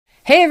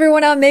Hey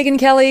everyone, I'm Megyn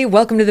Kelly.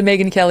 Welcome to the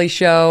Megyn Kelly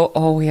Show.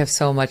 Oh, we have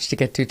so much to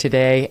get to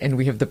today, and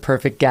we have the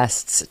perfect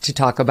guests to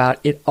talk about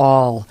it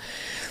all.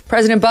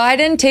 President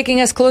Biden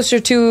taking us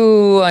closer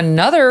to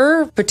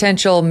another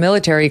potential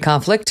military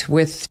conflict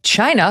with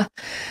China.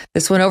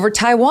 This one over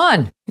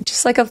Taiwan.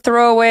 Just like a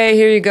throwaway,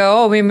 here you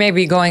go. Oh, we may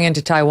be going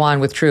into Taiwan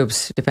with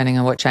troops, depending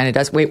on what China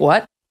does. Wait,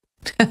 what?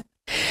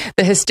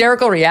 The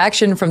hysterical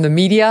reaction from the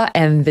media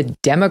and the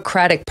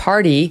Democratic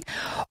Party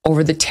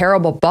over the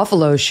terrible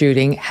Buffalo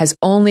shooting has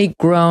only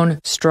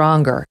grown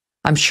stronger.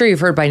 I'm sure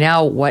you've heard by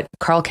now what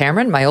Carl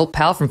Cameron, my old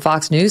pal from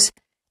Fox News,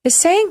 is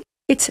saying.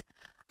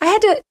 I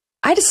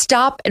had to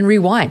stop and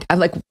rewind. I'm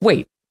like,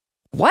 wait,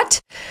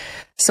 what?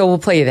 So we'll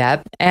play you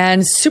that.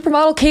 And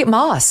supermodel Kate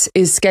Moss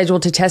is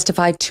scheduled to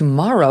testify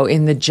tomorrow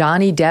in the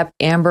Johnny Depp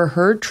Amber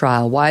Heard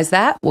trial. Why is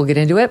that? We'll get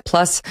into it.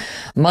 Plus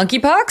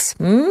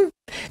monkeypox.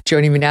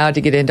 Joining me now to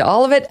get into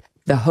all of it,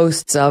 the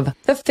hosts of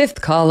The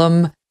Fifth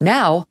Column,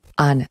 now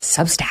on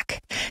Substack.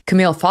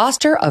 Kmele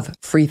Foster of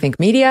Freethink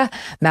Media,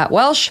 Matt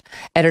Welch,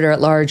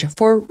 editor-at-large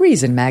for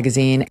Reason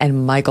Magazine,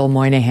 and Michael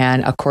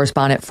Moynihan, a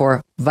correspondent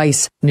for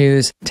Vice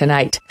News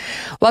Tonight.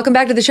 Welcome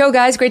back to the show,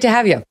 guys. Great to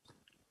have you.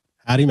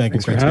 Howdy, Megyn.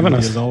 Thanks for having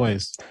us. As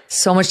always.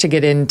 So much to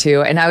get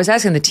into. And I was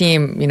asking the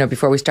team,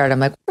 before we started, I'm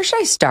like, where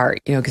should I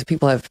start? Because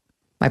people have,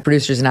 my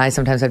producers and I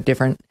sometimes have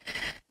different,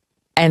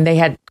 and they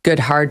had good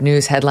hard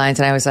news headlines.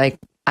 And I was like,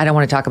 I don't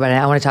want to talk about it.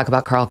 I want to talk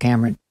about Carl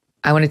Cameron.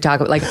 I want to talk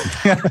about,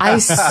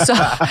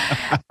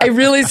 I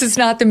realize it's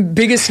not the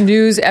biggest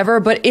news ever,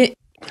 but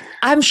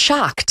I'm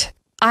shocked.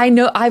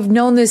 I've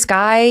known this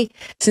guy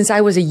since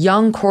I was a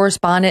young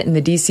correspondent in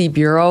the DC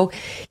bureau.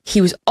 He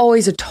was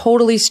always a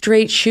totally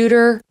straight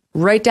shooter,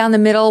 right down the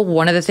middle.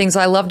 One of the things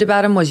I loved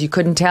about him was you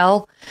couldn't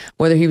tell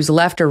whether he was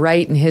left or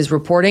right in his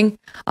reporting.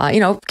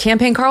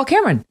 Campaign Carl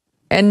Cameron,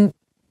 and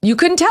you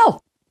couldn't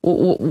tell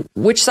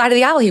which side of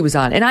the aisle he was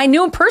on. And I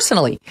knew him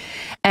personally,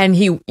 and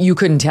you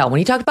couldn't tell. When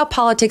he talked about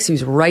politics, he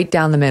was right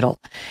down the middle.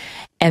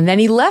 And then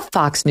he left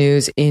Fox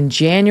News in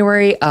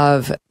January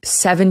of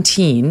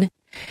 17.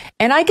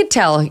 And I could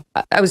tell,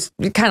 I was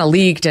kind of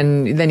leaked,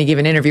 and then he gave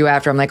an interview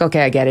after. I'm like,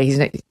 okay, I get it.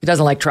 He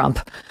doesn't like Trump,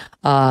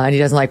 and he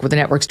doesn't like the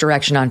network's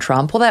direction on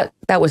Trump. Well,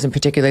 that wasn't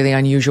particularly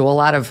unusual. A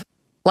lot of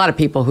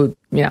people who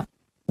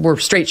were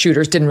straight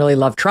shooters didn't really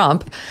love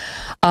Trump.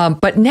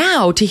 But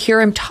now to hear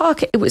him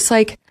talk, it was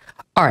like,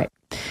 all right.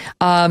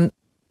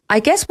 I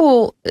guess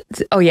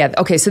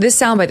okay. So this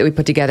soundbite that we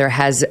put together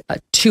has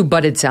two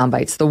budded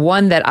soundbites. The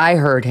one that I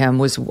heard him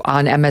was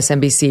on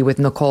MSNBC with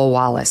Nicole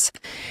Wallace,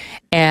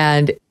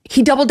 and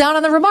he doubled down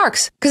on the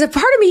remarks, because a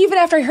part of me, even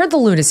after I heard the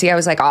lunacy, I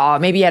was like, oh,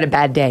 maybe he had a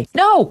bad day.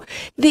 No.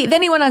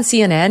 Then he went on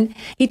CNN.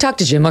 He talked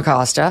to Jim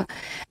Acosta,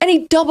 and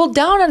he doubled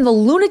down on the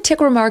lunatic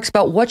remarks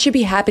about what should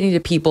be happening to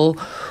people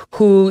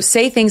who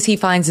say things he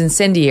finds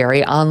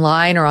incendiary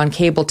online or on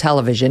cable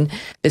television.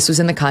 This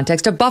was in the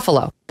context of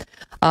Buffalo.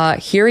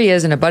 Here he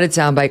is in a budded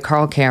soundbite,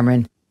 Carl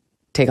Cameron.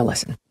 Take a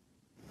listen.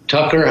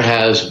 Tucker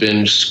has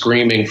been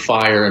screaming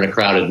fire in a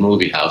crowded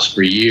movie house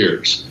for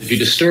years. If you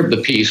disturb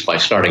the peace by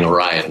starting a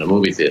riot in a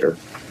movie theater,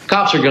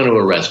 cops are going to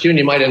arrest you, and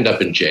you might end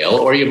up in jail,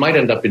 or you might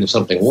end up in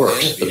something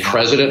worse. The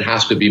president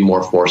has to be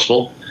more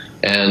forceful,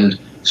 and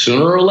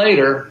sooner or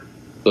later,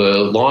 the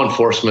law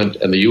enforcement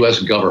and the U.S.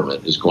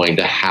 government is going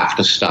to have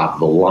to stop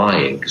the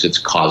lying, because it's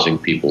causing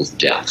people's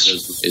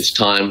deaths. It's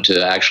time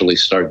to actually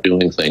start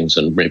doing things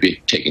and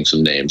maybe taking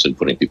some names and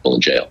putting people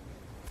in jail.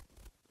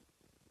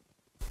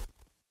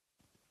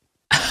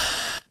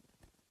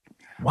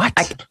 What?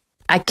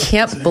 I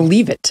can't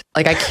believe it.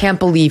 I can't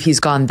believe he's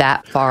gone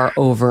that far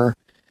over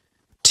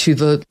to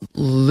the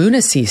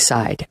lunacy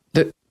side.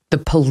 The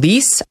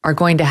police are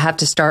going to have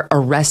to start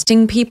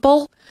arresting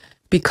people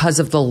because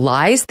of the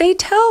lies they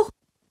tell?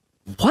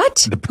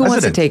 What? Who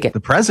wants to take it? The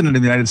president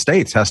of the United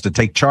States has to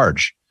take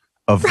charge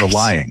of the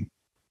lying.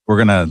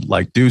 We're going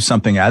to do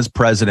something as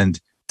president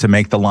to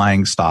make the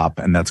lying stop,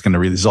 and that's going to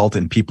result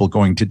in people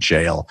going to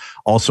jail.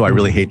 Also, I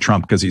really hate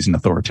Trump because he's an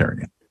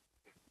authoritarian.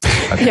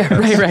 Yeah,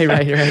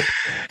 right.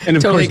 And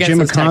of course,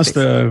 Jim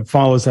Acosta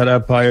follows that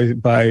up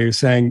by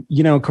saying,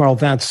 Carl,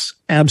 that's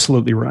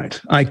absolutely right.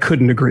 I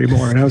couldn't agree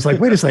more. And I was like,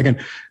 wait a second.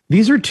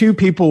 These are two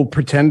people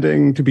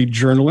pretending to be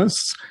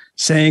journalists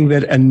saying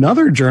that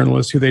another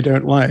journalist who they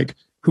don't like,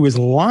 who is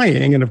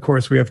lying, and of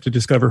course we have to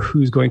discover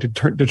who's going to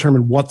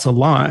determine what's a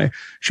lie,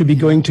 should be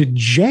going to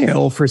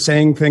jail for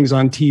saying things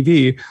on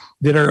TV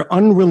that are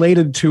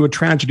unrelated to a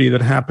tragedy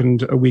that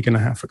happened a week and a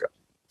half ago.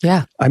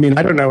 Yeah. I mean,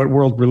 I don't know what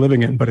world we're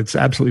living in, but it's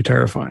absolutely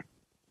terrifying.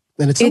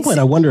 And at some point,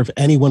 I wonder if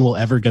anyone will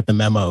ever get the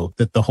memo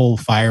that the whole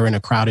fire in a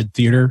crowded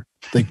theater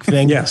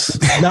thing yes.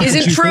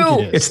 Isn't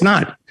true. It's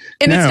not.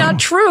 And it's not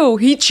true.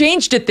 He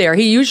changed it there.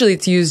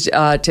 It's used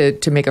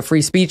to make a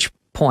free speech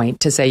point,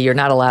 to say you're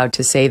not allowed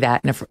to say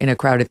that in a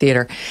crowded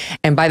theater.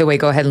 And by the way,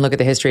 go ahead and look at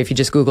the history. If you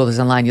just Google this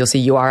online, you'll see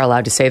you are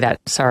allowed to say that.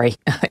 Sorry,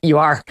 you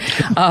are.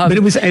 But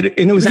it was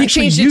he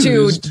changed it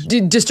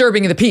to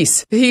disturbing the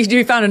peace.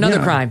 He found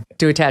another crime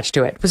to attach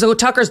to it. So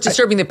Tucker's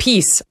disturbing the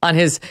peace on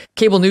his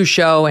cable news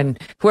show, and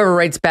whoever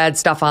writes bad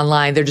stuff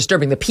online, they're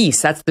disturbing the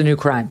peace. That's the new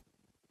crime.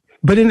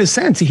 But in a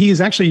sense, he is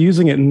actually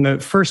using it in the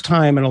first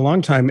time in a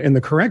long time in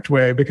the correct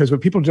way, because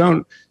what people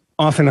don't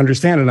often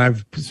understand, and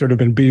I've sort of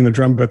been beating the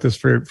drum about this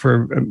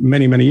for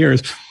many, many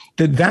years,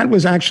 that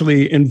was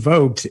actually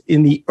invoked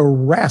in the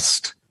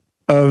arrest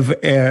of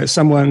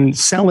someone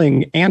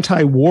selling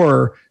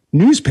anti-war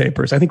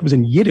newspapers. I think it was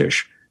in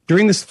Yiddish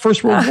during this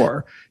First World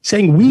War,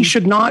 saying we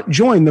should not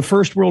join the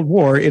First World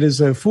War. It is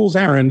a fool's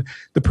errand.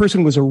 The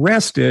person was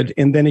arrested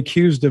and then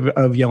accused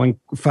of yelling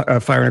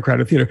fire in a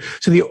crowded theater.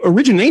 So the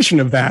origination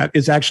of that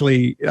is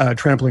actually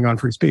trampling on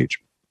free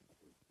speech.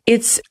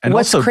 What's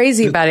also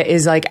crazy about it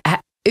is like,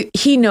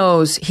 he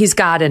knows, he's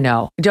got to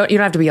know. You don't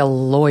have to be a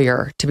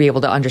lawyer to be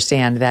able to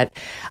understand that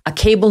a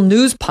cable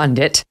news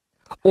pundit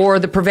or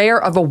the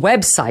purveyor of a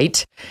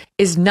website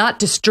is not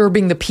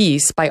disturbing the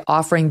peace by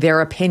offering their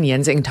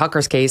opinions, in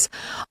Tucker's case,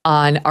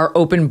 on our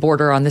open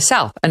border on the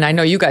South. And I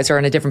know you guys are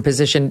in a different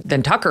position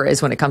than Tucker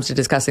is when it comes to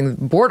discussing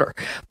the border,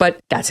 but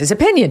that's his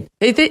opinion.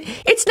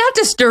 It's not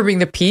disturbing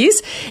the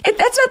peace.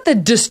 That's not the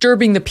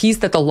disturbing the peace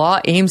that the law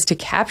aims to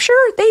capture.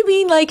 They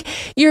mean like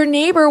your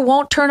neighbor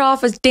won't turn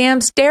off his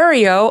damn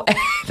stereo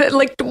at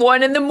like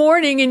 1 a.m.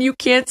 and you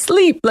can't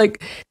sleep,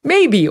 like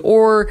maybe,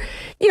 or,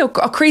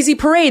 a crazy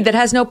parade that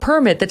has no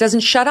permit that doesn't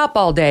shut up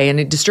all day and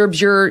it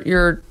disturbs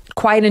your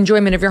quiet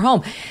enjoyment of your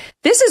home.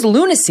 This is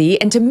lunacy.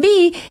 And to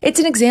me, it's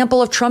an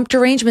example of Trump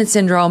derangement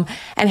syndrome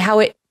and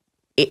how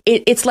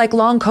it's like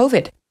long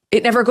COVID.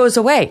 It never goes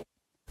away.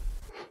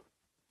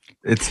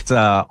 It's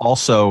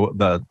also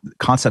the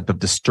concept of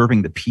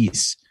disturbing the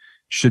peace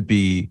should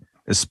be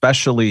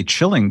especially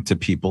chilling to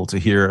people to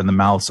hear in the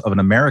mouths of an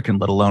American,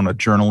 let alone a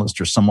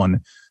journalist or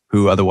someone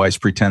who otherwise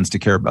pretends to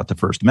care about the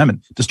First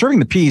Amendment. Disturbing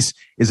the peace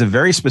is a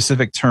very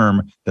specific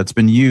term that's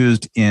been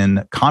used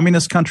in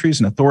communist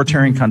countries and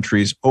authoritarian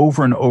countries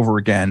over and over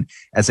again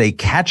as a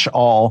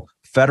catch-all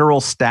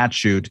federal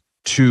statute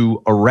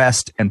to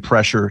arrest and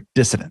pressure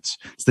dissidents.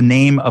 It's the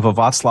name of a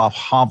Václav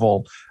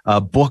Havel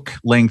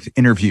book-length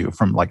interview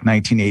from like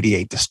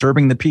 1988,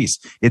 Disturbing the Peace.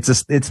 It's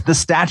the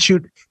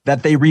statute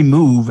that they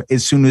remove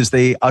as soon as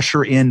they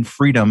usher in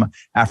freedom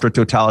after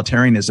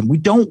totalitarianism. We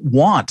don't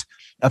want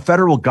a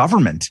federal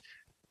government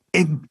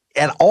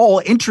at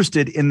all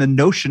interested in the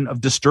notion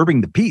of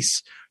disturbing the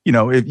peace.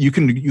 If you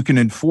can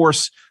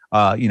enforce,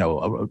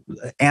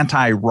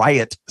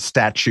 anti-riot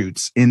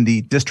statutes in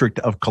the District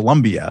of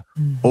Columbia.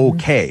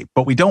 Okay.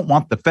 But we don't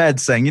want the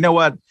feds saying, you know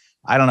what?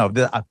 I don't know.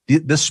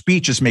 This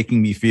speech is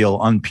making me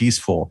feel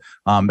unpeaceful.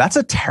 That's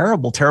a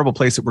terrible, terrible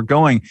place that we're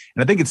going.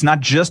 And I think it's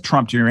not just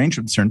Trump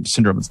derangement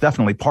syndrome. It's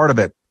definitely part of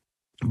it.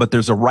 But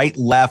there's a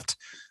right-left,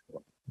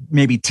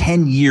 maybe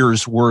 10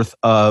 years worth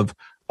of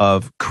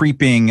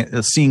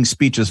creeping, seeing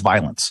speech as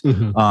violence.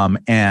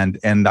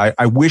 And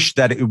I wish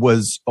that it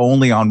was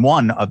only on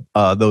one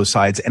of those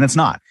sides, and it's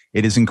not.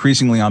 It is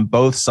increasingly on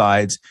both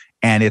sides,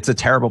 and it's a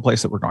terrible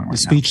place that we're going right now.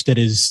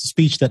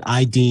 Speech that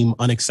I deem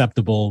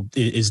unacceptable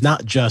is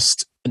not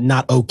just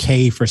not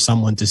okay for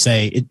someone to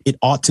say. It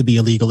ought to be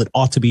illegal. It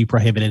ought to be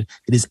prohibited.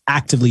 It is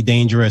actively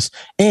dangerous.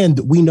 And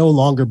we no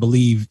longer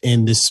believe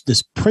in this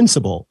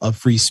principle of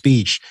free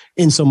speech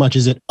in so much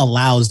as it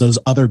allows those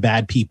other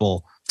bad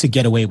people to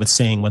get away with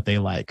saying what they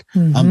like.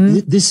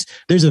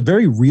 There's a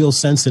very real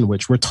sense in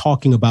which we're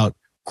talking about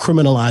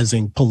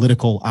criminalizing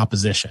political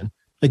opposition.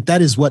 Like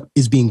that is what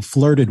is being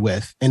flirted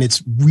with. And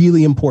it's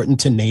really important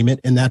to name it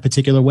in that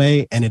particular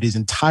way. And it is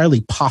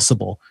entirely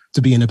possible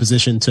to be in a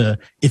position to,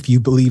 if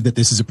you believe that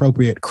this is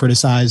appropriate,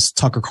 criticize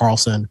Tucker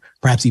Carlson,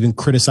 perhaps even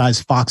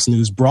criticize Fox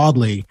News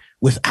broadly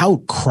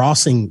without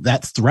crossing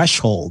that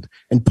threshold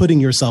and putting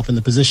yourself in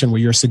the position where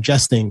you're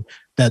suggesting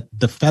that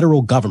the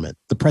federal government,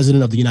 the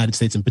president of the United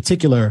States in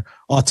particular,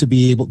 ought to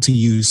be able to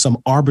use some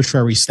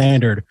arbitrary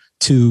standard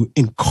to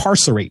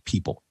incarcerate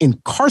people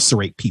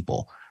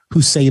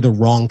who say the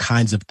wrong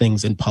kinds of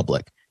things in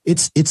public.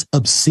 It's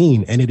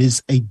obscene, and it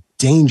is a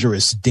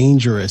dangerous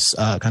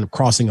kind of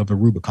crossing of the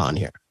Rubicon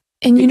here.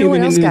 And you know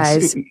what else,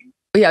 guys?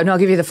 Yeah, no, I'll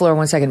give you the floor in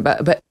 1 second.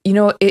 But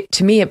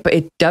to me,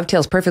 it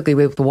dovetails perfectly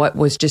with what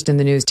was just in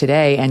the news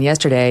today and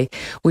yesterday,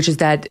 which is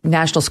that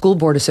National School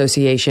Board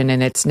Association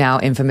and its now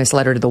infamous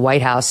letter to the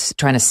White House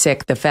trying to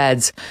sick the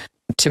feds,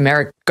 to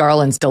Merrick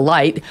Garland's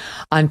delight,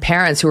 on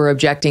parents who are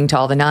objecting to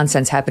all the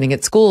nonsense happening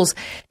at schools.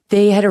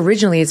 They had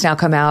originally, it's now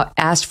come out,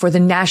 asked for the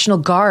National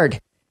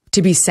Guard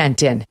to be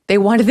sent in. They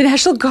wanted the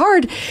National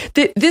Guard.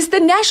 The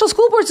National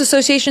School Boards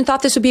Association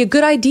thought this would be a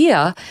good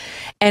idea.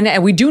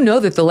 And we do know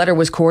that the letter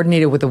was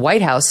coordinated with the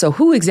White House. So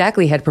who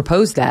exactly had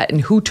proposed that and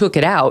who took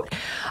it out?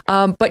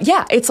 But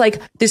yeah, it's like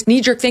this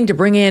knee-jerk thing to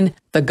bring in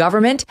the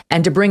government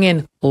and to bring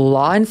in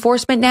law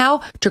enforcement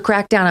now to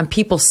crack down on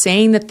people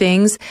saying the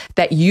things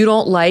that you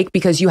don't like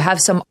because you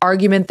have some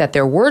argument that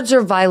their words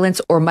are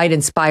violence or might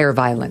inspire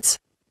violence.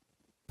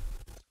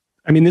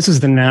 I mean, this is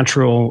the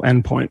natural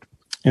endpoint.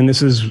 And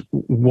this is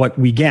what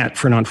we get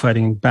for not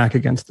fighting back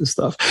against this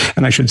stuff.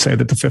 And I should say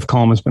that the Fifth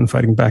Column has been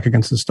fighting back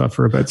against this stuff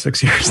for about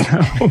 6 years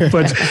now.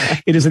 But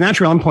it is a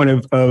natural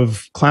endpoint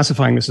of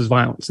classifying this as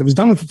violence. It was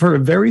done for a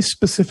very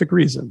specific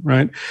reason,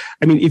 right?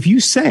 I mean, if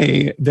you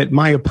say that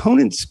my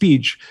opponent's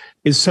speech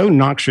is so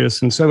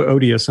noxious and so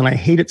odious, and I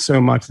hate it so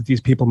much that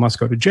these people must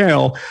go to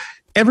jail,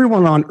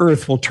 everyone on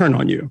earth will turn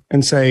on you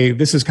and say,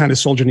 this is kind of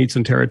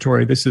Solzhenitsyn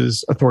territory. This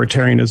is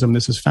authoritarianism.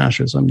 This is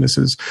fascism. This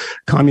is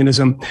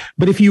communism.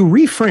 But if you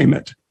reframe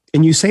it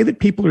and you say that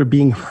people are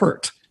being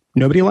hurt,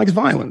 nobody likes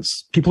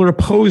violence. People are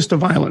opposed to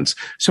violence.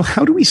 So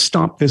how do we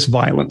stop this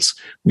violence?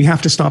 We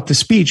have to stop the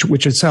speech,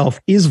 which itself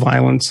is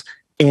violence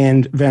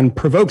and then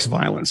provokes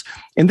violence.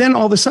 And then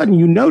all of a sudden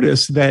you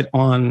notice that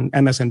on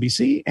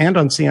MSNBC and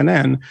on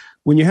CNN,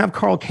 when you have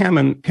Carl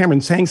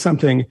Cameron saying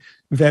something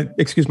that,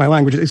 excuse my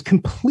language, is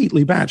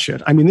completely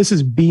batshit. I mean, this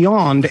is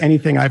beyond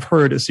anything I've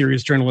heard a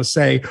serious journalist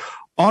say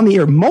on the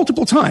air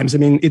multiple times. I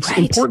mean, it's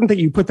important that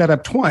you put that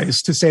up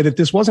twice to say that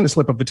this wasn't a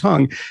slip of the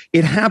tongue.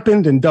 It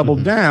happened and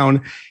doubled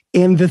down.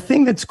 And the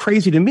thing that's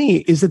crazy to me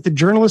is that the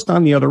journalist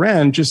on the other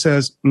end just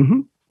says,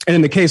 mm-hmm. And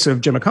in the case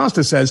of Jim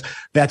Acosta says,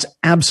 that's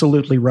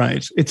absolutely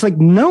right. It's like,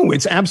 no,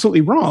 it's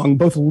absolutely wrong,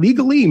 both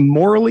legally,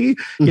 morally,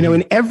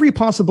 in every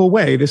possible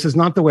way. This is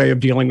not the way of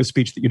dealing with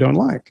speech that you don't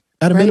like.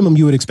 At a minimum,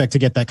 you would expect to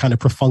get that kind of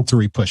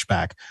perfunctory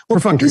pushback. Well,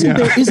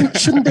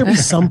 shouldn't there be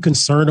some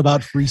concern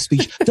about free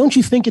speech? Don't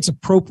you think it's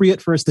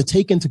appropriate for us to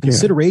take into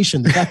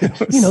consideration the fact that,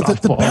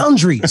 the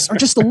boundaries are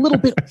just a little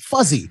bit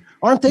fuzzy,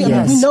 aren't they? Yes.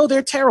 I mean, we know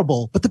they're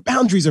terrible, but the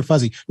boundaries are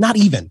fuzzy. Not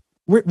even.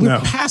 We're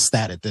past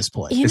that at this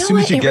point. You know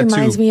what it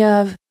reminds me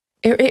of?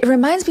 It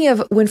reminds me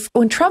of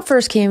when Trump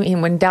first came, he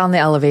went down the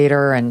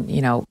elevator and,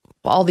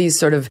 all these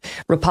sort of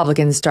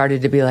Republicans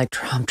started to be like,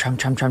 Trump,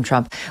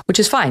 which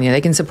is fine. They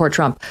can support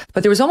Trump.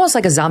 But there was almost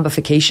like a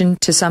zombification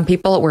to some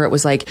people where it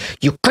was like,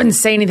 you couldn't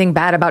say anything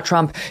bad about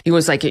Trump. He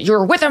was like,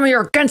 you're with him or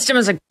you're against him.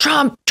 It's like,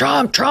 Trump.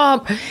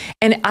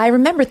 And I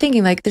remember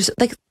thinking there's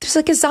a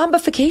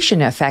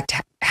zombification effect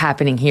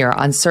happening here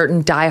on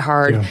certain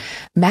diehard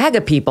MAGA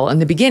people in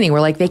the beginning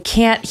where they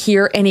can't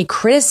hear any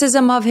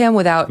criticism of him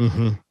without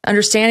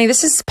understanding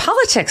this is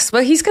politics.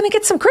 Well, he's going to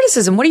get some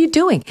criticism. What are you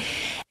doing?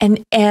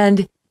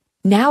 And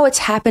now it's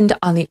happened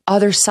on the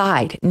other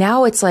side.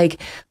 Now it's like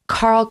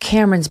Carl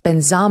Cameron's been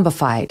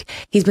zombified.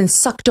 He's been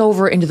sucked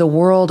over into the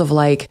world of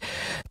the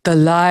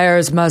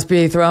liars must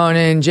be thrown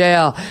in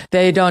jail.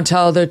 They don't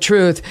tell the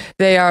truth.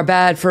 They are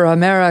bad for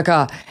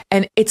America.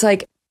 And it's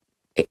like,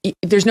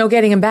 there's no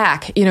getting him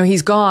back.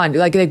 He's gone.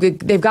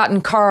 They've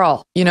gotten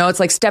Carl, it's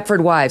like Stepford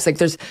Wives.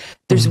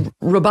 There's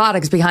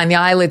robotics behind the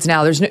eyelids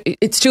now.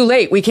 It's too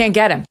late. We can't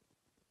get him.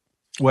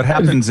 What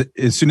happens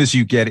as soon as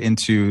you get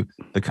into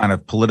the kind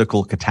of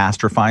political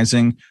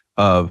catastrophizing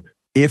of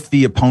if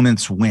the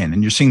opponents win,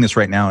 and you're seeing this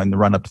right now in the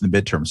run up to the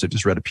midterms. I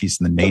just read a piece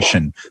in The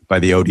Nation by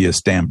the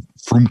odious Dan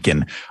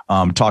Frumkin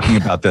talking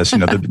about this. The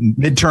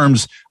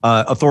midterms,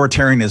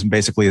 authoritarianism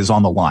basically is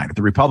on the line. If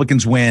the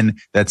Republicans win,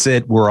 that's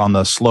it. We're on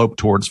the slope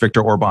towards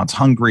Viktor Orban's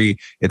Hungary.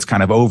 It's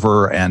kind of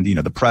over. And,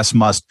 the press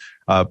must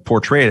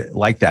portray it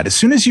like that. As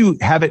soon as you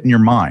have it in your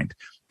mind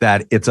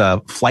that it's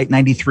a Flight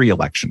 93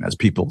 election, as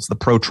the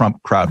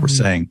pro-Trump crowd were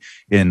saying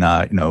in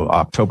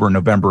October,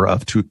 November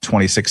of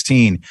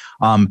 2016.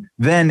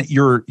 Then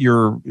you're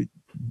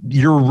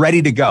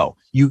ready to go.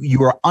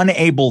 You are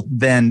unable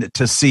then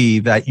to see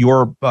that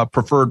your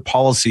preferred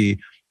policy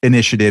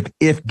initiative,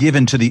 if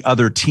given to the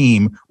other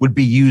team, would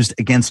be used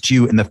against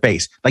you in the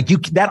face.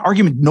 That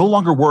argument no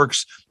longer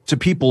works to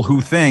people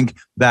who think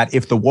that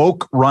if the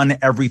woke run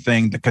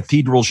everything, the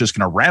cathedral's just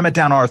going to ram it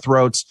down our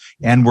throats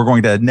and we're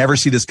going to never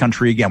see this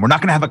country again. We're not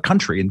going to have a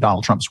country, in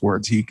Donald Trump's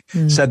words. He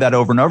said that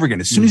over and over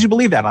again. As soon as you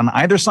believe that on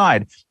either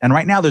side, and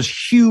right now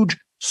there's huge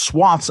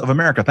swaths of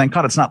America, thank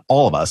God it's not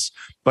all of us,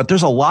 but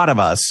there's a lot of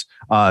us,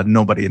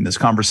 nobody in this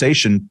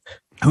conversation,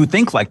 who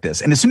think like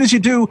this. And as soon as you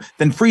do,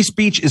 then free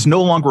speech is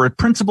no longer a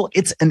principle.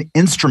 It's an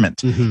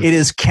instrument. It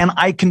is, can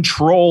I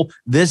control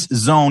this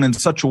zone in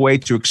such a way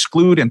to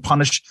exclude and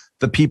punish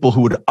the people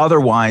who would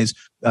otherwise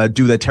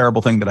do the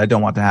terrible thing that I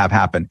don't want to have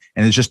happen?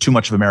 And it's just too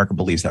much of America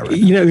believes that right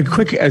now. The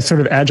quick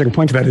sort of adjunct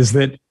point to that is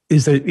that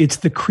it's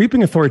the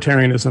creeping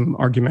authoritarianism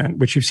argument,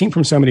 which you've seen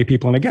from so many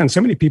people. And again, so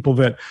many people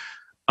that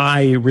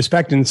I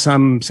respect in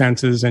some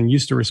senses and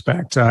used to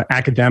respect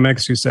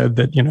academics who said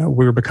that,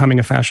 we were becoming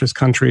a fascist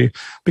country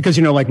because,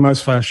 like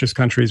most fascist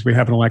countries, we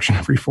have an election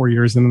every 4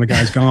 years and then the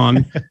guy's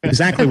gone.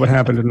 Exactly what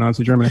happened in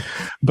Nazi Germany.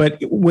 But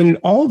when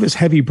all this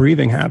heavy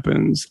breathing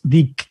happens,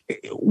 the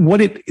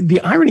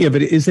irony of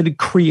it is that it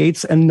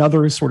creates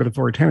another sort of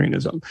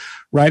authoritarianism,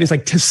 right? It's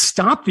like, to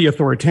stop the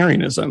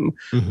authoritarianism,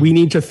 we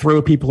need to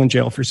throw people in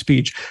jail for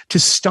speech. To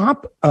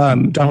stop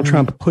Donald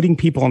Trump putting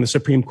people on the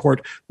Supreme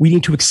Court, we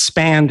need to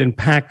expand and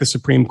pack the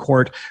Supreme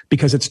Court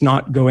because it's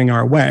not going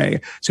our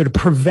way. So to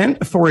prevent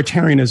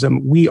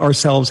authoritarianism, we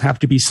ourselves have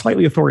to be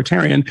slightly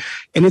authoritarian.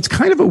 And it's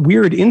kind of a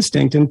weird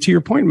instinct. And to your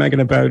point, Megyn,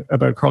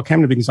 about Carl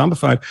Cameron being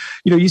zombified,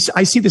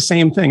 I see the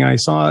same thing. I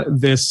saw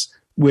this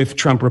with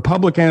Trump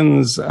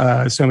Republicans,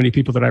 so many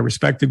people that I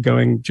respected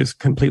going just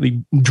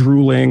completely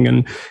drooling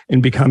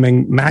and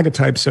becoming MAGA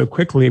types so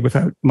quickly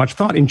without much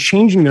thought and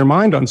changing their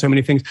mind on so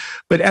many things.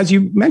 But as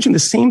you mentioned, the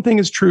same thing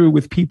is true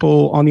with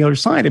people on the other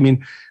side. I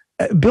mean,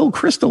 Bill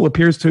Kristol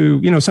appears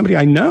to, somebody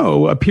I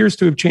know appears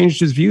to have changed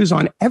his views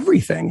on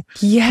everything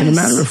in a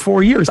matter of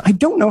 4 years. I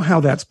don't know how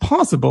that's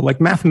possible.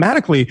 Like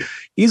mathematically,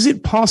 is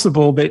it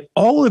possible that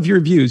all of your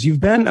views, you've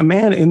been a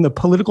man in the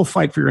political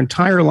fight for your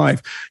entire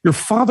life. Your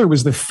father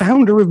was the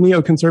founder of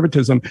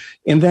neoconservatism.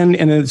 And then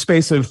in a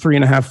space of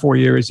 3.5, 4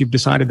 years, you've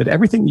decided that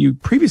everything you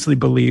previously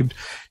believed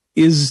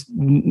is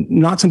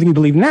not something you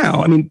believe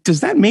now. I mean,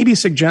 does that maybe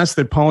suggest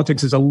that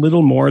politics is a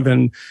little more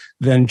than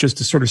just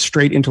a sort of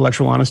straight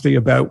intellectual honesty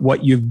about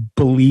what you've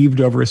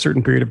believed over a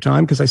certain period of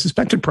time? Because I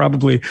suspect it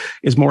probably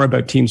is more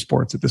about team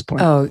sports at this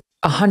point. Oh,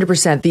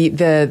 100%.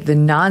 The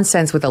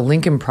nonsense with the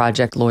Lincoln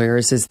Project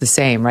lawyers is the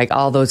same, right?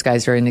 All those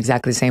guys are in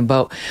exactly the same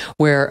boat.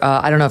 Where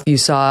I don't know if you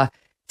saw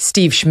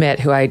Steve Schmidt,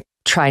 who I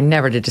try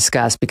never to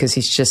discuss because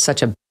he's just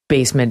such a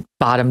basement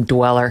bottom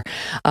dweller.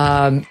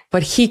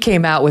 But he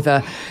came out with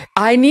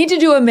I need to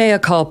do a mea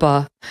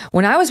culpa.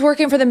 When I was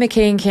working for the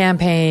McCain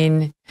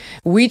campaign,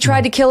 we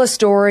tried to kill a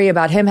story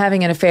about him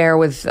having an affair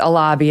with a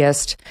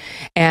lobbyist,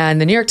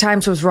 and the New York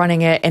Times was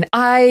running it. And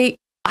I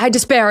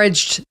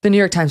disparaged the New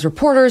York Times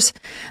reporters,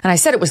 and I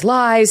said it was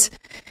lies.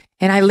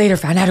 And I later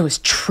found out it was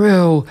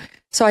true.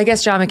 So I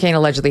guess John McCain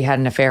allegedly had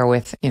an affair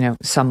with,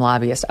 some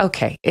lobbyist.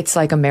 Okay. It's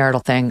like a marital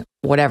thing,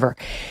 whatever.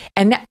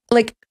 And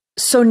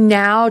so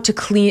now to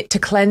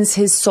cleanse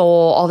his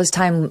soul all this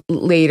time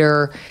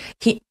later,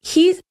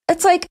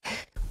 it's like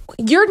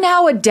you're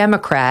now a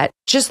Democrat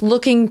just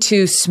looking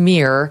to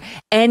smear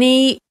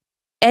anyone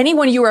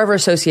you were ever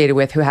associated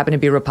with who happened to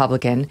be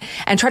Republican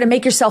and try to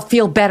make yourself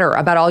feel better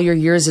about all your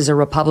years as a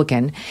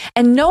Republican.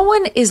 And no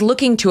one is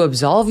looking to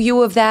absolve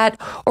you of that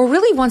or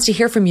really wants to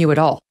hear from you at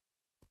all.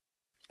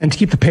 And to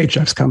keep the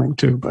paychecks coming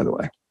too, by the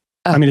way.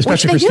 I mean,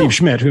 especially for Steve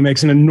Schmidt, who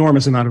makes an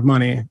enormous amount of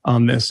money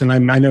on this. And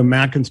I know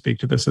Matt can speak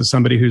to this as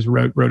somebody who's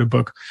wrote a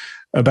book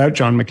about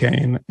John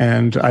McCain.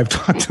 And I've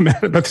talked to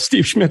Matt about the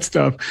Steve Schmidt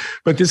stuff.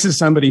 But this is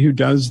somebody who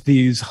does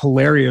these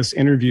hilarious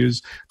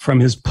interviews from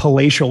his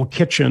palatial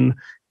kitchen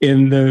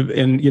in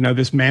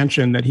this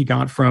mansion that he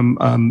got from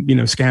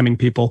scamming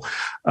people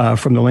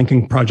from the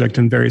Lincoln Project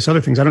and various other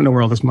things. I don't know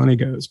where all this money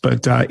goes,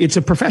 but it's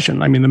a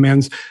profession. I mean, the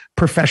man's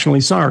professionally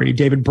sorry.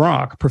 David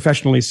Brock,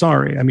 professionally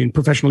sorry. I mean,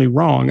 professionally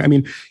wrong. I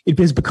mean, it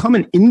has become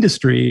an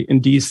industry in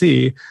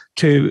DC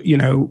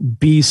to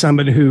be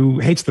somebody who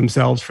hates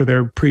themselves for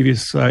their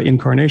previous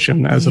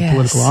incarnation as a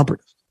political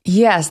operative.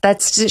 Yes,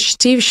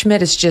 Steve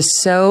Schmidt is just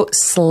so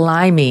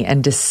slimy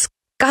and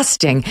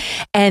disgusting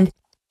and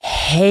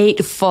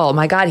hateful.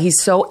 My God,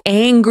 he's so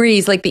angry.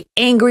 He's like the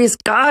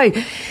angriest guy.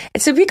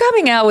 And so be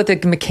coming out with the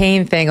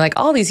McCain thing, like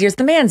all these years,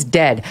 the man's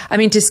dead. I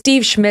mean, to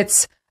Steve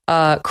Schmidt's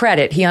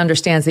credit, he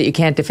understands that you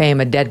can't defame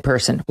a dead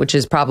person, which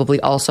is probably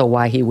also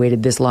why he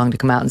waited this long to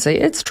come out and say,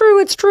 it's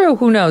true.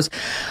 Who knows?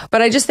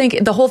 But I just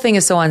think the whole thing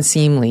is so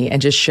unseemly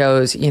and just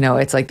shows,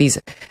 it's like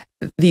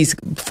these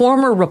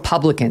former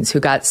Republicans who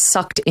got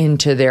sucked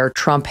into their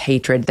Trump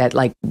hatred that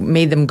like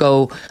made them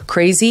go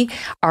crazy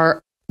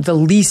are the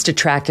least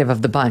attractive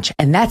of the bunch.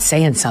 And that's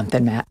saying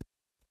something, Matt.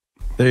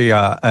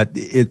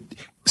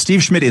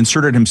 Steve Schmidt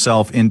inserted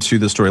himself into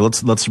the story.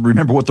 Let's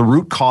remember what the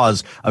root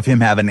cause of him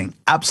having an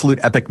absolute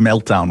epic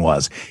meltdown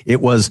was. It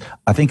was,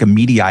 I think, a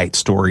Mediaite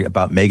story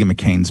about Megyn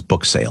McCain's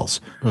book sales.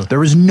 There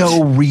was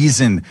no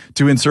reason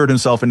to insert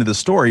himself into the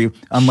story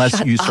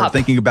unless you start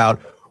thinking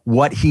about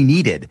what he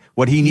needed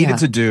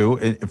to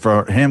do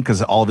for him,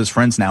 because all of his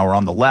friends now are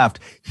on the left.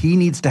 He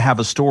needs to have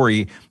a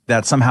story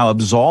that somehow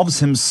absolves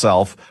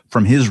himself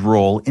from his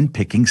role in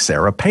picking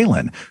Sarah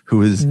Palin,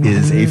 who is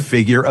a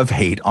figure of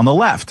hate on the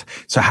left.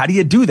 So how do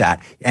you do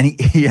that?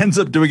 And he ends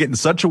up doing it in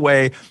such a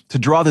way to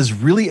draw this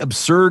really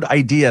absurd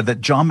idea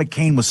that John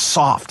McCain was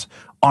soft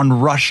on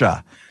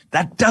Russia.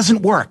 That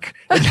doesn't work.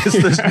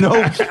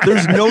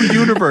 There's no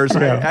universe.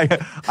 Yeah.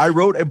 I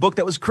wrote a book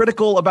that was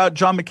critical about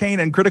John McCain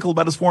and critical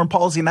about his foreign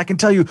policy, and I can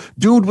tell you,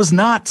 dude was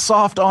not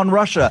soft on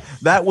Russia.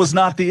 That was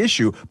not the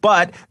issue.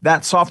 But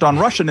that soft on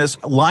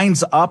Russianness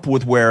lines up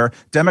with where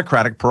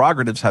Democratic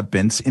prerogatives have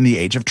been in the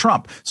age of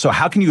Trump. So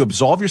how can you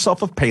absolve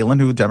yourself of Palin,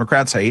 who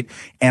Democrats hate,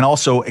 and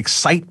also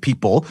excite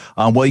people?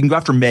 Well, you can go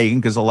after Megyn,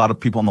 because a lot of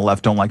people on the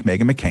left don't like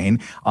Megyn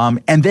McCain.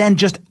 And then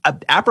just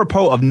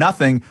apropos of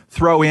nothing,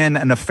 throw in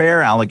an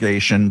affair allegation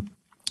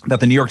that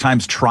the New York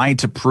Times tried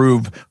to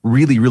prove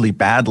really, really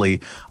badly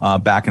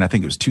back in, I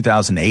think it was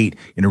 2008,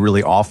 in a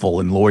really awful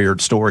and lawyered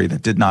story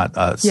that did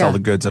not sell the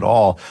goods at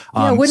all.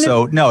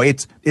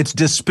 It's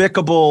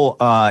despicable.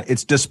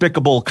 It's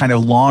despicable kind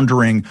of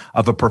laundering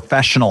of a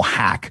professional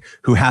hack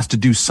who has to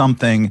do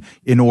something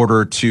in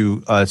order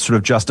to sort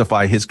of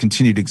justify his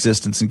continued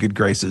existence in good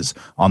graces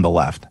on the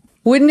left.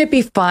 Wouldn't it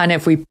be fun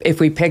if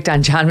we picked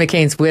on John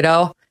McCain's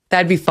widow?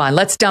 That'd be fun.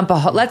 Let's dump a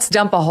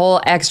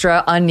whole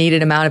extra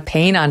unneeded amount of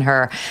pain on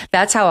her.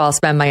 That's how I'll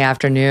spend my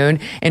afternoon,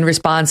 in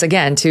response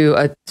again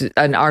to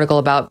an article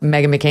about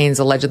Megyn McCain's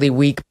allegedly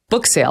weak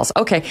book sales.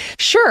 Okay,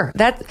 sure,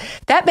 that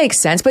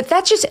makes sense. But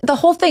that's just, the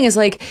whole thing is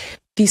like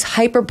these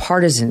hyper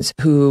partisans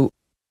who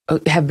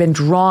have been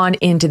drawn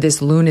into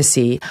this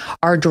lunacy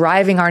are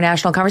driving our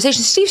national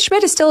conversation. Steve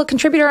Schmidt is still a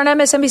contributor on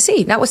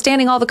MSNBC,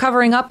 notwithstanding all the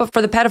covering up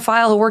for the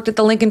pedophile who worked at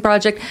the Lincoln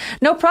Project.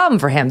 No problem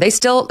for him. They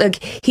still,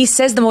 he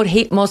says the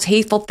most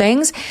hateful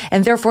things,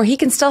 and therefore he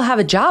can still have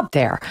a job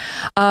there.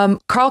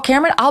 Carl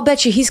Cameron, I'll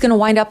bet you he's going to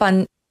wind up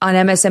on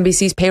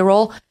MSNBC's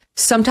payroll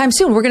sometime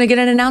soon. We're going to get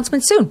an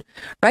announcement soon,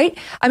 right?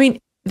 I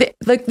mean,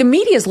 the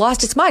media's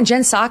lost its mind.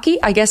 Jen Psaki,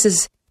 I guess,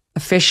 is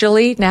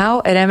officially now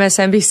at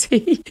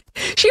MSNBC.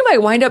 She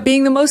might wind up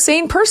being the most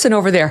sane person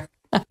over there.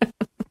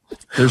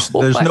 There's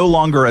no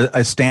longer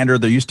a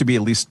standard. There used to be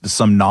at least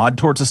some nod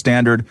towards a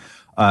standard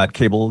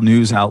cable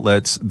news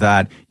outlets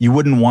that you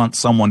wouldn't want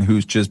someone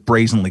who's just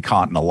brazenly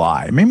caught in a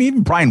lie. Maybe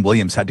even Brian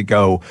Williams had to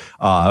go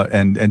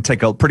and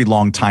take a pretty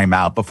long time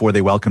out before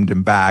they welcomed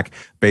him back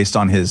based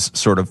on his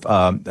sort of,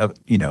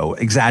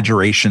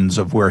 exaggerations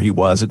of where he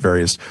was at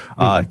various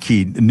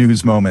key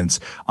news moments.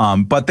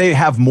 But they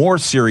have more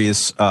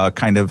serious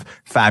kind of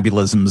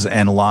fabulisms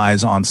and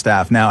lies on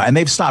staff now, and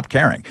they've stopped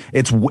caring.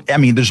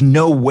 There's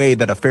no way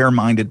that a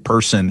fair-minded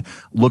person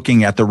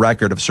looking at the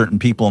record of certain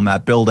people in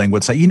that building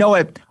would say, you know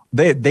what?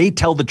 They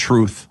tell the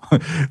truth.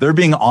 They're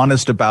being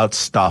honest about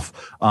stuff,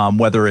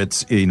 whether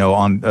it's,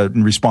 on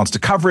in response to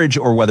coverage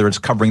or whether it's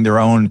covering their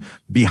own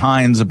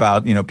behinds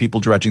about, people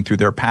dredging through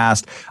their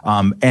past.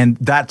 And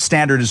that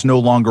standard is no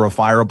longer a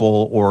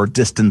fireable or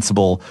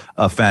distanceable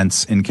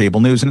offense in cable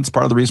news. And it's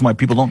part of the reason why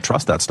people don't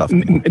trust that stuff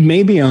anymore.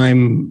 Maybe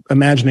I'm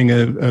imagining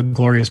a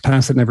glorious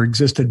past that never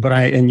existed, but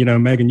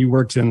Megyn, you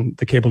worked in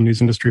the cable news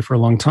industry for a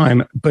long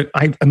time, but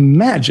I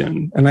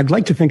imagine, and I'd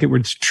like to think it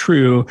was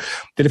true,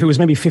 that if it was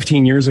maybe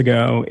 15 years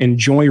ago and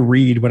Joy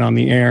Reid went on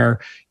the air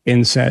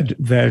and said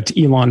that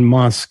Elon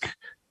Musk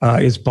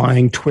is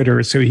buying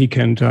Twitter so he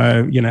can,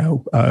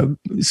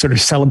 sort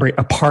of celebrate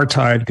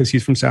apartheid because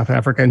he's from South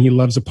Africa and he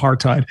loves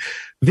apartheid.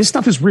 This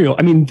stuff is real.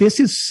 I mean, this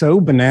is so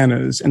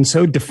bananas and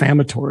so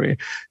defamatory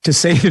to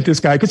say that this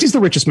guy, because he's the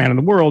richest man in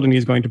the world and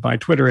he's going to buy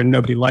Twitter and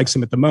nobody likes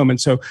him at the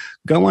moment. So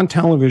go on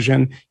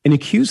television and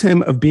accuse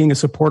him of being a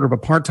supporter of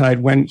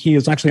apartheid when he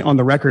is actually on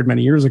the record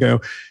many years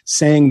ago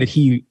saying that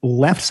he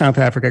left South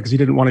Africa because he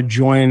didn't want to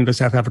join the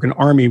South African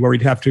army where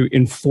he'd have to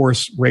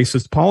enforce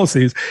racist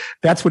policies.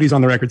 That's what he's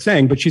on the record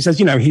saying. But she says,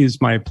 he's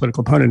my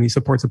political opponent. He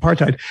supports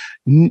apartheid.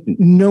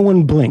 No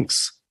one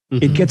blinks.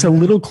 Mm-hmm. It gets a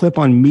little clip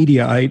on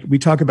Mediaite. We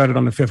talk about it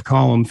on the fifth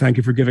column. Thank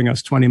you for giving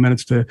us 20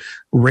 minutes to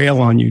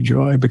rail on you,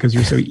 Joy, because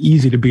you're so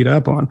easy to beat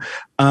up on.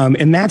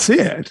 And that's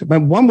it.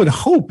 But one would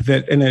hope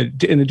that in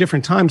a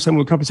different time, someone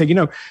would come and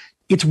say,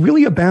 it's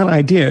really a bad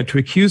idea to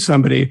accuse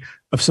somebody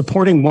of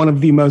supporting one of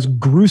the most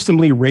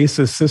gruesomely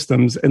racist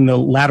systems in the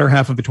latter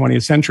half of the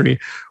 20th century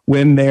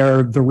when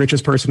they're the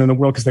richest person in the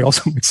world because they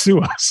also might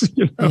sue us.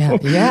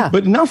 Yeah.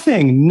 But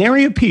nothing,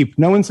 nary a peep.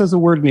 No one says a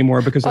word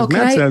anymore because as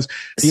Matt says,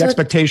 the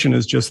expectation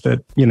is just that,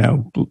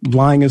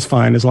 lying is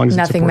fine as long as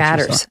nothing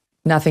matters.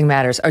 Nothing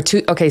matters. So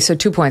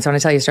 2 points. I want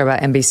to tell you a story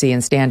about NBC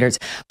and standards,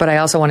 but I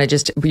also want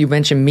to you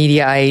mentioned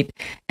Mediaite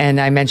and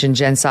I mentioned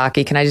Jen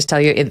Psaki. Can I just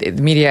tell you,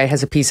 Mediaite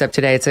has a piece up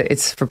today.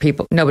 It's for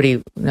people.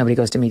 Nobody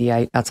goes to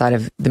Mediaite outside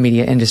of the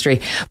media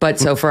industry. But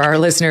so for our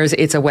listeners,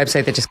 it's a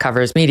website that just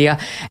covers media.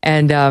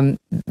 And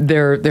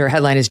their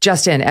headline is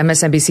just in,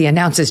 MSNBC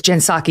announces Jen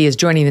Psaki is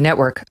joining the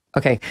network.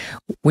 Okay,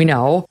 we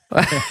know.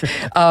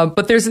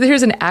 But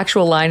here's an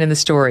actual line in the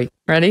story.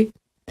 Ready?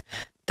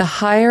 The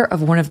hire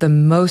of one of the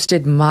most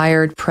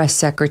admired press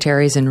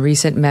secretaries in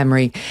recent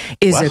memory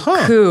is a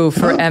coup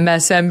for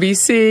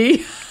MSNBC.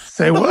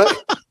 Say what?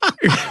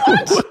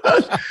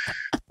 What?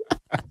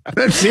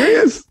 That's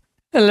serious?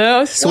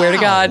 Hello, swear to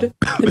God,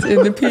 it's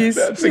in the piece.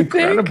 That's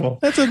incredible.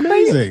 That's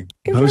amazing.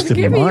 Most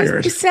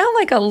admired. You sound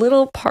like a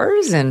little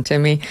partisan to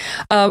me.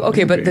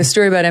 Okay, but the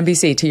story about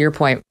NBC, to your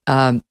point,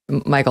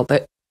 Michael,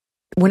 that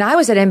when I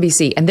was at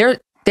NBC, and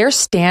their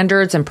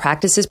standards and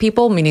practices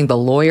people, meaning the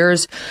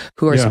lawyers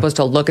who are supposed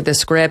to look at the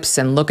scripts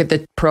and look at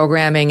the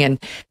programming, and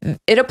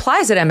it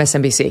applies at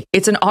MSNBC.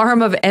 It's an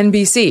arm of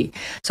NBC.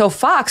 So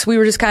Fox, we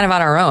were just kind of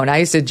on our own. I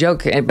used to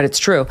joke, but it's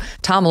true.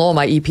 Tom Lowell,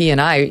 my EP,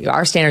 and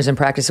our standards and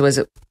practice was,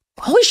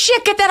 holy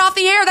shit, get that off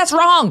the air. That's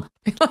wrong.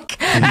 Take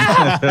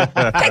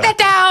that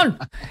down.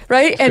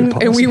 Right.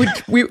 And we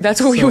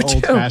that's what we would do.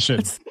 It's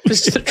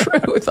just the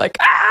truth.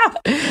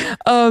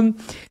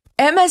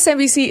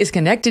 MSNBC is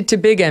connected to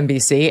Big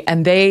NBC,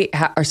 and they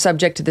are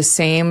subject to the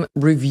same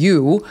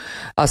review,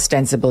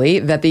 ostensibly,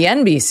 that the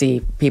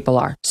NBC people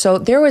are. So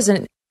there was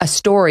a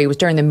story, it was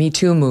during the Me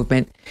Too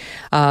movement,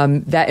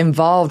 that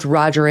involved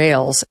Roger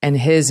Ailes and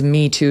his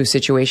Me Too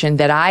situation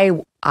that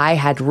I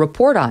had to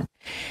report on.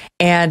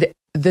 And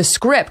the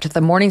script,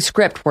 the morning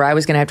script where I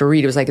was going to have to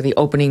read, it was like the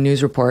opening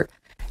news report,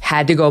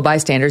 had to go by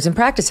standards and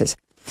practices.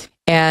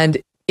 And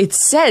it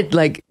said,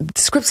 the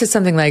script said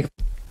something like,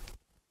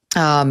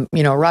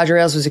 Roger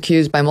Ailes was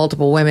accused by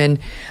multiple women,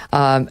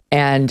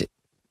 and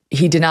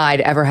he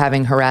denied ever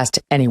having harassed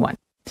anyone.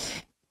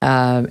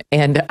 And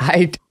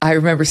I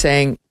remember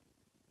saying,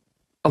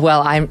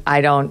 well,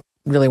 I don't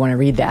really want to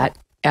read that,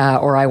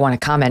 or I want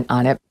to comment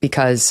on it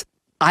because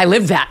I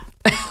live that.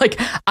 Like,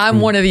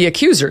 I'm one of the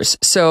accusers.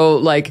 So,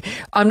 like,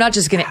 I'm not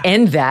just going to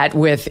end that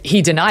with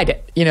he denied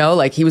it. You know,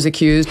 like, he was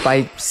accused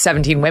by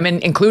 17 women,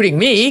 including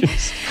me.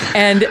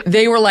 And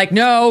they were like,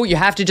 no, you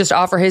have to just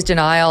offer his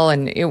denial.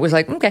 And it was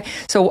like, okay.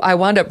 So I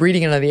wound up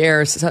reading it on the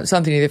air,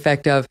 something to the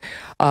effect of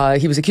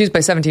he was accused by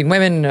 17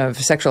 women of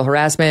sexual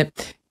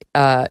harassment.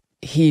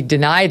 He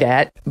denied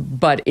it,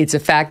 but it's a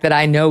fact that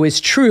I know is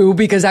true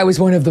because I was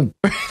one of them.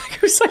 It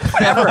was like,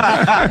 whatever.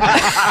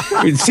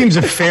 It seems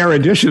a fair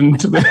addition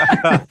to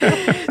that.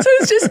 So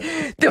it's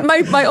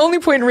just my only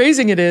point in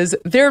raising it is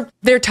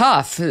they're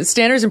tough.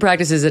 Standards and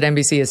practices at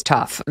NBC is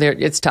tough.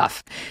 It's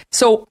tough.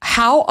 So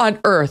how on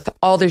earth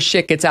all this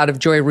shit gets out of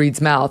Joy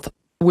Reid's mouth?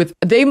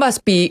 They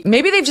must be,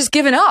 maybe they've just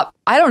given up.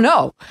 I don't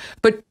know,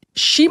 but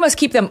she must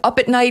keep them up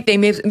at night.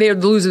 They're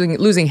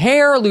losing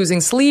hair,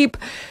 losing sleep.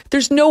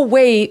 There's no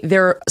way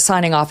they're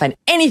signing off on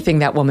anything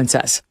that woman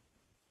says.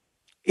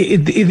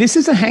 This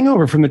is a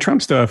hangover from the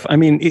Trump stuff. I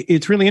mean,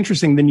 it's really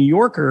interesting. The New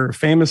Yorker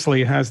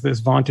famously has this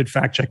vaunted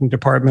fact-checking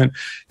department.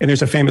 And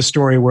there's a famous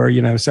story where,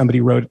 you know,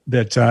 somebody wrote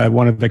that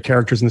one of the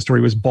characters in the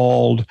story was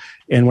bald.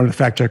 And one of the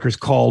fact checkers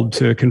called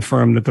to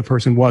confirm that the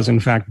person was, in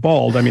fact,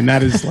 bald. I mean,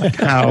 that is like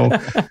how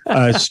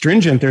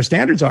stringent their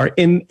standards are.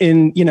 And,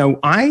 you know,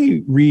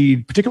 I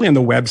read, particularly on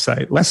the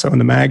website, less so in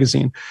the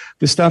magazine,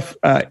 the stuff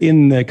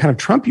in the kind of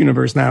Trump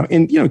universe now.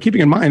 And, you know,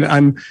 keeping in mind,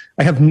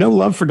 I have no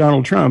love for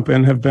Donald Trump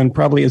and have been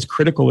probably as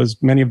critical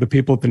as many of the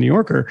people at the New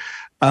Yorker.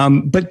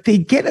 But they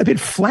get a bit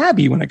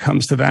flabby when it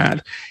comes to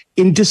that.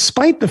 And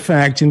despite the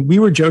fact, and we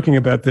were joking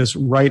about this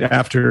right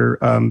after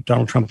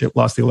Donald Trump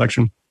lost the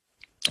election,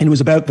 and it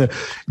was about the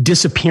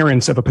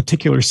disappearance of a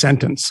particular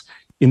sentence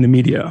in the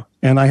media.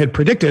 And I had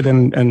predicted,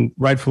 and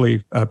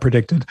rightfully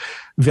predicted,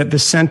 that the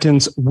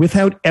sentence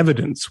without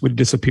evidence would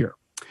disappear.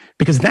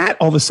 Because that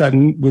all of a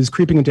sudden was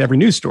creeping into every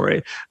news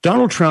story.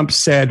 Donald Trump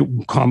said,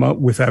 comma,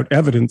 without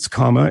evidence,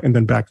 comma, and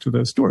then back to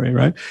the story,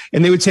 right?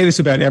 And they would say this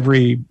about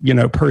every, you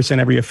know,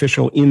 person, every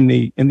official in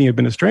the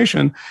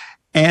administration.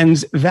 And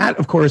that,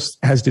 of course,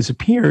 has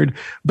disappeared,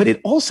 but it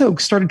also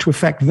started to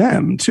affect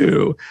them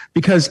too,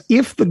 because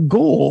if the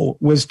goal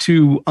was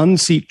to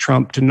unseat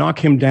Trump, to knock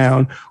him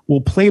down,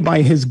 we'll play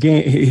by his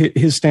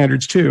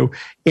standards too.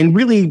 And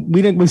really,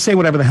 we say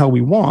whatever the hell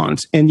we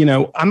want. And, you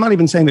know, I'm not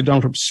even saying that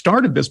Donald Trump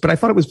started this, but I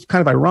thought it was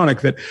kind of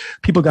ironic that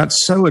people got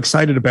so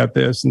excited about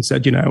this and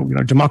said, you know,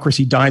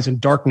 democracy dies in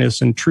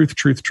darkness and truth.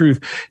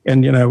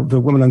 And, you know, the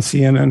woman on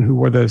CNN who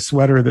wore the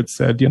sweater that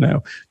said, you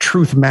know,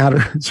 truth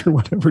matters or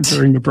whatever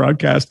during the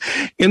broadcast.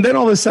 And then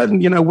all of a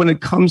sudden, you know, when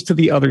it comes to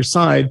the other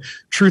side,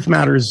 truth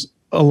matters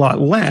a lot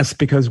less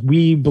because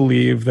we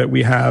believe that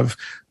we have,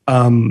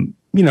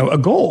 you know, a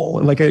goal,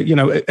 like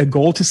a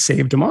goal to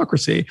save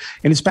democracy.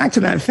 And it's back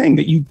to that thing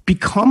that you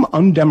become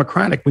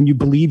undemocratic when you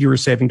believe you're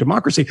saving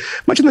democracy,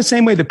 much in the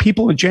same way that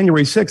people on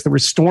January 6th that were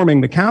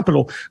storming the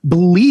Capitol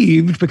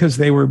believed, because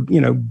they were, you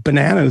know,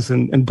 bananas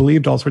and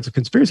believed all sorts of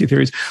conspiracy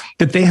theories,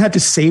 that they had to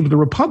save the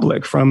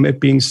republic from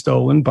it being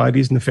stolen by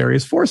these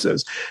nefarious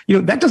forces. You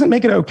know, that doesn't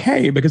make it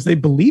okay because they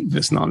believe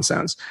this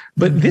nonsense.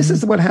 But this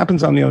is what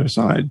happens on the other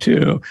side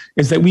too,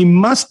 is that we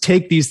must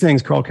take these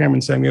things, Carl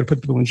Cameron saying we got to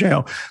put people in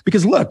jail,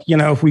 because look, you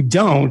know, if we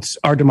don't,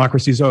 our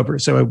democracy is over.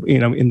 So, you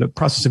know, in the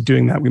process of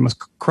doing that, we must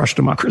crush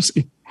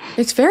democracy.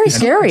 It's very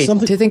scary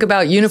to think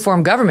about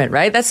uniform government,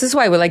 right? This is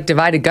why we like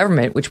divided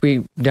government, which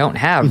we don't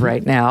have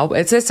right now.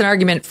 It's just an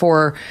argument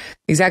for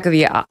exactly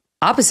the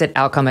opposite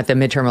outcome at the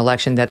midterm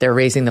election that they're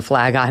raising the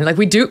flag on. Like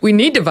we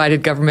need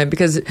divided government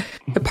because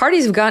the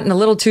parties have gotten a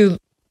little too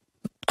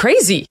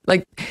crazy.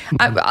 Like,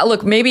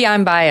 look, maybe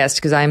I'm biased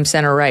because I'm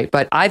center right,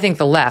 but I think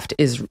the left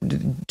is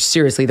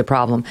seriously the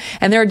problem.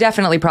 And there are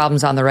definitely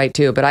problems on the right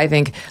too. But I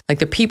think like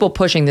the people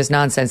pushing this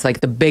nonsense,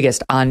 like the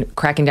biggest on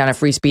cracking down on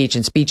free speech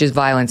and speech is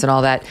violence and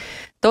all that,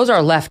 those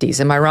are lefties.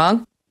 Am I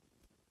wrong?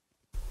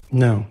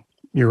 No,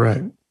 you're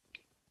right.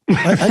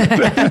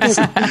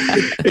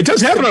 It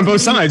does happen on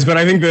both sides, but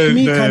I think the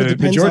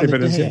majority of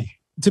it is. Yeah.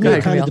 To me,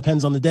 it kind of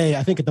depends on the day.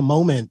 I think at the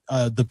moment,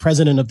 the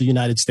president of the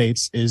United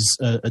States is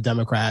a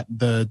Democrat.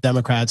 The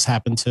Democrats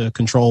happen to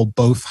control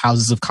both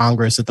houses of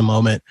Congress at the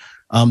moment.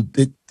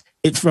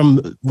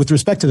 With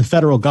respect to the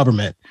federal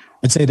government,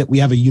 I'd say that we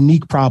have a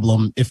unique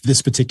problem if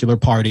this particular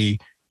party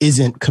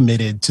isn't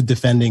committed to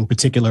defending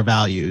particular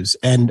values.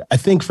 And I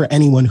think for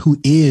anyone who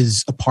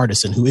is a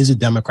partisan, who is a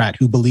Democrat,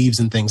 who believes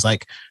in things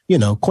like, you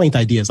know, quaint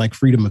ideas like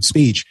freedom of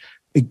speech,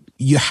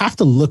 you have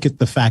to look at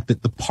the fact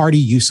that the party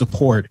you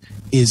support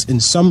is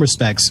in some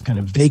respects kind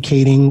of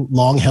vacating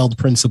long-held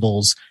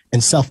principles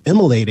and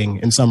self-immolating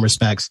in some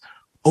respects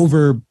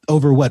over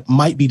what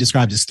might be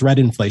described as threat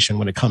inflation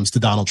when it comes to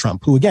Donald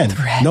Trump, who, again,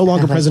 no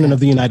longer president of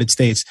the United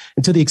States.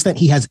 And to the extent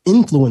he has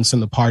influence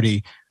in the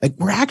party, like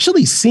we're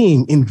actually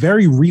seeing in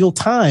very real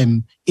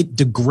time it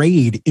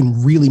degrade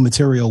in really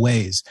material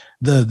ways.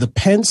 The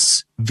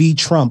Pence v.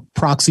 Trump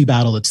proxy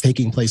battle that's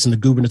taking place in the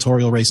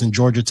gubernatorial race in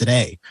Georgia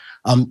today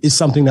is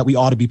something that we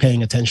ought to be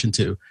paying attention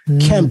to.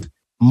 Kemp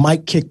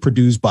might kick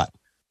Purdue's butt,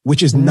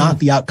 which is not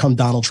the outcome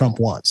Donald Trump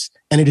wants.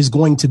 And it is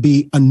going to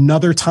be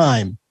another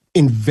time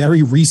in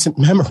very recent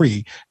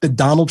memory that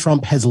Donald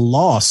Trump has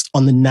lost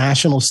on the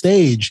national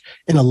stage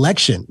an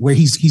election where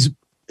he's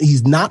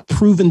not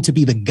proven to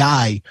be the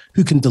guy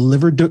who can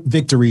deliver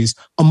victories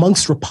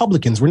amongst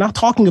Republicans. We're not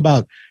talking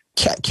about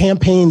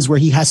campaigns where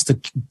he has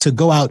to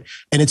go out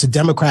and it's a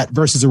Democrat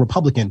versus a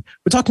Republican.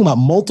 We're talking about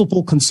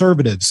multiple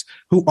conservatives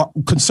who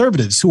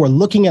are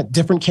looking at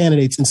different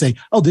candidates and say,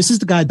 oh, this is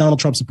the guy Donald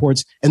Trump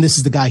supports and this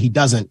is the guy he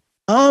doesn't.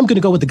 I'm going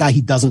to go with the guy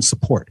he doesn't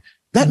support.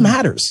 That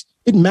matters.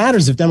 It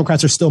matters if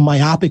Democrats are still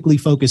myopically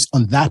focused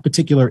on that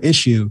particular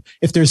issue,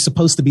 if there's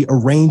supposed to be a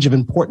range of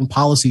important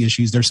policy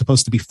issues they're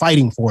supposed to be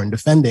fighting for and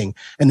defending,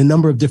 and a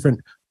number of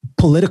different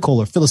political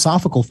or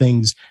philosophical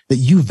things that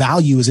you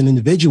value as an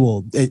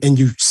individual. And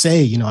you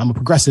say, I'm a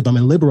progressive, I'm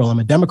a liberal, I'm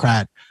a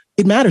Democrat.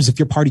 It matters if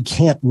your party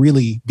can't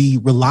really be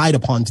relied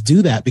upon to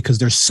do that because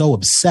they're so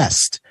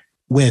obsessed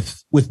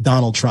with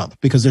Donald Trump,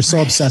 because they're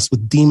so obsessed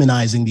with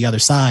demonizing the other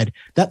side.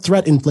 That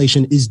threat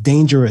inflation is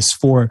dangerous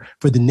for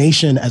the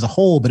nation as a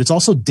whole, but it's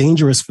also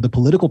dangerous for the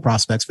political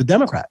prospects for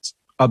Democrats.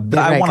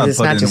 It's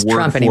not just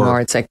Trump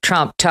anymore. It's like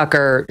Trump,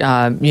 Tucker,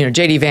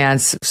 J.D.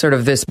 Vance, sort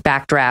of this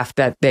backdraft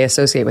that they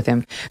associate with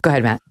him. Go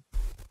ahead, Matt.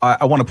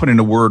 I want to put in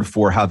a word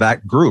for how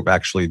that group,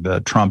 actually,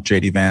 the Trump,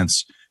 J.D.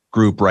 Vance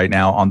group right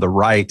now on the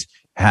right,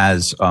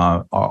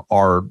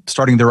 are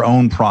starting their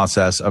own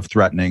process of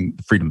threatening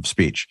freedom of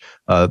speech.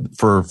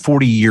 For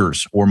 40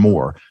 years or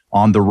more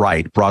on the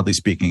right, broadly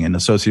speaking, and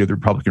associated with the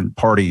Republican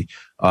Party,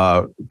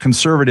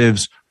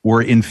 conservatives were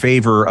in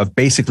favor of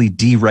basically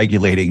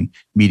deregulating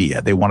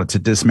media. They wanted to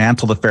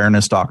dismantle the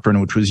fairness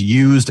doctrine, which was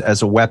used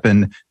as a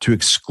weapon to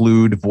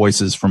exclude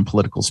voices from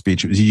political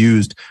speech. It was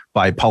used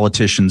by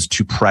politicians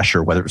to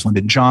pressure, whether it was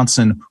Lyndon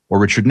Johnson or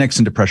Richard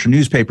Nixon, to pressure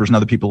newspapers and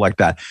other people like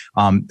that.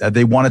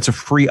 They wanted to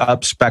free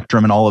up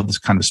spectrum and all of this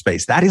kind of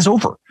space. That is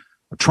over.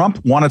 Trump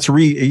wanted to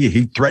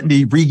he threatened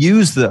to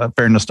reuse the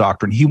fairness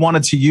doctrine. He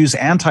wanted to use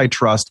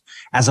antitrust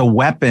as a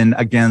weapon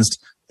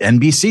against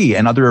NBC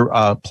and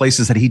other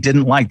places that he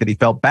didn't like, that he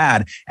felt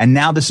bad. And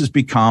now this has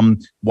become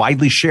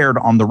widely shared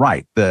on the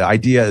right. The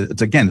idea,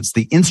 it's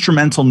the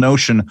instrumental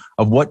notion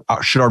of what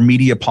should our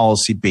media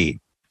policy be.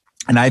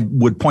 And I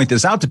would point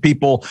this out to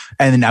people,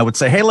 and then I would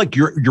say, hey, look,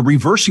 you're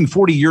reversing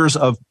 40 years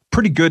of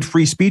pretty good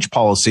free speech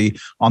policy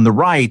on the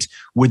right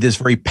with this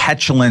very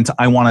petulant,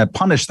 I want to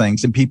punish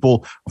things. And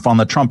people from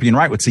the Trumpian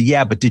right would say,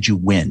 yeah, but did you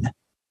win?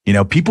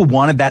 People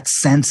wanted that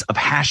sense of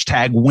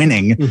hashtag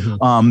winning,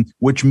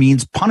 which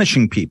means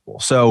punishing people.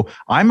 So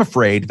I'm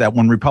afraid that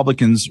when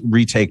Republicans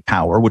retake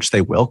power, which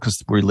they will,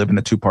 because we live in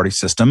a two-party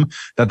system,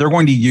 that they're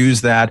going to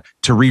use that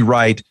to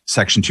rewrite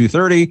Section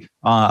 230,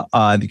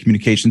 the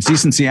Communications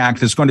Decency Act.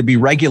 There's going to be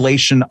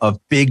regulation of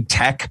big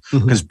tech,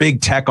 because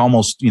big tech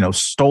almost,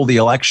 stole the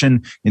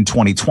election in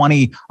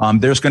 2020.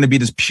 There's going to be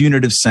this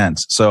punitive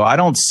sense. So I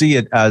don't see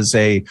it as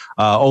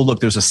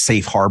there's a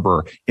safe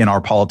harbor in our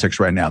politics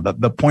right now.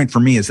 The point for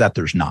me is that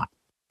there's not.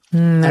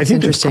 That's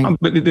interesting.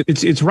 But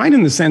it's right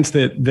in the sense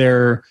that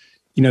they're,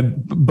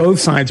 both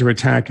sides are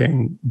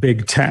attacking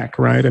big tech,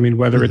 right? I mean,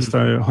 whether it's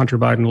the Hunter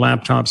Biden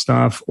laptop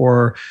stuff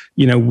or,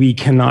 we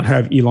cannot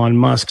have Elon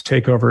Musk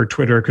take over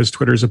Twitter because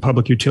Twitter is a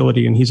public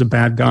utility and he's a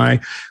bad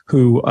guy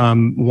who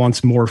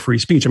wants more free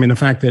speech. I mean, the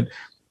fact that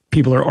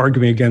people are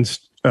arguing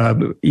against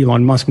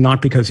Elon Musk,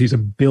 not because he's a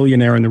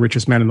billionaire and the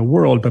richest man in the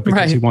world, but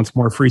because he wants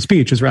more free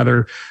speech, is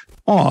rather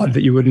odd.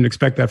 That you wouldn't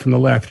expect that from the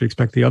left. You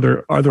expect the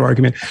other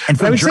argument. And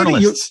from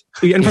journalists.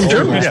 And from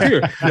journalists,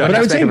 too. But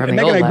I would say,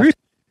 Megyn, I agree.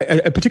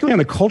 Particularly on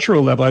the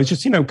cultural level, I was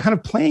just, kind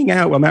of playing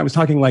out while Matt was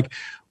talking, like,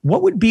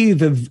 what would be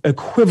the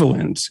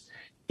equivalent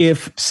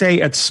if,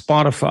 say, at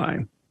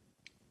Spotify,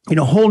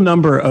 a whole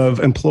number of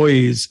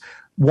employees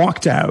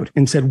walked out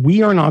and said,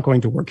 we are not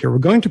going to work here. We're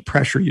going to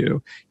pressure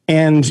you.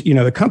 And,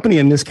 the company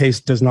in this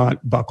case does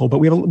not buckle, but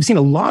we've seen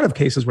a lot of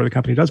cases where the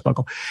company does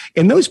buckle.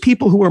 And those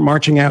people who are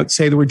marching out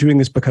say that we're doing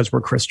this because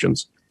we're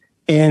Christians.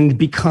 And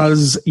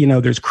because,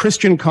 there's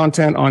Christian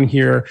content on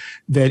here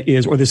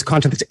or this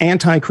content that's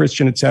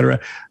anti-Christian, et cetera.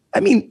 I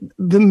mean,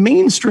 the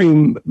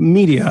mainstream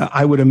media,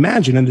 I would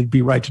imagine, and it'd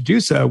be right to do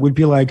so, would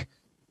be like,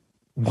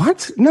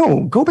 what?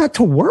 No, go back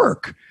to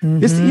work.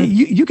 This,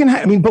 you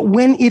can but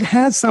when it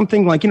has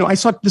something like, I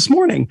saw it this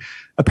morning,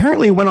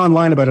 apparently it went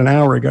online about an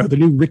hour ago, the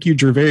new Ricky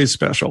Gervais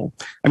special.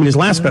 I mean, his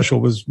last special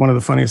was one of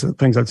the funniest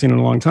things I've seen in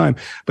a long time.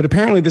 But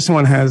apparently this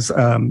one has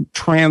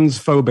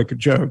transphobic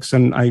jokes.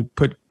 And I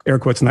put air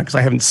quotes on that because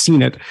I haven't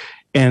seen it.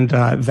 And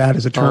that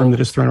is a term that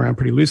is thrown around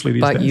pretty loosely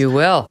these days. But you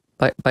will.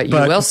 But you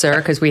will, sir,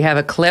 because we have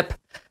a clip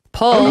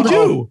pulled. Oh, you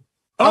do?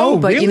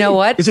 But really? You know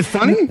what? Is it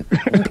funny?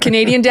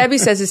 Canadian Debbie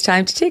says it's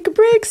time to take a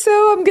break,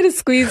 so I'm going to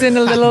squeeze in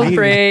a little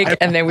break,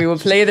 and then we will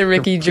play the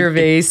Ricky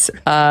Gervais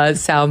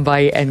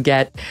soundbite and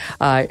get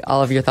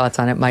all of your thoughts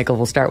on it. Michael,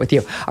 we'll start with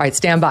you. All right,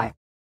 stand by.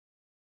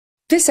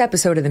 This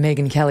episode of The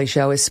Megyn Kelly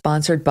Show is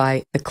sponsored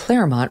by the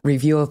Claremont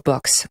Review of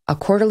Books, a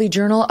quarterly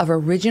journal of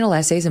original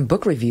essays and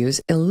book reviews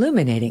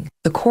illuminating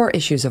the core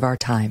issues of our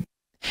time.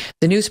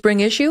 The new spring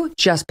issue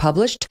just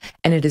published,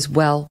 and it is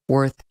well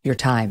worth your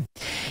time.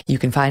 You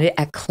can find it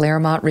at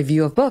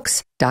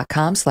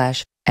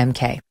ClaremontReviewOfBooks.com/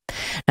 MK.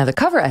 Now, the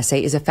cover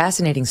essay is a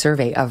fascinating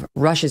survey of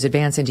Russia's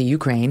advance into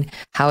Ukraine,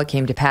 how it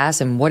came to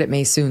pass, and what it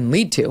may soon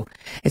lead to.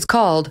 It's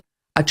called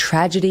A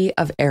Tragedy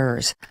of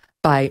Errors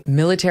by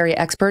military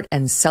expert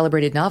and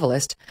celebrated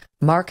novelist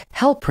Mark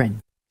Helprin.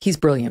 He's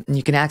brilliant, and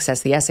you can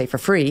access the essay for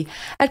free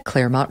at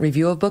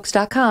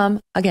ClaremontReviewOfBooks.com,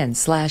 again,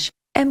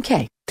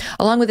 /MK,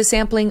 along with a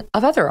sampling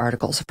of other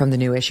articles from the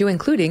new issue,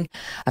 including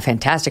a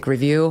fantastic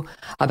review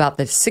about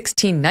the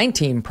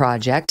 1619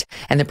 Project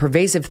and the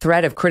pervasive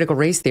threat of critical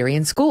race theory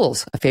in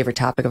schools, a favorite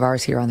topic of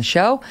ours here on the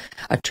show,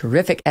 a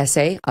terrific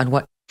essay on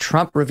what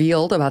Trump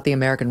revealed about the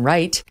American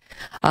right,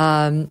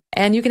 and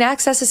you can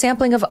access a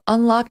sampling of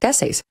unlocked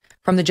essays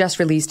from the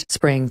just-released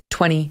spring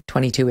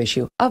 2022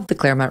 issue of the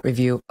Claremont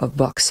Review of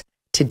Books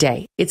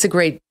today. It's a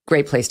great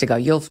place to go.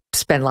 You'll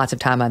spend lots of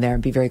time on there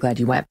and be very glad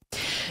you went.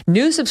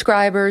 New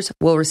subscribers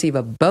will receive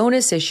a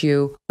bonus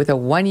issue with a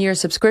 1-year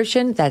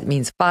subscription. That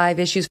means 5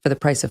 issues for the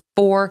price of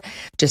 4,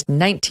 just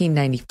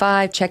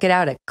 $19.95. Check it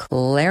out at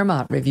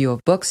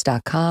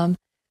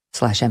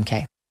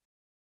ClaremontReviewOfBooks.com/MK.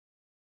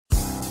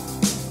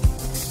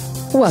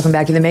 Welcome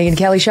back to the Megyn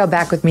Kelly Show.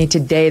 Back with me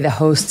today, the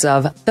hosts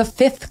of the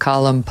Fifth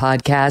Column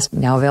podcast,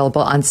 now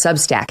available on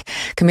Substack.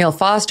 Kmele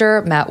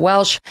Foster, Matt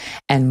Welch,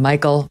 and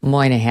Michael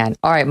Moynihan.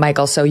 All right,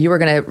 Michael, so you were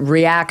going to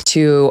react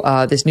to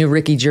this new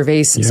Ricky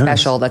Gervais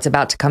special that's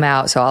about to come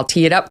out. So I'll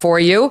tee it up for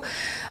you.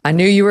 I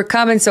knew you were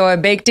coming, so I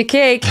baked a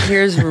cake.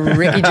 Here's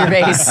Ricky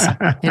Gervais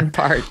in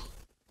part.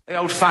 The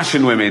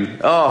old-fashioned women.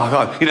 Oh,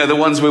 God. You know, the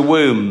ones with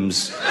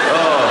wombs.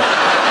 Oh.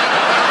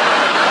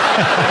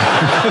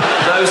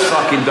 Those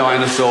fucking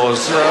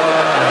dinosaurs. No,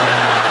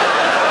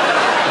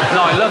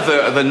 I love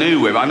the new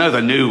women. I know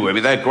the new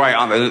women. They're great,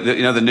 aren't they?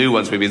 You know, the new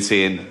ones we've been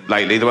seeing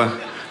lately. The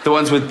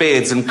ones with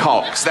beards and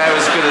cocks. They're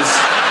as good as...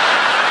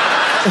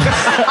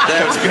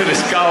 they're as good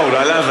as gold.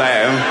 I love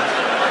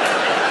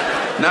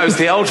them. No, it's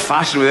the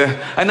old-fashioned with it.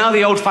 And now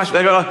the old-fashioned...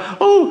 They go like,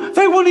 oh,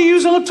 they want to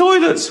use our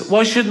toilets.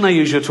 Why shouldn't they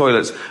use your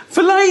toilets?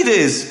 For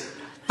ladies.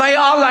 They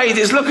are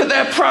ladies. Look at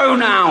their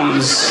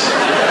pronouns.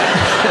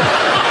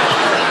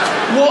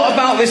 What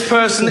about this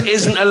person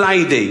isn't a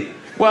lady?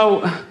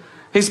 Well,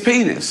 his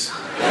penis.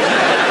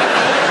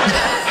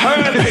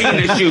 Her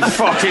penis, you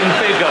fucking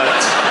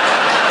bigot.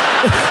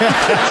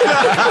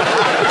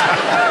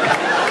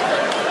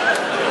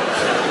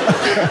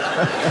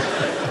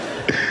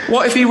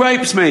 What if he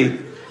rapes me?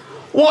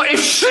 What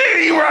if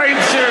she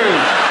rapes you?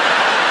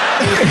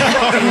 You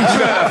fucking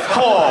turf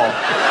whore.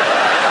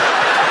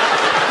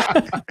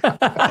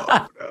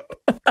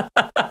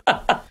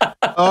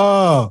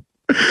 Oh.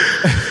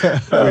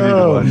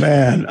 Oh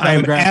man,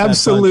 I'm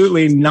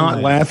absolutely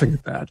not laughing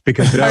at that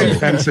because it's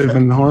offensive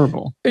and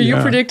horrible. Are you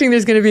predicting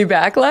there's going to be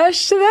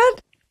backlash to that?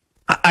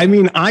 I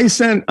mean, I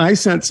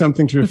sent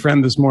something to a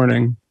friend this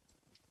morning,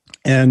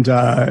 and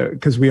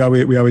because we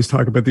always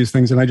talk about these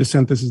things, and I just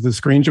sent this as the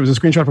screenshot. It was a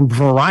screenshot from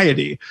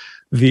Variety,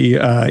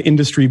 the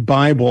industry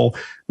Bible.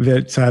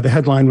 That the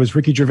headline was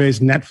Ricky Gervais'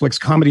 Netflix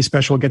comedy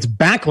special gets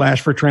backlash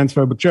for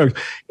transphobic jokes.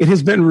 It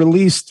has been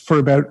released for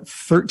about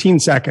 13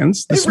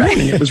 seconds. This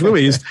morning it was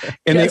released,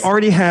 and they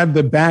already had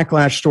the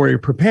backlash story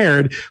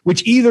prepared,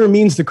 which either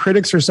means the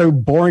critics are so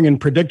boring and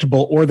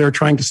predictable, or they're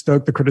trying to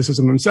stoke the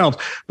criticism themselves.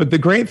 But the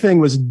great thing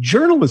was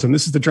journalism.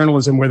 This is the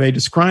journalism where they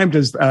described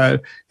as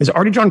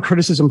already drawn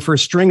criticism for a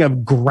string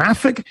of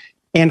graphic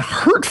and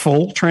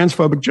hurtful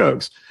transphobic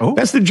jokes. Oh.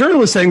 That's the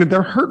journalist saying that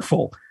they're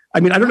hurtful. I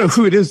mean, I don't know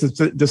who it is that's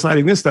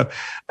deciding this stuff.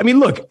 I mean,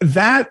 look,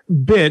 that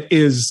bit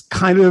is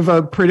kind of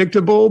a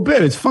predictable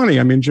bit. It's funny.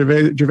 I mean,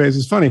 Gervais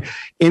is funny.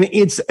 And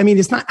it's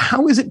not,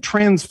 how is it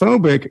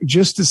transphobic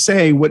just to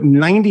say what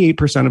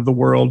 98% of the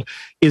world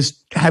is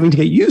having to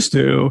get used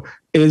to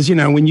is, you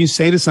know, when you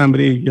say to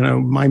somebody, you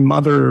know, my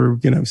mother,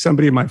 you know,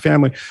 somebody in my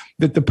family,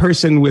 that the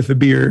person with a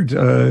beard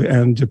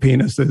and a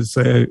penis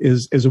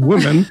is a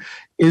woman,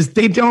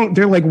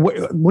 they're like,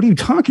 what are you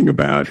talking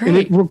about? Right. And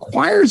it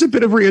requires a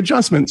bit of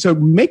readjustment. So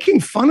making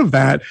fun of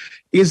that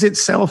is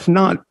itself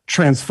not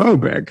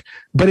transphobic,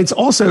 but it's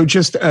also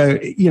just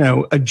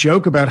a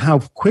joke about how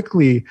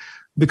quickly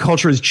the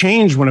culture has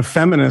changed when a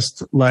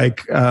feminist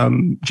like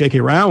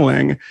J.K.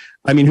 Rowling,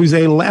 I mean, who's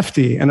a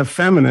lefty and a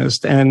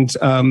feminist and,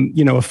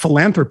 a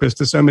philanthropist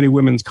to so many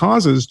women's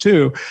causes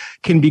too,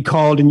 can be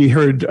called, and you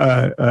heard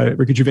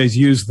Ricky Gervais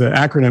use the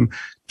acronym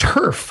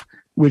TERF,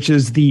 which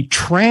is the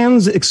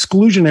trans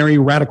exclusionary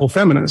radical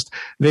feminist.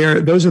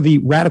 Those are the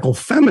radical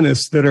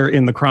feminists that are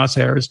in the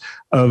crosshairs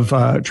of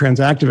trans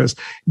activists.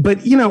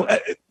 But, you know,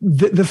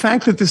 the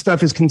fact that this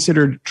stuff is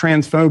considered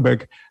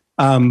transphobic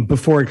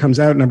before it comes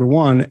out, number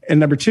one, and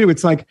number two,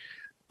 it's like,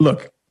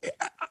 look,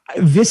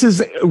 this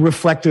is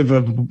reflective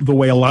of the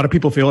way a lot of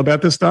people feel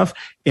about this stuff,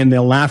 and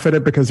they'll laugh at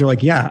it because they're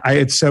like, yeah,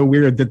 it's so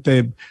weird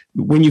that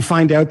when you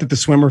find out that the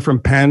swimmer from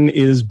Penn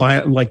is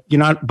you're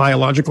not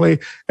biologically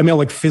a male,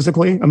 like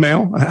physically a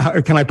male.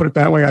 Can I put it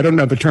that way? I don't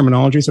know the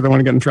terminology, so I don't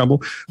want to get in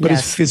trouble, but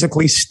is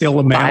physically still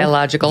a male.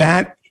 Biological.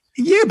 Right?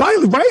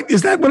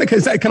 Is that what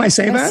can I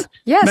say that?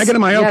 Yes. Megyn,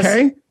 am I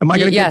okay? Am I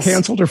going to get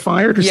canceled or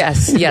fired? Or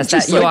yes,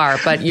 that you are.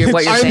 But what you're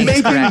saying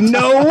is correct. I'm making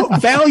no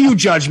value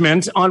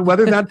judgment on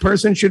whether that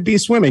person should be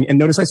swimming. And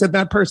notice I said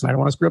that person. I don't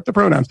want to screw up the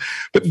pronouns.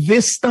 But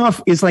this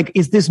stuff is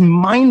this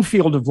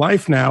minefield of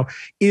life now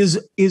is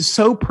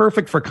so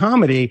perfect for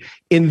comedy.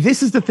 And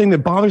this is the thing that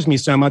bothers me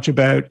so much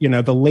about,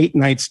 the late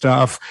night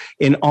stuff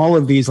in all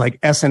of these like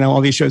SNL,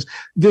 all these shows.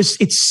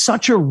 It's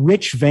such a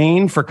rich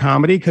vein for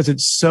comedy because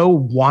it's so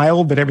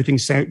wild that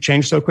everything's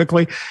changed so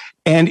quickly.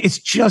 And it's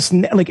just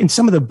like in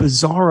some of the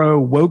bizarro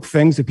woke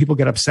things that people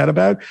get upset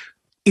about,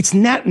 it's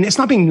not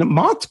being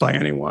mocked by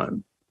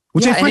anyone,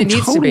 which I find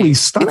totally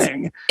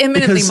stunning. It's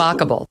imminently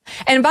mockable.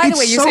 And by the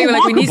way, you say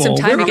like we need some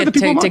time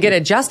to get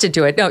adjusted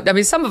to it. No, I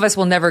mean, some of us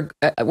will never,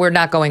 we're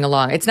not going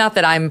along. It's not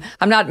that I'm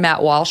not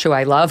Matt Welch, who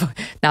I love,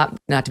 not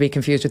to be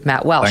confused with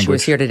Matt Welch, who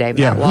was here today.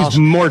 Matt Welch. He's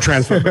more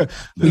transphobic.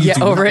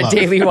 Over at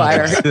Daily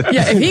Wire.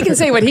 If he can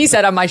say what he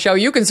said on my show,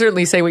 you can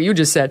certainly say what you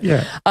just said.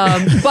 Yeah.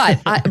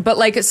 But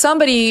like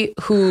somebody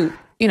who,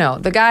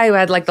 the guy who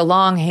had like the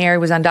long hair, he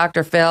was on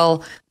Dr.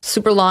 Phil,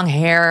 super long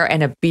hair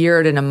and a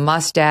beard and a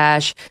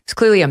mustache. He's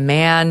clearly a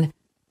man,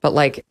 but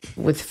like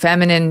with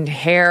feminine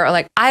hair.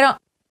 Like, I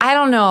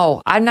don't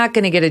know. I'm not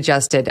going to get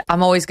adjusted.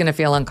 I'm always going to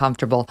feel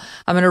uncomfortable.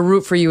 I'm going to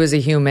root for you as a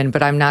human,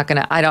 but I'm not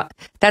going to,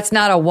 that's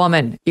not a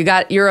woman.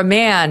 You're a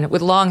man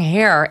with long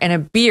hair and a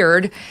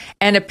beard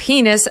and a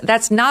penis.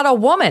 That's not a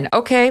woman.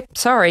 Okay.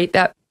 Sorry.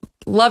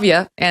 Love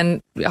you and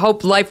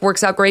hope life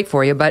works out great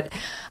for you, but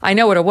I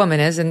know what a woman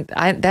is, and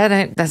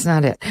that's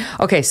not it.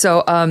 Okay,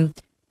 so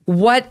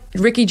what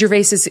Ricky Gervais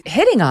is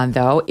hitting on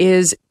though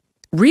is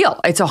real.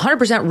 It's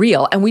 100%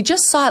 real, and we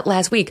just saw it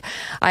last week.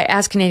 I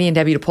asked Canadian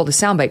Debbie to pull the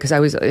soundbite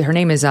because her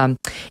name is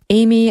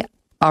Amy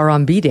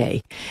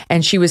Arambide,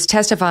 and she was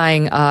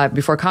testifying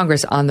before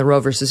Congress on the Roe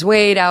versus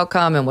Wade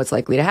outcome and what's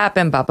likely to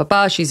happen.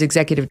 She's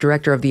executive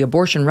director of the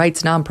abortion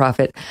rights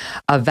nonprofit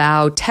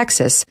Avow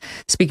Texas,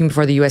 speaking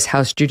before the U.S.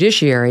 House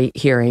Judiciary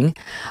hearing,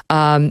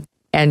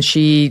 and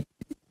she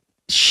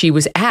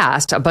was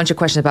asked a bunch of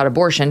questions about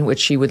abortion, which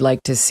she would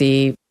like to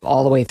see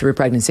all the way through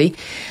pregnancy,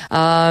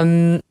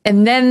 and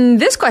then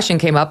this question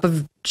came up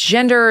of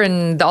gender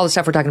and all the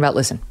stuff we're talking about.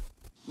 Listen,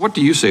 what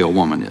do you say a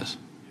woman is?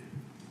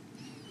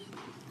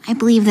 I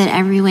believe that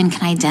everyone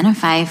can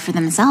identify for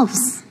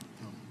themselves.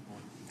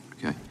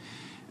 Okay.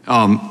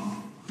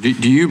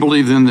 Do you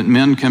believe then that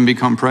men can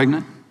become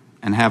pregnant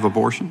and have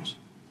abortions?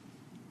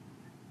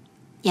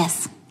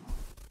 Yes.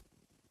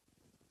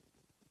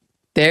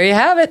 There you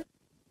have it.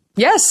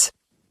 Yes.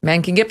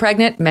 Men can get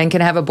pregnant. Men can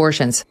have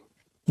abortions.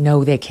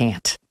 No, they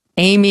can't.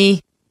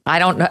 Amy, I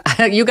don't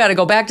know. You got to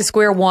go back to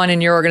square one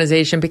in your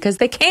organization because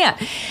they can't.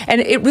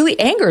 And it really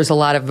angers a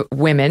lot of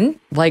women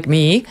like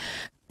me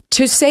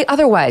to say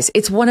otherwise.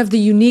 It's one of the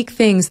unique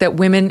things that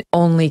women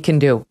only can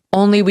do.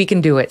 Only we can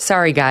do it.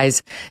 Sorry,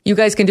 guys. You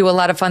guys can do a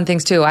lot of fun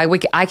things too.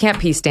 I can't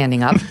pee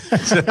standing up,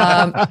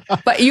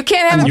 but you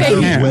can't have a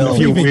baby.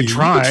 If you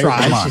try.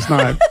 It's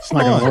not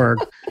going to work.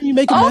 You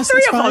make all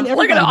three of them.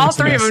 Look at all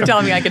three of them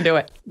telling me I can do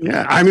it.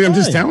 Yeah, I mean, I'm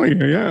just telling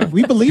you. Yeah,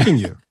 we believe in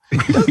you.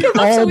 We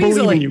all believe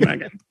in you,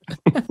 Megyn.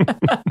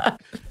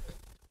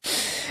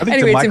 I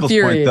think to Michael's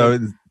point, though,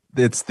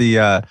 it's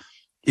the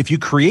if you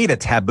create a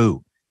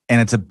taboo. And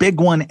it's a big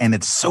one, and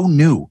it's so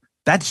new.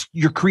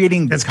 You're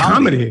creating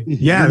comedy.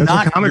 Yeah,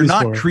 you're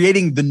not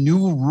creating the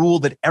new rule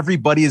that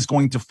everybody is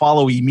going to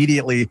follow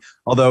immediately.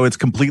 Although it's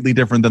completely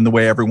different than the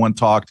way everyone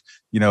talked,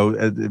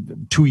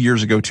 2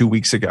 years ago, 2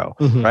 weeks ago,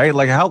 right?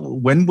 Like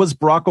when was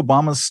Barack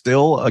Obama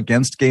still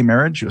against gay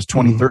marriage? It was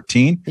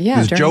 2013. Yeah, it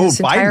was Joe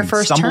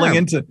Biden stumbling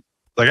into.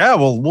 Like,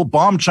 we'll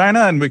bomb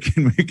China and we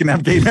can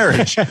have gay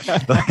marriage.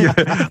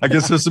 I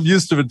guess there's some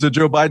use to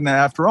Joe Biden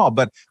after all.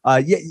 But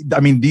I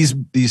mean,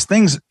 these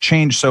things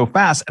change so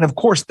fast. And of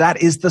course,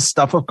 that is the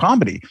stuff of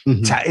comedy.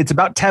 Mm-hmm. It's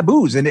about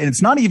taboos. And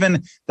it's not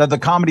even that the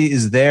comedy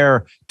is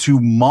there to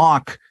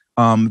mock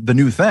the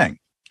new thing.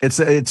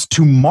 It's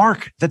to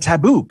mark the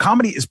taboo.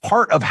 Comedy is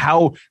part of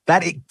how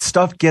that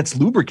stuff gets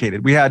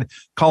lubricated. We had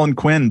Colin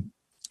Quinn,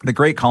 the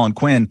great Colin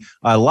Quinn,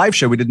 live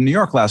show we did in New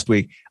York last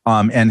week.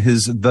 And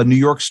the New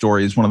York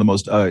Story is one of the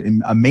most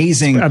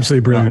amazing,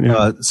 absolutely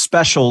brilliant,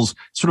 specials,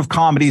 sort of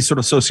comedy, sort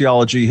of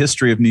sociology,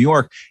 history of New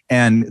York.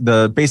 And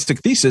the basic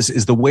thesis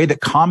is the way that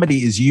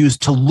comedy is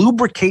used to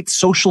lubricate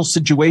social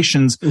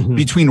situations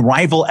between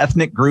rival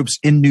ethnic groups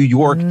in New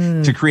York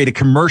to create a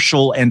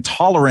commercial and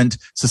tolerant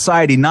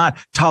society, not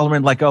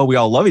tolerant like, we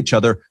all love each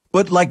other,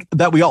 but like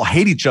that we all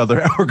hate each other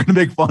and we're going to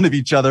make fun of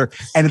each other,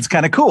 and it's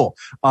kind of cool.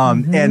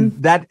 And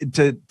that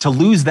to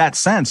lose that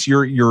sense,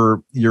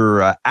 you're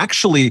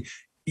actually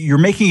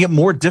making it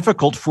more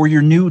difficult for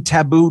your new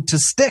taboo to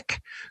stick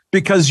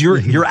because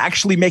you're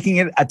actually making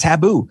it a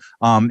taboo.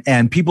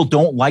 And people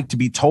don't like to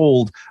be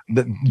told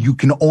that you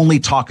can only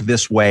talk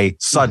this way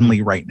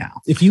suddenly right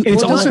now.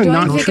 It's also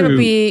not true.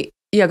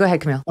 Yeah, go ahead,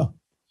 Kmele. Oh,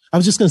 I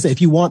was just going to say,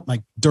 if you want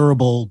like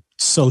durable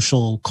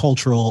social,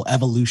 cultural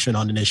evolution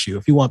on an issue,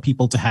 if you want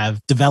people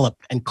to develop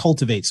and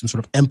cultivate some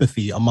sort of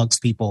empathy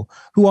amongst people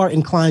who are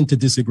inclined to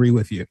disagree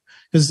with you,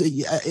 because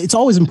it's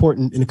always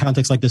important in a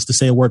context like this to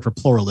say a word for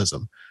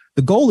pluralism.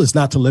 The goal is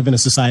not to live in a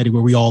society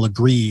where we all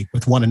agree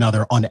with one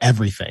another on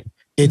everything.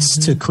 It's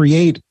to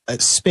create a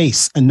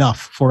space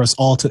enough for us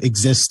all to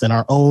exist in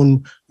our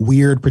own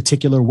weird,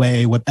 particular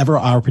way, whatever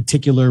our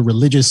particular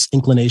religious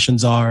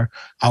inclinations are,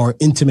 our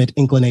intimate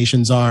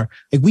inclinations are.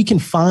 Like, we can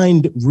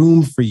find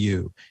room for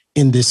you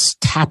in this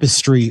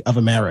tapestry of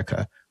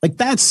America. Like,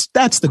 that's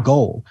the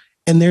goal.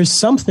 And there's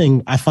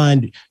something I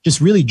find just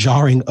really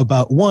jarring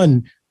about,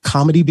 one,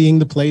 comedy being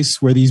the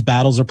place where these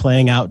battles are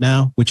playing out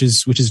now, which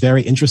is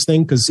very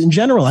interesting, because in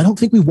general, I don't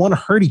think we want to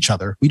hurt each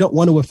other. We don't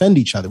want to offend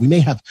each other. We may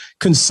have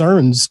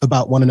concerns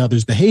about one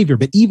another's behavior,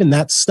 but even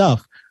that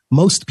stuff,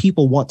 most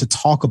people want to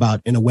talk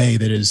about in a way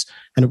that is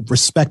kind of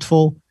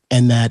respectful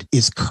and that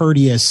is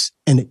courteous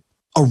and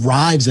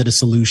arrives at a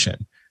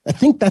solution. I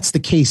think that's the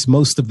case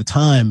most of the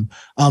time.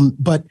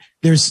 But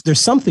there's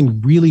something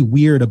really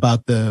weird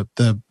about the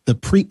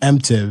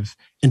preemptive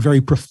and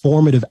very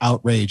performative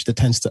outrage that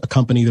tends to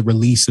accompany the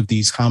release of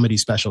these comedy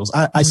specials.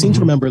 I seem to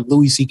remember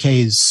Louis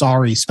C.K.'s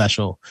Sorry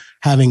special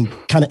having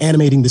kind of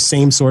animating the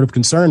same sort of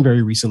concern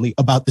very recently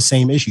about the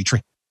same issue,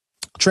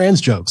 trans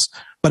jokes.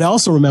 But I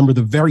also remember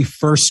the very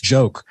first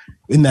joke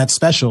in that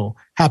special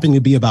happening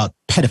to be about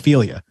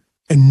pedophilia.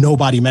 And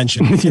nobody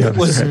mentioned. It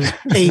was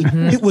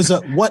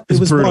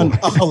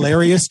a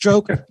hilarious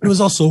joke. It was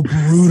also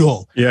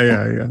brutal.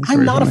 Yeah.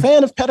 I'm not a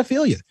fan of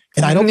pedophilia,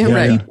 and I don't think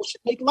people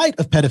should make light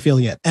of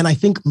pedophilia. And I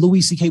think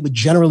Louis C.K. would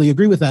generally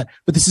agree with that.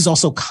 But this is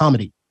also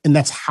comedy, and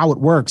that's how it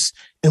works.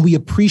 And we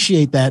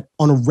appreciate that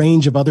on a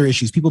range of other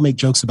issues. People make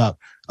jokes about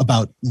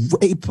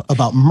rape,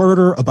 about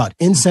murder, about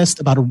incest,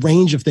 about a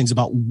range of things,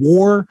 about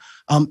war.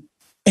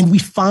 And we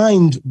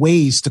find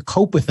ways to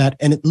cope with that.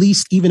 And at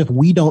least, even if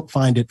we don't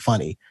find it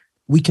funny,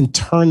 we can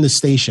turn the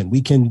station.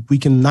 We can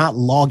not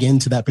log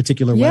into that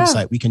particular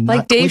website. We can,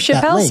 like Dave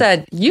Chappelle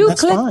said, you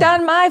clicked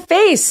on my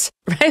face,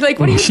 right? Like,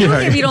 what are you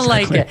doing if you don't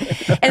like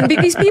it? And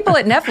these people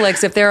at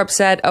Netflix, if they're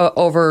upset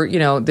over,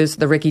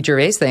 the Ricky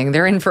Gervais thing,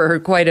 they're in for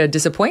quite a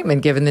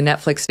disappointment given the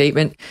Netflix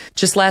statement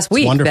just last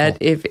week that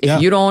if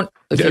you don't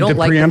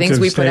like the things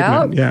we put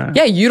out,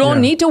 you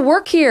don't need to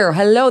work here.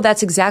 Hello,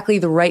 that's exactly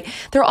the right.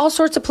 There are all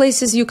sorts of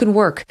places you can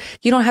work.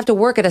 You don't have to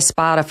work at a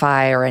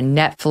Spotify or a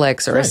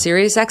Netflix or a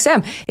Sirius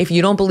XM. If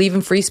you don't believe in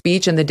free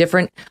speech and the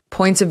different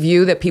points of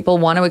view that people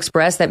want to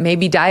express that may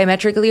be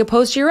diametrically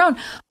opposed to your own,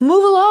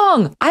 move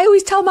along. I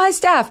always tell my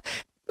staff,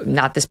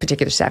 not this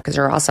particular staff because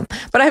they're awesome,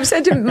 but I've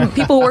said to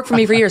people who work for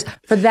me for years,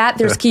 for that,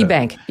 there's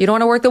KeyBank. You don't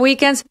want to work the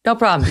weekends? No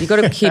problem. You go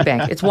to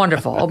KeyBank. It's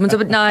wonderful. Opens up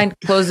at 9,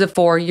 closes at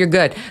 4. You're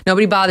good.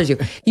 Nobody bothers you.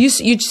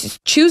 You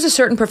choose a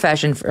certain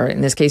profession, for,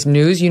 in this case,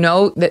 news. You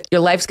know that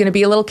your life's going to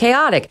be a little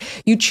chaotic.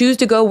 You choose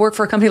to go work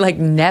for a company like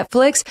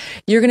Netflix.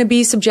 You're going to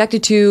be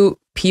subjected to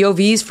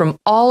POVs from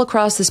all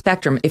across the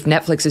spectrum if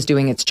Netflix is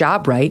doing its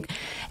job right,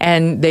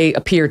 and they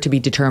appear to be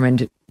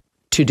determined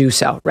to do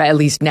so, right? At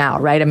least now,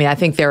 right? I mean, I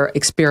think their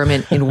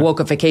experiment in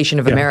wokeification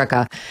of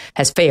America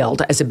has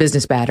failed as a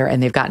business matter,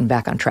 and they've gotten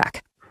back on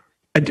track.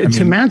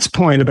 To Matt's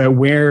point about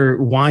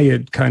why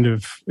it kind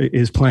of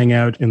is playing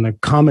out in the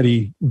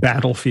comedy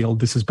battlefield,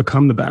 this has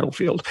become the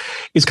battlefield,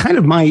 is kind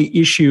of my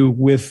issue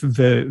with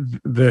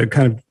the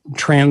kind of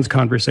trans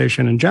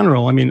conversation in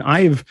general. I mean,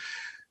 I've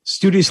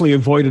studiously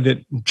avoided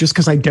it just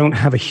because I don't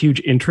have a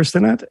huge interest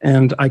in it.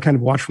 And I kind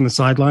of watch from the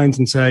sidelines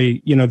and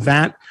say,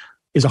 that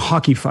is a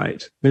hockey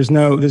fight. There's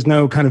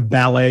no kind of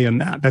ballet in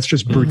that. That's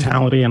just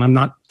brutality. And I'm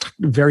not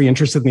very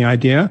interested in the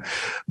idea.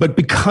 But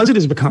because it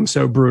has become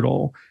so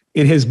brutal,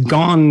 it has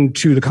gone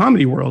to the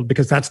comedy world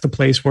because that's the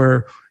place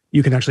where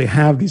you can actually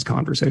have these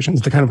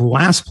conversations, the kind of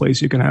last place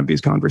you can have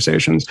these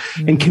conversations.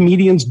 And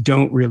comedians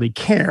don't really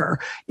care.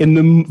 In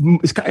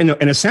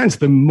a sense,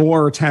 the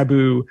more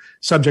taboo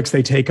subjects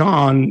they take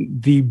on,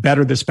 the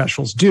better the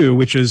specials do,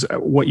 which is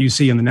what you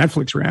see in the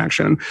Netflix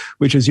reaction,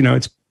 which is,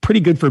 it's pretty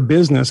good for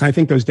business. I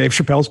think those Dave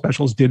Chappelle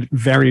specials did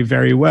very,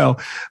 very well.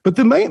 But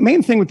the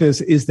main thing with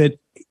this is that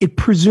it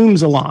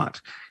presumes a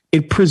lot.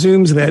 It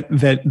presumes that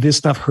this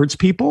stuff hurts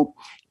people.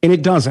 And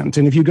it doesn't.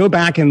 And if you go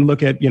back and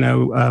look at,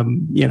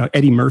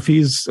 Eddie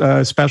Murphy's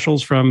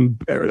specials from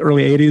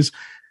early 80s,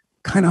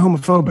 kind of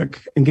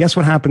homophobic. And guess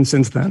what happened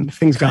since then?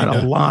 Things got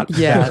a lot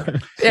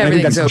better.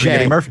 Everything's okay.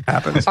 Eddie Murphy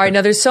happens. All right,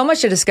 now there's so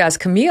much to discuss.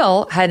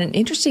 Kmele had an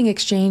interesting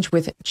exchange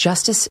with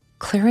Justice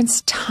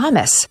Clarence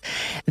Thomas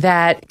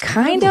that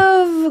kind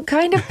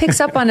of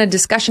picks up on a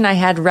discussion I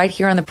had right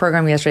here on the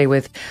program yesterday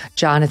with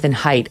Jonathan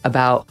Haidt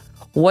about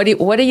what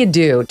do you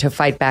do to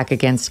fight back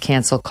against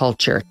cancel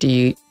culture? Do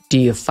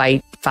you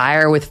fight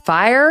fire with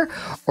fire,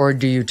 or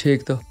do you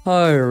take the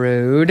high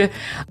road?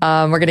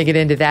 We're going to get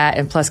into that.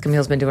 And plus,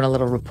 Kmele's been doing a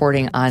little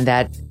reporting on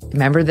that.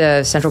 Remember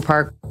the Central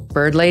Park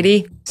bird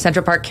lady?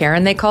 Central Park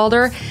Karen, they called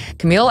her.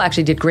 Kmele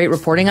actually did great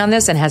reporting on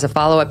this and has a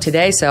follow-up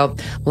today. So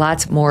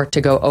lots more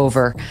to go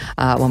over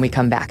when we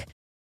come back.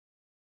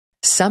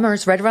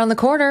 Summer's right around the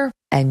corner,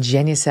 and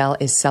Genucel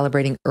is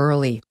celebrating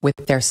early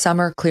with their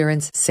summer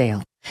clearance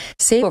sale.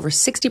 Save over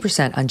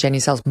 60% on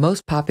Genucel's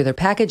most popular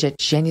package at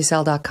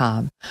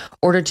Genucel.com.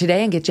 Order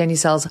today and get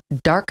Genucel's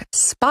Dark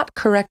Spot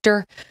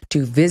Corrector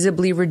to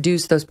visibly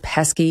reduce those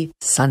pesky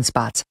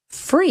sunspots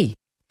free.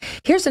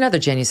 Here's another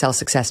Genucel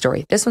success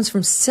story. This one's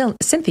from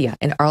Cynthia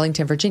in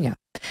Arlington, Virginia.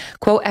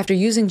 Quote, after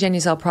using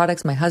Genucel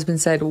products, my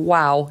husband said,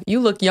 wow, you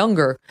look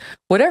younger.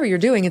 Whatever you're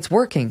doing, it's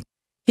working.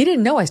 He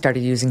didn't know I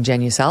started using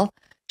Genucel.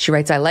 She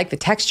writes, I like the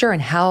texture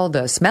and how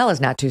the smell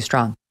is not too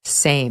strong.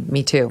 Same,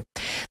 me too.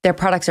 Their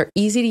products are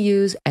easy to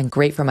use and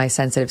great for my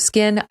sensitive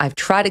skin. I've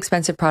tried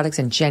expensive products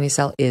and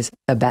Genucel is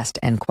the best,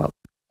 end quote.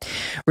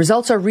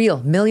 Results are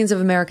real. Millions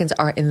of Americans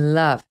are in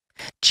love.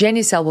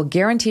 Genucel will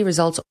guarantee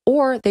results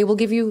or they will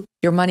give you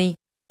your money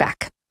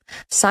back.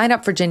 Sign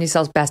up for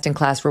Genucel's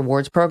best-in-class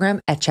rewards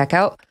program at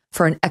checkout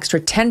for an extra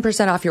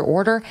 10% off your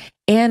order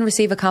and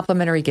receive a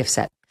complimentary gift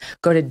set.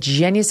 Go to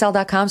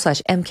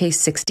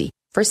Genucel.com/MK60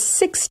 for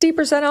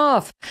 60%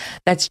 off.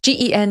 That's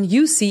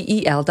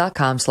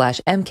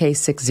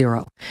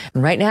GENUCEL.com/MK60.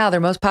 And right now, their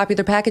most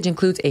popular package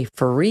includes a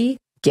free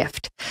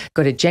gift.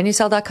 Go to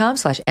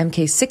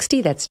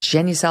Genucel.com/MK60. That's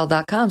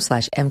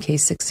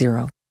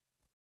Genucel.com/MK60.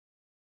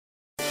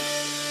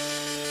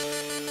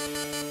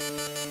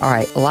 All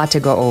right, a lot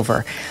to go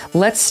over.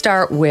 Let's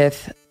start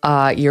with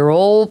your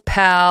old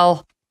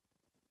pal,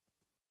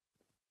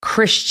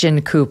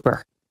 Christian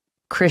Cooper.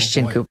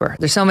 Cooper.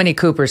 There's so many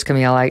Coopers,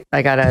 Kmele.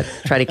 I got to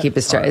try to keep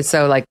it straight. It's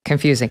so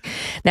confusing.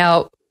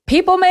 Now,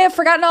 people may have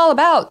forgotten all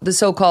about the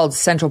so-called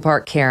Central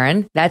Park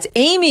Karen. That's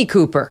Amy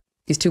Cooper.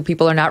 These two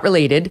people are not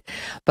related,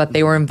 but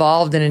they were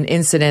involved in an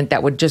incident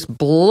that would just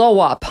blow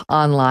up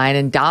online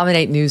and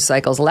dominate news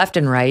cycles left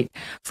and right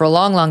for a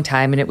long, long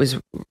time. And it was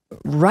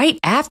right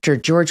after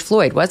George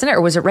Floyd, wasn't it?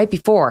 Or was it right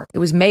before? It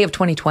was May of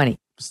 2020.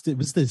 It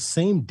was the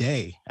same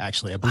day,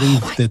 actually. I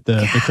believe that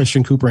the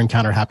Christian Cooper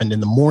encounter happened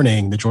in the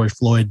morning. The George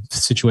Floyd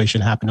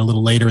situation happened a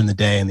little later in the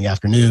day, in the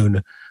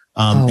afternoon.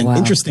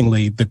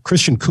 Interestingly, the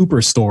Christian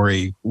Cooper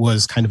story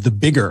was kind of the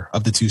bigger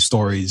of the two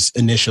stories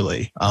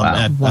initially.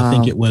 I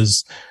think it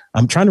was,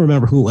 I'm trying to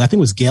remember who, I think it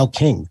was Gayle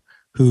King,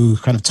 who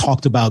kind of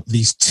talked about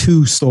these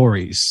two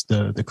stories,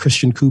 the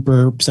Christian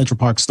Cooper Central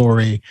Park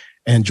story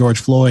and George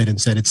Floyd, and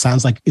said, it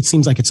seems like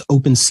it's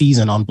open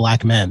season on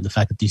Black men. The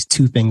fact that these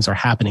two things are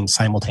happening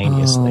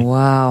simultaneously. Oh,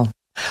 wow.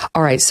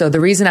 All right. So the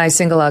reason I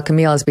single out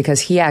Kmele is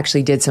because he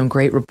actually did some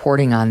great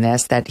reporting on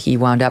this that he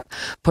wound up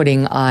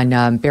putting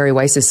on Barry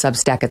Weiss's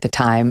Substack at the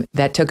time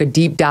that took a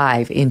deep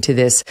dive into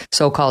this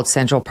so-called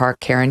Central Park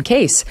Karen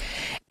case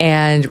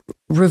and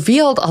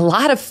revealed a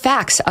lot of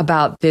facts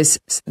about this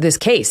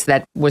case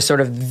that was sort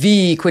of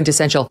the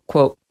quintessential,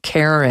 quote,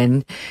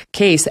 Karen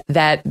case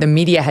that the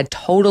media had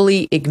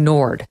totally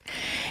ignored.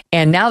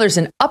 And now there's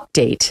an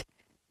update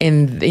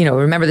in,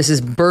 remember, this is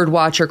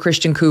birdwatcher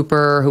Christian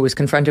Cooper, who was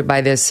confronted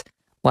by this.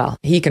 Well,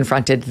 he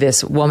confronted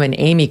this woman,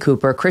 Amy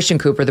Cooper. Christian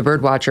Cooper, the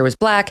birdwatcher, was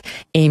Black.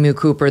 Amy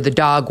Cooper, the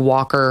dog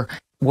walker,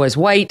 was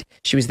white.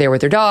 She was there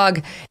with her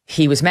dog.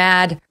 He was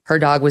mad. Her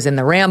dog was in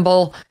the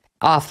ramble,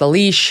 off the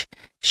leash.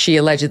 She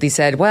allegedly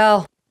said,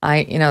 well,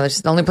 this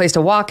is the only place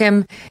to walk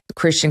him.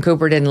 Christian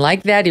Cooper didn't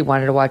like that. He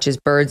wanted to watch his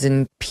birds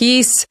in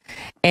peace.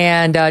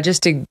 And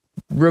just to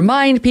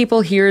remind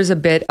people, here's a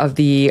bit of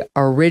the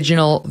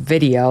original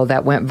video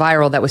that went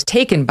viral that was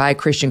taken by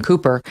Christian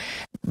Cooper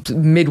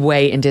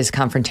midway into his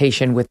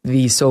confrontation with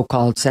the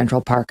so-called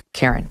Central Park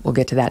Karen. We'll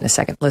get to that in a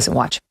second. Listen,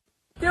 watch.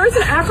 There is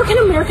an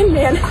African-American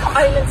man.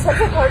 I am in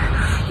Central Park.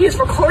 He is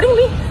recording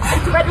me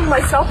and threatening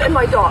myself and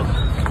my dog.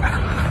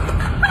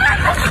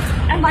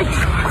 And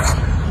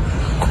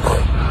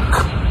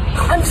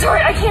I'm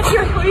sorry, I can't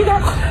hear you either.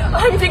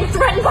 I'm being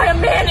threatened by a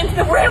man in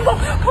the ramble.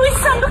 Please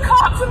send the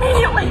cops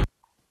immediately.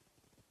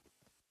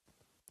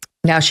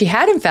 Now, she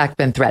had, in fact,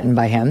 been threatened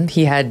by him.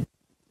 He had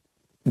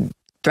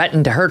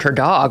threatened to hurt her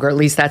dog, or at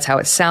least that's how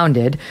it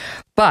sounded.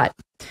 But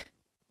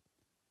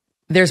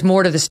there's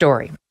more to the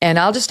story. And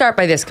I'll just start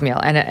by this, Kmele.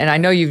 And I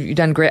know you've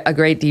done a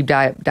great deep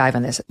dive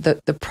on this.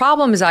 The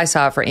problem, as I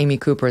saw it for Amy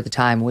Cooper at the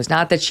time, was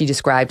not that she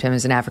described him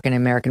as an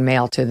African-American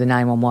male to the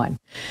 911.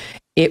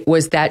 It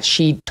was that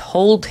she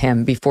told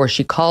him before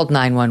she called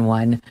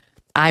 911,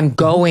 I'm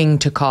going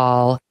to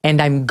call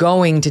and I'm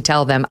going to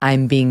tell them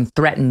I'm being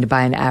threatened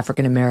by an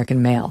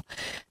African-American male.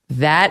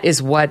 That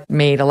is what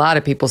made a lot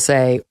of people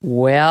say,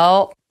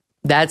 well,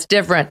 that's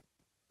different.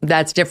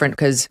 That's different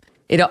because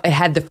it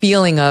had the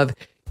feeling of,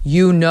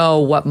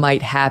 what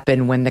might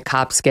happen when the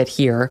cops get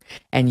here.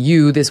 And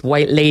you, this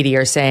white lady,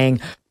 are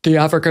saying the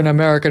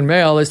African-American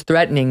male is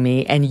threatening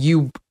me. And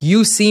you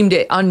seemed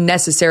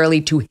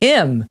unnecessarily to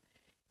him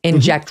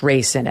inject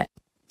race in it.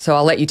 So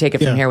I'll let you take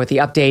it from here with the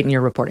update and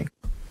your reporting.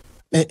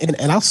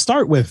 And I'll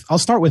start with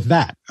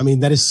that. I mean,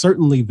 that is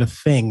certainly the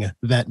thing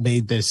that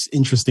made this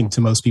interesting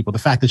to most people. The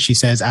fact that she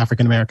says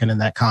African-American in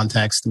that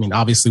context. I mean,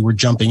 obviously we're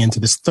jumping into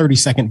this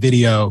 30-second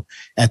video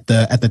at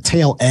the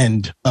tail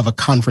end of a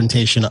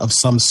confrontation of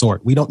some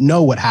sort. We don't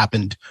know what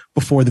happened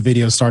before the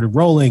video started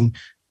rolling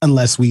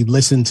unless we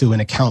listen to an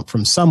account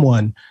from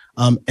someone.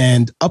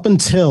 And up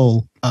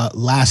until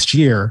last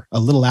year, a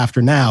little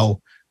after now,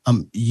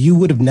 you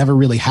would have never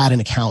really had an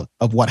account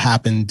of what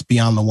happened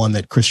beyond the one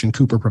that Christian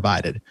Cooper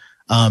provided.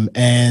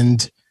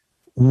 And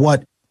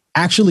what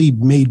actually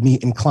made me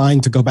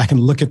inclined to go back and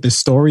look at this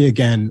story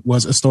again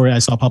was a story I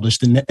saw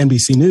published in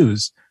NBC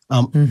News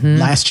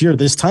last year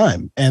this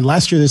time. And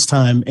last year this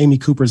time, Amy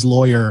Cooper's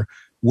lawyer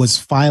was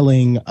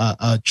filing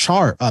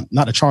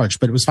not a charge,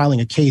 but it was filing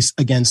a case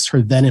against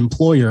her then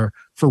employer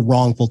for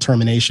wrongful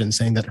termination,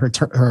 saying that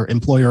her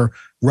employer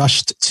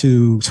rushed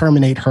to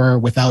terminate her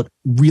without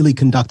really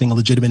conducting a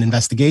legitimate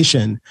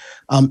investigation.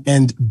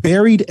 And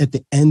buried at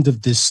the end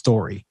of this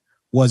story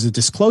was a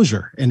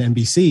disclosure in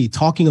NBC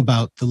talking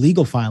about the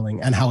legal filing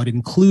and how it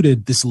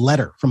included this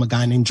letter from a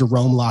guy named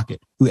Jerome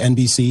Lockett, who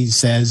NBC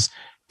says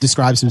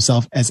describes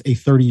himself as a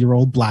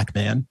 30-year-old black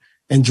man.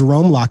 And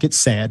Jerome Lockett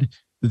said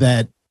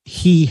that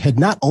he had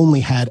not only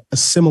had a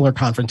similar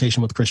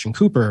confrontation with Christian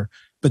Cooper,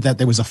 but that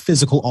there was a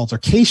physical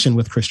altercation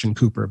with Christian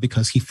Cooper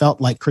because he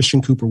felt like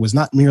Christian Cooper was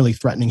not merely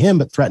threatening him,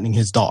 but threatening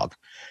his dog.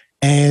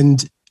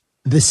 And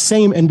the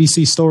same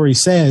NBC story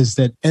says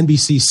that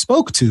NBC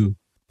spoke to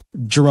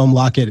Jerome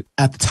Lockett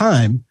at the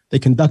time. They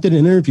conducted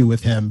an interview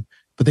with him,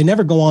 but they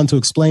never go on to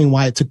explain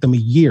why it took them a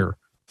year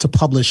to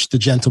publish the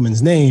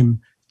gentleman's name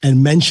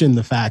and mention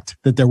the fact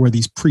that there were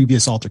these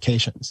previous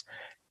altercations.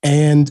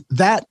 And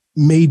that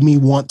made me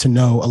want to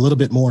know a little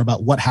bit more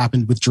about what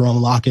happened with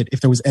Jerome Lockett,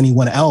 if there was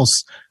anyone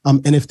else,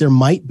 and if there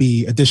might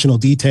be additional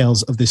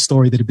details of this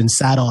story that had been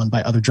sat on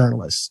by other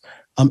journalists.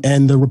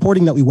 And the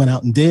reporting that we went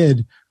out and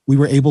did, we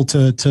were able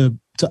to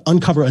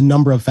uncover a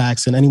number of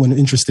facts, and anyone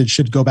interested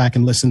should go back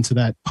and listen to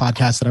that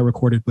podcast that I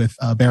recorded with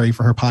Barry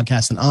for her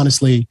podcast. And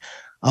honestly,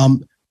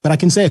 but I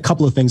can say a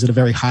couple of things at a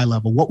very high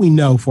level. What we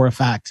know for a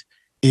fact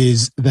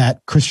is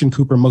that Christian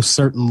Cooper most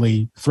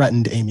certainly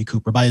threatened Amy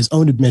Cooper. By his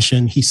own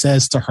admission, he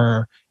says to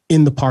her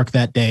in the park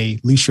that day,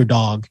 leash your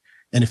dog.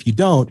 And if you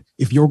don't,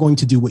 if you're going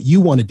to do what you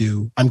want to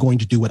do, I'm going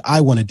to do what I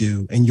want to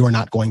do, and you're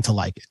not going to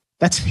like it.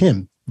 That's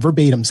him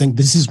verbatim saying,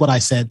 this is what I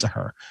said to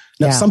her.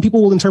 Now, some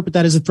people will interpret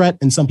that as a threat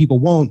and some people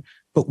won't.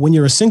 But when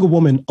you're a single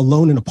woman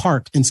alone in a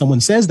park and someone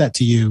says that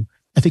to you,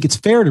 I think it's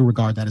fair to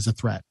regard that as a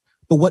threat.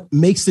 But what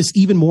makes this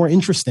even more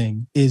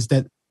interesting is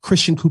that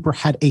Christian Cooper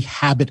had a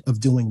habit of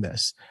doing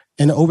this.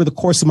 And over the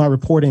course of my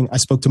reporting, I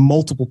spoke to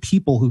multiple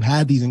people who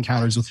had these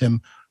encounters with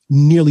him,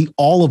 nearly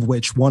all of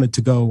which wanted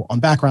to go on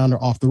background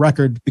or off the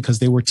record because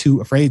they were too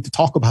afraid to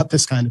talk about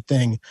this kind of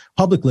thing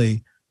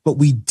publicly. But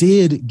we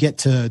did get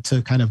to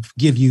kind of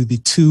give you the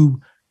two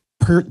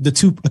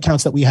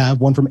accounts that we have,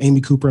 one from Amy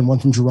Cooper and one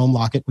from Jerome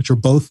Lockett, which are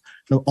both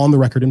on the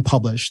record and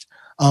published.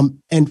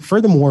 And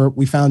furthermore,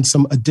 we found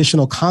some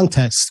additional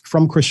context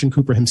from Christian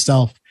Cooper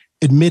himself,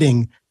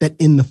 admitting that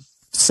in the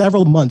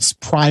several months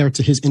prior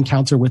to his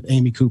encounter with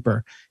Amy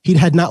Cooper, he'd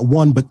had not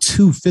one, but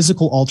two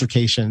physical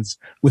altercations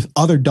with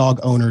other dog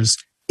owners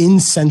in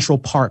Central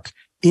Park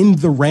in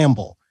the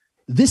Ramble.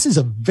 This is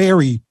a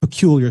very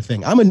peculiar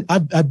thing. I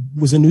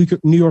was a New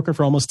Yorker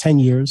for almost 10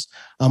 years.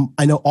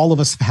 I know all of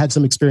us have had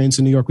some experience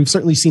in New York. We've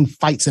certainly seen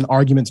fights and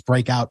arguments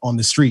break out on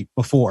the street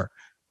before.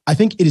 I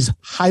think it is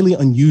highly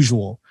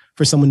unusual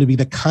for someone to be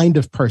the kind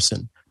of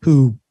person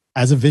who,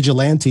 as a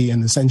vigilante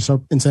in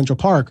Central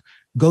Park,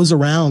 goes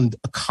around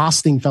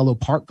accosting fellow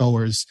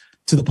parkgoers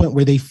to the point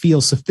where they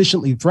feel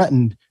sufficiently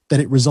threatened that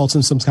it results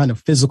in some kind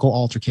of physical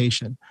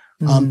altercation.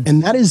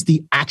 And that is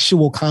the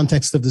actual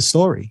context of the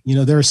story. You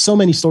know, there are so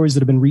many stories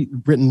that have been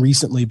written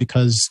recently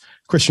because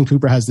Christian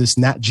Cooper has this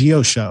Nat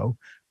Geo show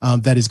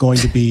that is going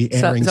to be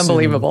airing. It's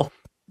unbelievable.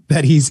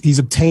 That he's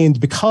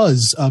obtained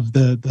because of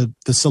the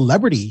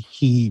celebrity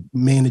he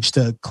managed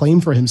to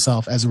claim for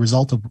himself as a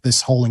result of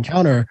this whole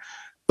encounter.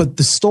 But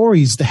the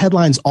stories, the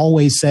headlines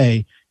always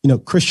say, you know,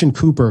 Christian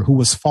Cooper, who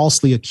was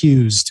falsely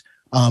accused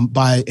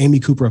by Amy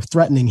Cooper of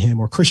threatening him,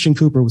 or Christian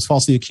Cooper was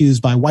falsely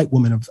accused by a white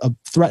woman of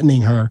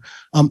threatening her.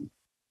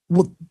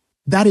 Well,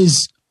 that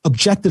is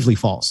objectively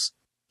false.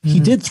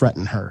 He did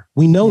threaten her.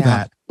 We know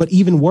that. But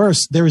even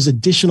worse, there is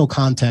additional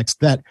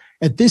context that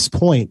at this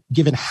point,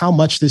 given how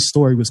much this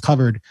story was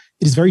covered,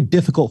 it is very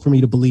difficult for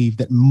me to believe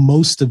that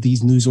most of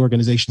these news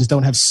organizations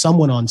don't have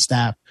someone on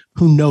staff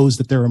who knows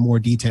that there are more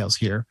details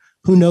here,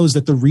 who knows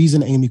that the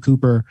reason Amy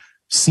Cooper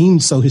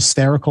seemed so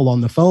hysterical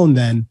on the phone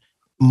then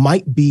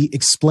might be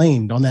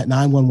explained on that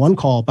 911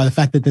 call by the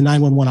fact that the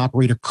 911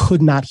 operator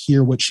could not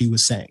hear what she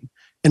was saying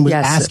and was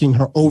asking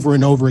her over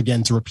and over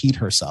again to repeat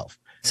herself.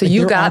 So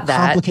you got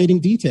that. Complicating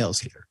details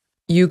here.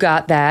 You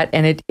got that.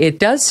 And it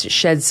does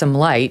shed some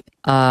light.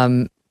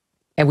 And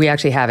we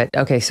actually have it.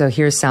 Okay, so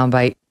here's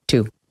soundbite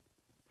 2.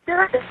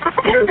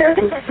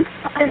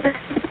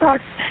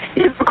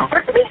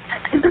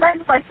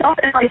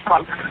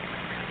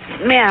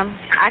 Ma'am,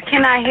 I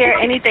cannot hear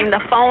anything.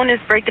 The phone is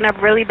breaking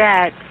up really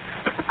bad.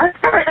 I'm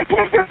sorry, I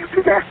can't hear you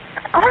either.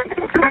 I'm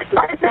being crushed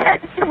by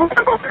that.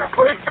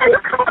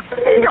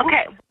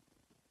 Okay.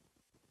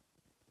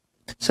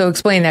 So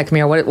explain that,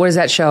 Kmele. What does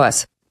that show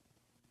us?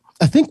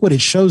 I think what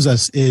it shows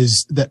us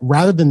is that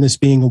rather than this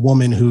being a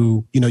woman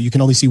who, you know, you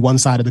can only see one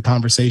side of the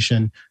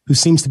conversation, who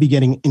seems to be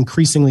getting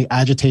increasingly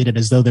agitated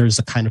as though there's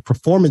a kind of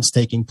performance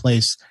taking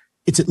place,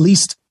 it's at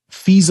least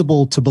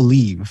feasible to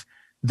believe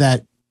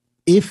that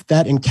if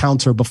that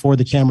encounter before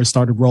the camera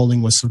started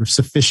rolling was sort of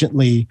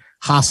sufficiently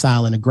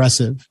hostile and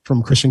aggressive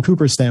from Christian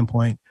Cooper's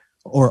standpoint,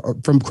 or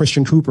from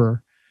Christian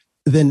Cooper,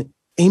 then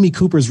Amy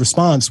Cooper's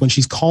response when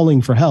she's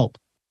calling for help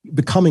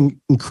becoming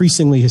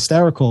increasingly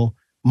hysterical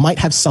might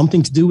have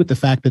something to do with the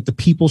fact that the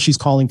people she's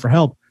calling for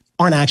help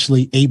aren't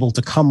actually able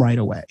to come right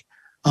away.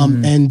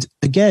 And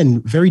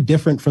again, very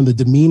different from the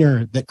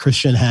demeanor that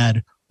Christian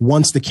had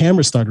once the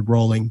camera started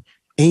rolling.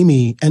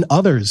 Amy and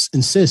others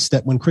insist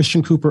that when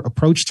Christian Cooper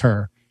approached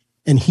her,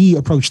 and he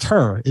approached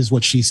her, is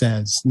what she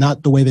says,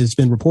 not the way that it's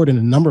been reported in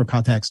a number of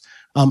contexts,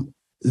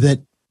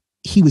 that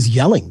he was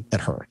yelling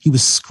at her. He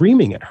was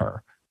screaming at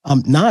her,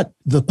 not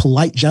the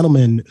polite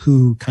gentleman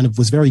who kind of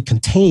was very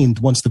contained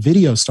once the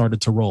video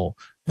started to roll,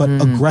 but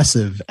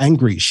aggressive,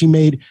 angry. She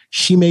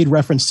made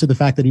reference to the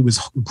fact that he was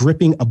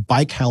gripping a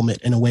bike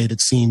helmet in a way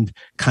that seemed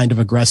kind of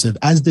aggressive,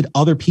 as did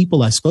other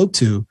people I spoke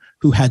to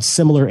who had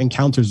similar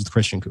encounters with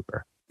Christian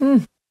Cooper.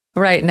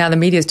 Right. Now, the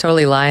media has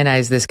totally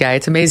lionized this guy.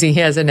 It's amazing he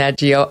has a Nat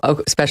Geo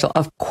special.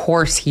 Of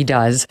course he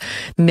does,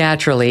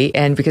 naturally.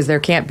 And because there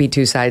can't be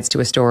two sides to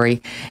a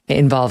story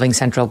involving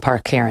Central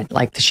Park Karen.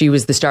 Like, she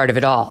was the start of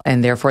it all.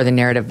 And therefore, the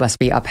narrative must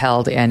be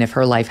upheld. And if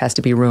her life has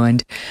to be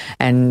ruined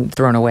and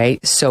thrown away,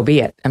 so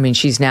be it. I mean,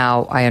 she's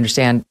now, I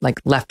understand,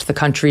 like, left the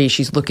country.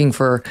 She's looking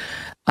for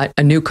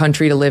a new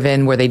country to live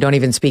in where they don't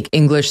even speak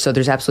English. So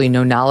there's absolutely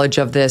no knowledge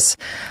of this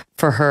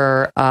for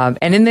her.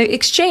 And in the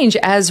exchange,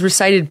 as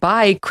recited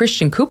by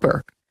Christian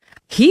Cooper,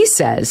 he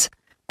said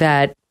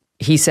that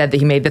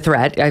he made the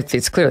threat.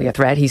 It's clearly a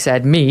threat. He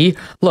said,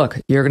 look,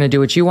 you're going to do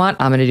what you want.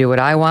 I'm going to do what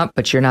I want,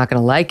 but you're not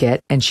going to like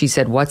it. And she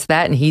said, what's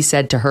that? And he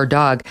said to her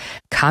dog,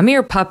 come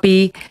here,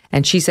 puppy.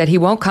 And she said, he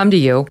won't come to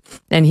you.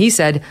 And he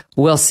said,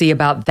 we'll see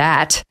about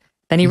that.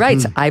 Then he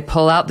writes, I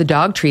pull out the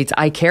dog treats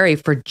I carry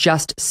for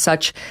just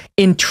such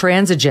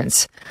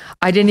intransigence.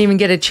 I didn't even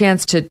get a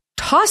chance to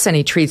toss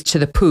any treats to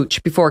the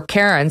pooch before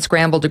Karen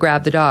scrambled to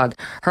grab the dog.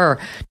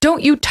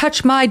 Don't you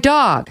touch my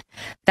dog.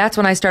 That's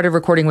when I started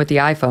recording with the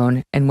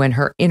iPhone, and when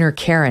her inner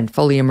Karen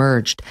fully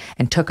emerged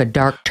and took a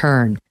dark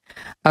turn.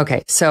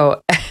 Okay,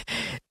 so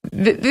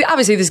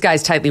obviously this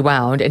guy's tightly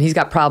wound and he's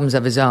got problems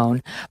of his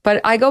own.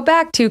 But I go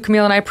back to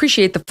Kmele, and I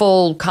appreciate the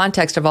full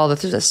context of all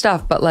this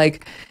stuff, but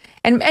like,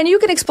 and you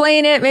can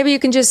explain it. Maybe you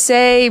can just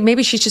say,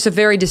 maybe she's just a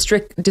very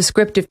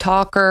descriptive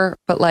talker,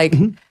 but like,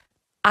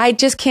 I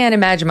just can't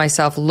imagine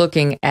myself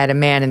looking at a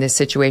man in this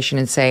situation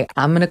and say,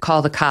 I'm going to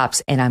call the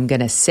cops and I'm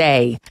going to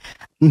say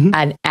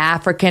an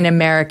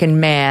African-American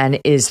man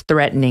is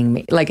threatening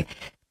me. Like,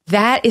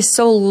 that is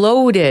so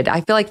loaded. I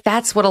feel like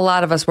that's what a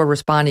lot of us were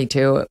responding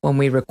to when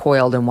we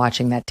recoiled in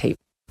watching that tape.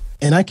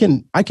 And I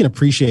can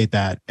appreciate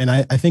that. And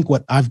I think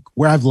where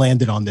I've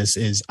landed on this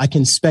is I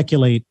can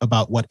speculate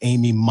about what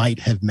Amy might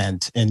have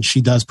meant. And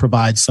she does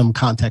provide some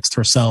context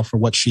herself for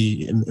what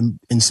she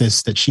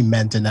insists that she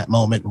meant in that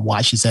moment and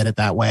why she said it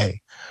that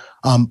way.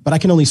 But I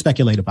can only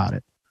speculate about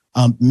it.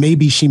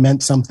 Maybe she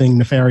meant something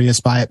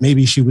nefarious by it.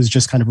 Maybe she was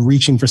just kind of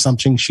reaching for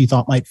something she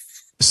thought might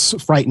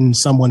frighten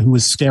someone who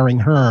was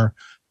scaring her.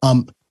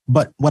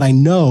 But what I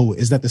know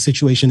is that the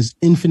situation is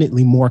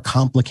infinitely more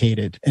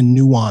complicated and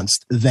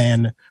nuanced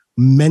than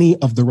many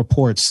of the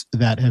reports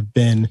that have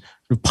been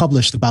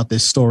published about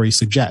this story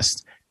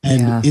suggest.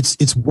 And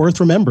it's worth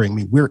remembering. I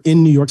mean, we're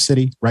in New York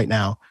City right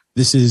now.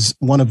 This is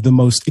one of the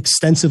most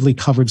extensively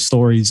covered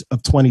stories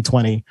of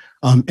 2020.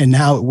 And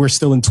now we're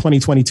still in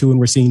 2022 and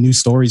we're seeing new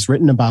stories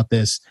written about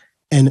this.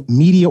 And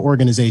media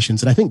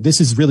organizations, and I think this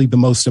is really the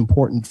most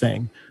important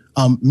thing,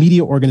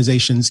 media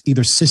organizations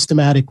either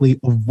systematically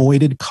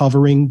avoided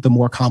covering the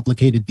more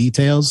complicated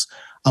details,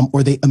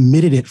 or they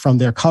omitted it from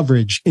their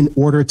coverage in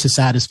order to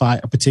satisfy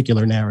a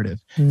particular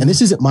narrative. And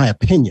this isn't my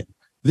opinion.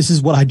 This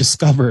is what I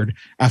discovered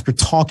after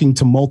talking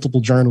to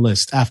multiple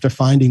journalists, after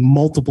finding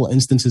multiple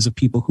instances of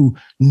people who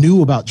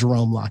knew about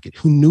Jerome Lockett,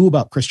 who knew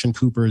about Christian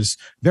Cooper's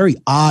very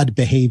odd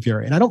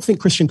behavior. And I don't think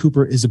Christian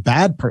Cooper is a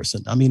bad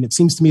person. I mean, it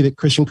seems to me that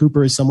Christian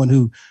Cooper is someone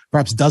who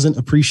perhaps doesn't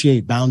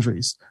appreciate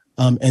boundaries.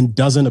 And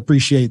doesn't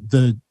appreciate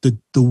the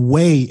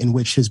way in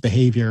which his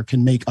behavior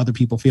can make other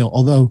people feel.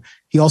 Although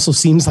he also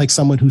seems like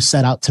someone who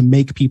set out to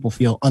make people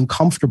feel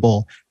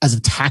uncomfortable as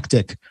a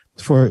tactic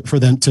for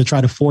them to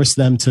try to force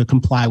them to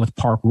comply with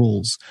park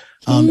rules.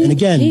 And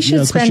again, he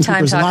should spend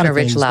time talking to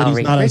Rich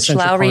Lowry. Rich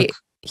Lowry,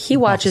 he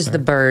watches the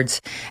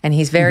birds and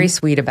he's very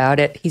sweet about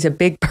it. He's a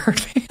big bird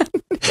fan.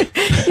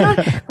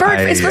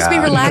 It's supposed to be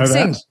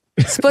relaxing.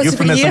 It's supposed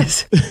to be,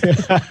 yes.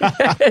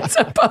 It's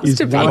supposed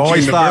to be. I've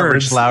always thought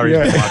Rich Lowry.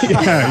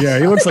 Yeah,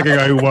 he looks like a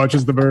guy who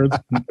watches the birds.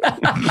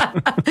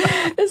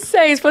 Just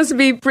saying, it's supposed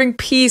to bring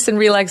peace and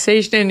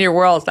relaxation into your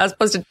world. It's not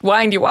supposed to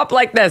wind you up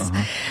like this.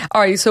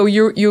 All right, so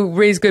you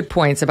raise good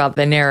points about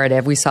the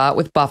narrative. We saw it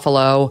with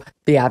Buffalo,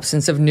 the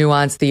absence of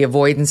nuance, the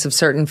avoidance of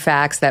certain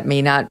facts that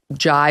may not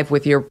jive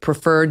with your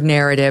preferred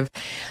narrative,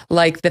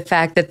 like the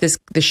fact that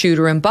the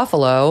shooter in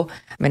Buffalo.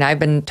 I mean, I've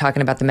been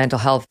talking about the mental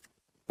health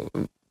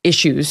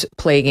issues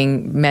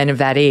plaguing men of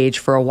that age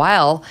for a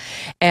while.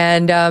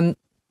 And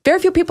very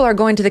few people are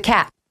going to the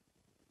cat.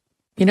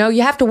 You know,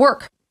 you have to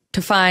work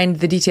to find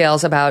the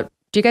details about,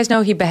 do you guys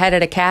know he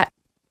beheaded a cat?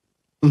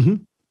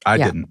 I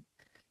didn't.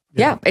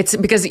 Yeah, it's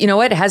because, you know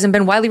what, it hasn't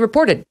been widely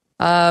reported.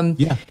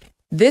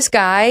 this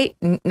guy,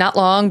 not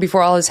long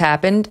before all this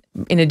happened,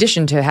 in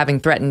addition to having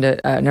threatened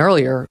an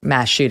earlier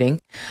mass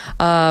shooting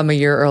a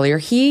year earlier,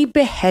 he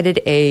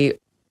beheaded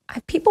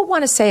people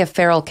want to say a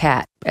feral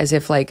cat, as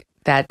if like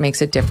that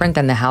makes it different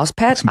than the house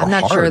pet. I'm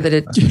not sure that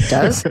it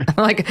does.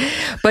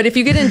 But if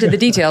you get into the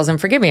details, and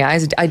forgive me,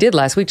 I did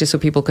last week just so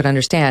people could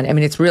understand. I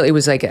mean, it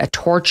was like a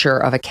torture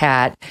of a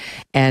cat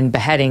and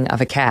beheading of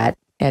a cat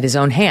at his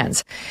own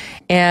hands.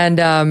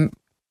 And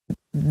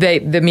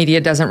the media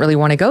doesn't really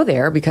want to go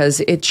there because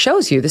it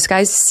shows you this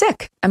guy's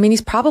sick. I mean,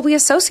 he's probably a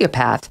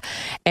sociopath,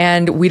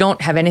 and we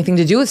don't have anything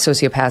to do with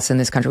sociopaths in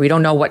this country. We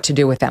don't know what to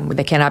do with them.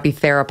 They cannot be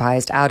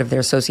therapized out of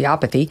their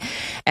sociopathy.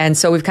 And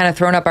so we've kind of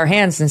thrown up our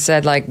hands and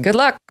said, like, good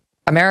luck,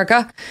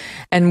 America.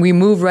 And we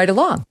move right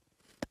along.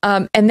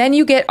 And then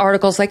you get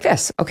articles like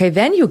this. Okay.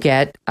 Then you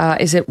get,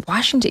 is it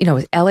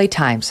Washington, LA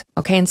Times.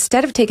 Okay.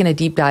 Instead of taking a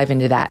deep dive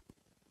into that,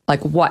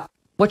 like what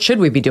should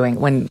we be doing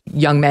when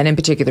young men in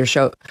particular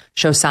show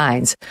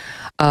signs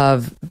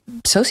of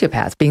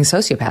sociopaths, being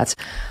sociopaths?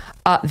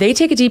 They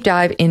take a deep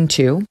dive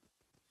into,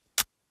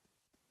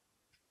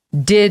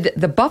 did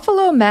the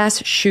Buffalo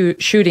mass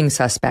shooting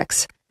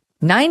suspects,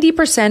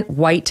 90%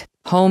 white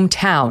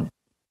hometown,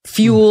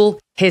 fuel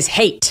his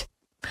hate?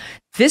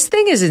 This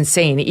thing is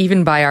insane,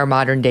 even by our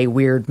modern day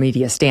weird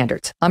media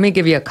standards. Let me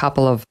give you a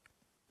couple of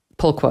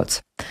pull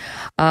quotes.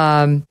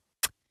 Okay.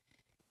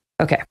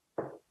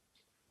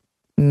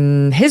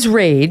 His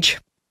rage,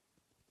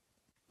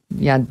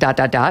 is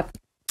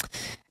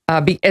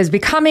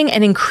becoming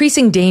an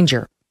increasing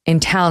danger in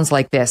towns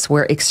like this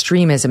where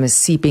extremism is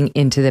seeping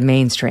into the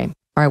mainstream.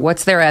 All right,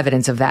 what's their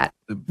evidence of that?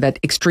 That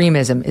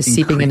extremism is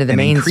seeping into the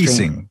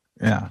mainstream.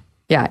 Yeah,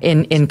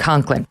 in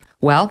Conklin.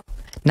 Well,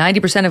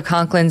 90% of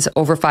Conklin's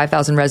over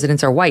 5,000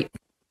 residents are white.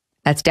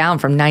 That's down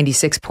from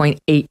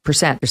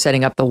 96.8%. They're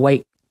setting up the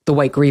white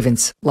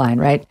grievance line,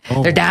 right?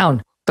 Oh. They're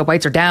down. The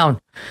whites are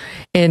down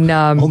in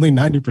only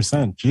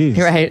 90%. Jeez.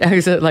 Right.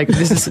 Like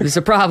this is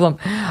a problem.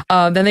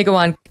 Then they go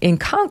on in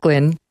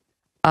Conklin.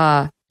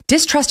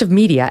 Distrust of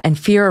media and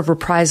fear of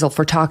reprisal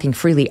for talking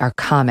freely are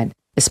common,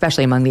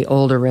 especially among the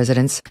older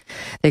residents.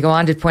 They go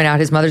on to point out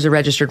his mother's a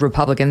registered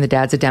Republican. The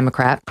dad's a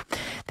Democrat.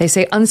 They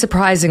say,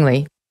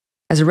 unsurprisingly,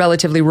 as a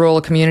relatively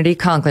rural community,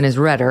 Conklin is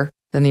redder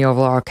than the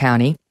overall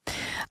county.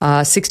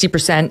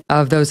 60%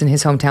 of those in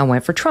his hometown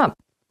went for Trump.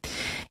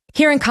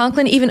 Here in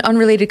Conklin, even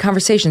unrelated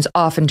conversations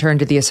often turn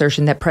to the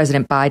assertion that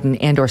President Biden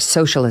and or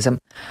socialism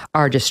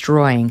are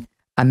destroying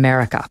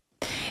America.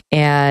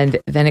 And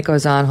then it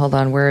goes on. Hold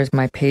on. Where is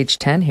my page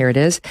 10? Here it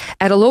is.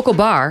 At a local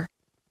bar,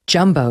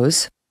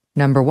 Jumbo's,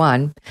 number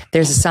one,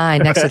 there's a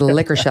sign next to the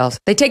liquor shelves.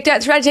 They try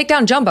to take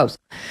down Jumbo's.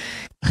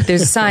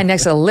 There's a sign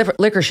next to the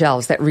liquor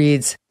shelves that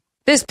reads,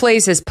 "This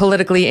place is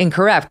politically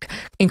incorrect.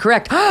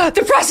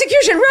 The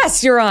prosecution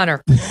rests, Your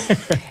Honor."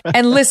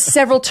 And lists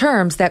several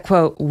terms that,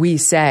 quote, "we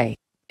say,"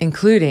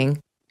 including,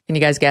 can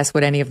you guys guess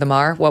what any of them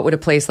are? What would a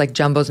place like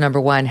Jumbo's number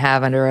one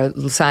have under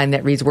a sign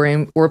that reads,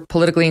 we're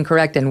politically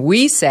incorrect and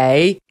we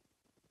say,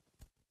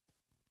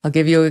 I'll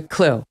give you a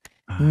clue.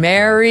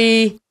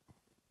 Merry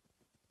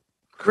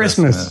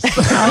Christmas.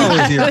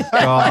 Oh, dear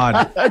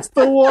God. That's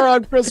the war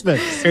on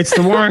Christmas. It's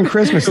the war on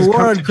Christmas. The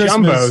war on Christmas.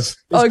 Jumbo's.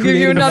 I'll give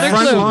you another clue.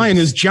 The front line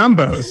is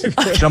Jumbo's.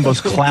 Jumbo's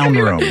clown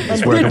room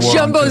is where the war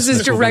Jumbo's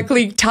is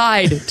directly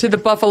tied to the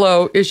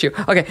Buffalo issue.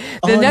 Okay.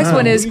 The next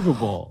one is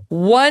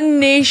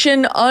One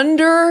Nation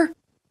Under.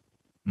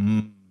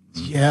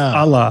 Yeah.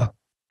 Allah.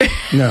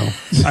 No,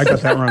 I got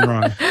that one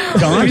wrong.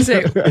 Gone? We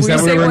say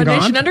One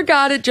Nation Under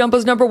God at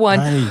Jumbo's number one.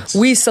 Right.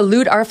 We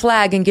salute our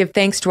flag and give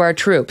thanks to our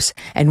troops,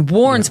 and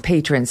warns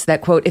patrons that,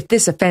 quote, if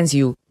this offends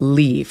you,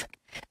 leave.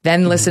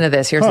 Then listen to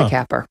this. Here's the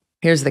capper.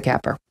 Here's the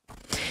capper.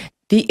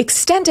 The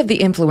extent of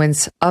the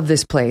influence of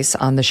this place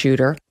on the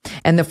shooter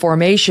and the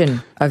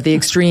formation of the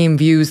extreme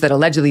views that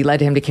allegedly led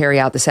him to carry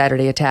out the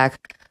Saturday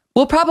attack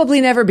will probably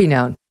never be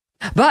known.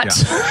 But,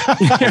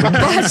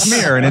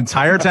 smear an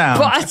entire town.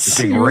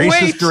 Being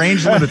racist,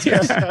 deranged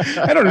lunatics.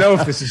 I don't know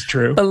if this is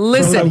true. But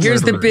listen,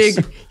 here's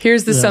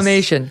the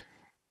summation.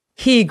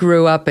 He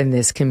grew up in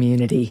this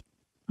community.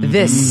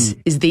 This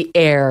is the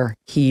air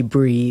he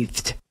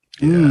breathed.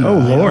 Yeah. Oh,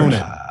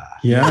 Lord.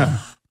 Yeah.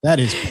 That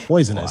is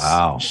poisonous.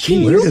 Wow.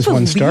 Where does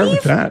one start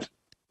with that?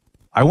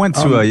 I went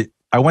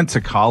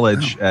to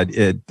college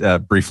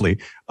briefly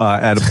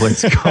at a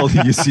place called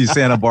UC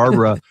Santa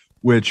Barbara,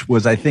 which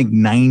was, I think,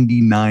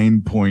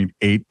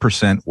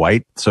 99.8%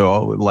 white.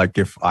 So, like,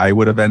 if I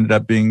would have ended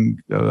up being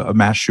a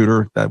mass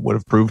shooter, that would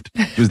have proved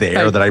it was the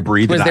air that I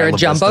breathed. Was there a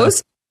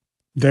Jumbo's?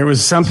 There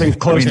was something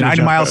close to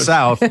 90 miles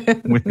south. By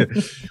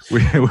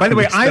the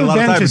way, I've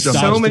been to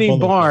so many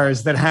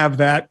bars that have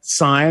that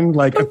sign,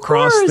 like,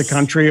 across the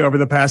country over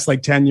the past,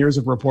 10 years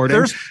of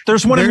reporting.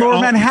 There's one in Lower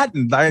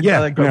Manhattan.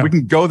 We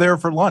can go there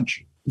for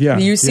lunch. Yeah.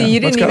 You see, you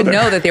didn't even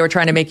know that they were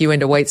trying to make you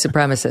into white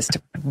supremacist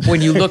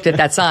when you looked at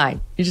that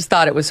sign. You just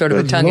thought it was sort of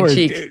a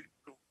tongue-in-cheek.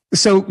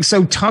 So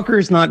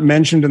Tucker's not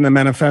mentioned in the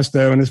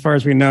manifesto, and as far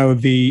as we know,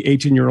 the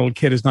 18-year-old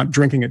kid is not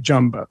drinking at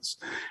Jumbo's.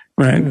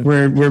 Right,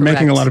 we're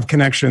making a lot of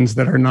connections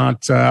that are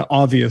not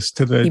obvious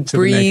to the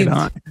naked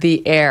eye.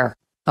 The air.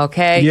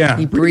 Okay. Yeah.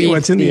 He breathes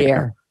what's in the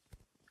air.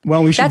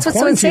 Well, we should. That's what's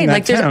so insane.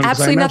 Like, there's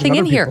absolutely nothing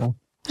in here.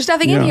 There's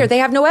nothing in here. They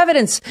have no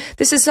evidence.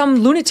 This is some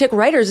lunatic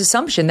writer's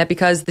assumption that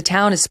because the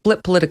town is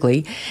split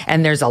politically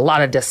and there's a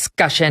lot of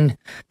discussion,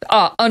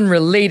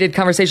 unrelated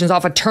conversations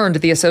often turn to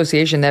the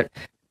association that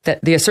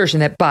the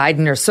assertion that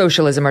Biden or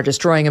socialism are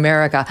destroying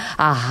America.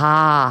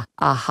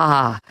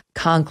 Aha.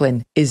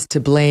 Conklin is to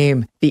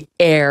blame. The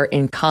air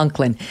in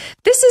Conklin.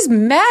 This is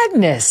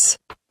madness.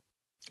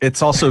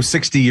 It's also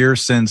 60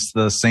 years since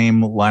the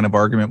same line of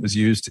argument was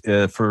used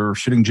for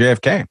shooting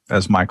JFK,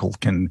 as Michael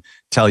can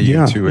tell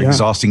you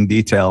exhausting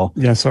detail.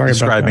 Yeah, sorry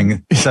describing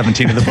about that.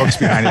 17 of the books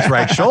behind his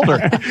right shoulder.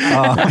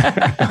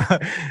 I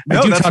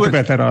do talk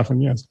about that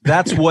often. Yes,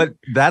 that's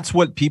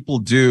what people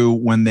do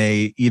when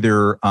they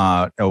either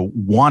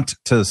want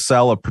to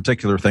sell a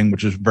particular thing,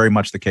 which is very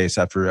much the case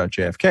after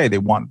JFK.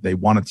 They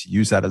wanted to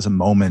use that as a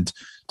moment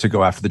to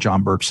go after the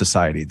John Birch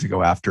Society, to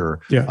go after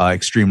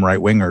extreme right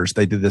wingers.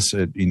 They did this,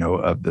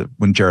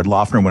 when Jared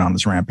Loughner went on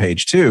his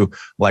rampage too.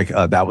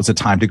 That was a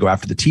time to go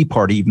after the Tea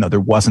Party, even though there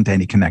wasn't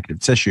any connective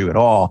tissue at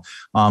all.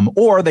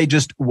 Or they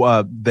just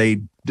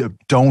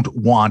don't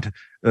want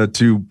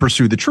to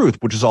pursue the truth,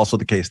 which is also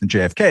the case in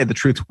JFK. The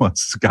truth was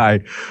this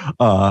guy,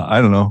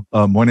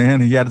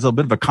 Moynihan, he had a little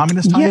bit of a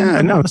communist time, if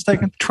I'm not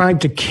mistaken.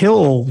 Tried to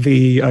kill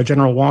the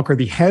General Walker,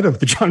 the head of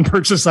the John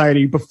Birch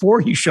Society, before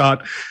he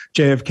shot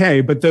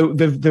JFK. But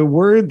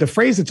the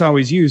phrase that's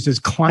always used is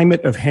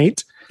climate of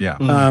hate. Yeah.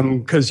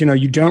 Because,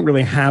 you don't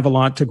really have a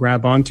lot to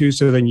grab onto.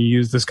 So then you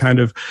use this kind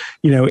of,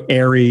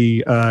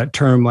 airy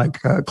term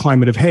like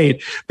climate of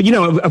hate. But,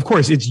 of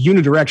course, it's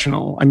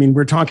unidirectional. I mean,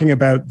 we're talking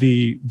about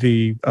the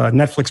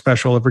Netflix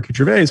special of Ricky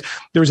Gervais.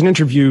 There was an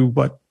interview,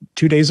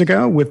 2 days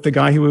ago with the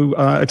guy who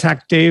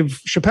attacked Dave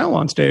Chappelle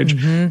on stage.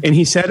 Mm-hmm. And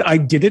he said, I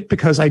did it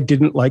because I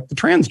didn't like the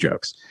trans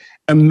jokes.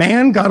 A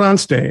man got on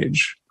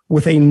stage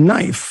with a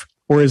knife,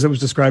 or as it was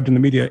described in the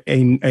media,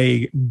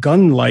 a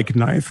gun-like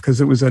knife, because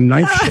it was a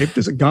knife shaped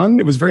as a gun.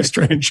 It was very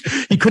strange.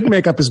 He couldn't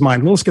make up his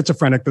mind. A little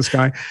schizophrenic, this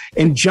guy,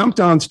 and jumped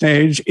on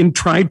stage and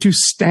tried to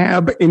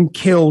stab and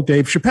kill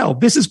Dave Chappelle.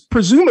 This is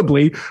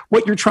presumably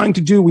what you're trying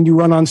to do when you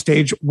run on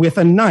stage with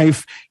a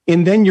knife,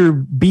 and then you're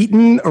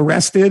beaten,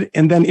 arrested,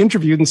 and then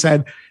interviewed and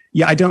said,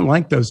 yeah, I don't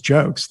like those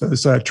jokes.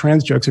 Those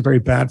trans jokes are very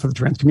bad for the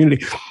trans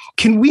community.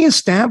 Can we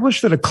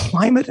establish that a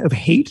climate of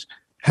hate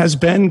has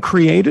been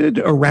created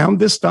around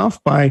this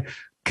stuff by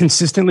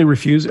consistently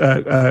accusing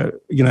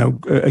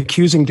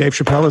Dave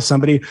Chappelle as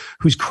somebody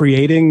who's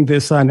creating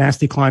this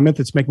nasty climate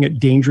that's making it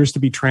dangerous to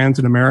be trans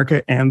in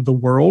America and the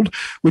world,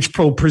 which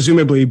will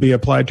presumably be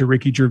applied to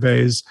Ricky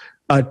Gervais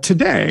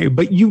today.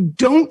 But you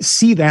don't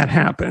see that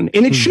happen.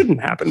 And it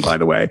shouldn't happen, by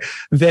the way,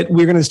 that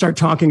we're going to start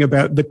talking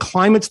about the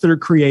climates that are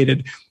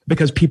created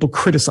because people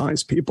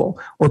criticize people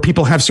or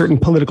people have certain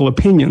political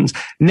opinions.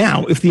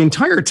 Now, if the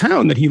entire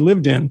town that he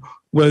lived in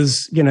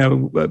was,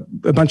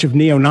 a bunch of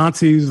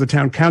neo-Nazis, the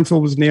town council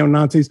was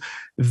neo-Nazis,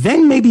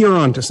 then maybe you're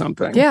onto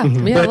something. Yeah.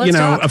 But,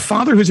 a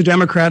father who's a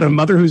Democrat, a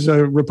mother who's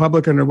a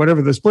Republican, or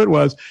whatever the split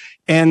was,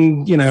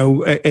 and,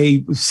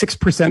 a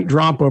 6%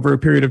 drop over a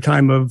period of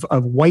time of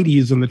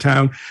whiteys in the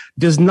town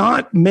does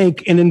not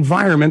make an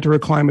environment or a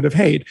climate of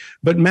hate.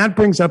 But Matt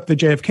brings up the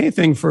JFK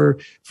thing for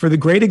the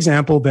great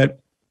example that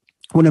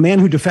when a man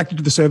who defected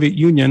to the Soviet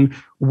Union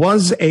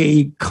was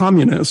a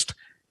communist,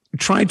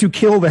 tried to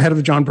kill the head of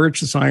the John Birch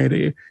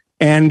Society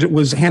and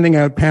was handing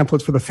out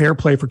pamphlets for the Fair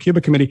Play for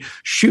Cuba Committee,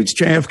 shoots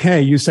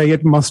JFK, you say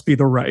it must be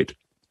the right.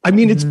 I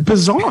mean, it's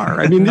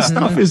bizarre. I mean, this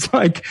stuff is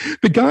like,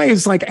 the guy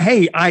is like,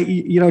 hey, I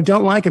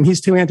don't like him.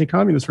 He's too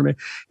anti-communist for me.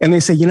 And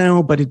they say,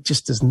 but it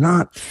just does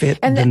not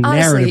fit the narrative.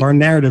 Honestly, our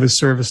narrative is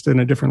serviced in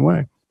a different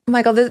way.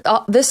 Michael,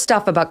 this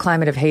stuff about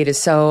climate of hate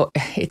is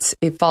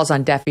it falls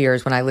on deaf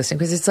ears when I listen,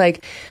 because it's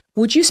like,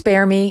 would you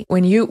spare me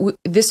when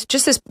this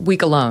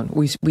week alone,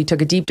 we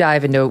took a deep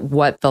dive into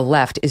what the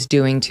left is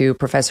doing to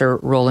Professor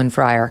Roland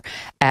Fryer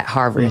at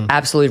Harvard.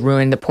 Absolutely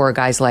ruined the poor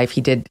guy's life.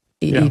 He did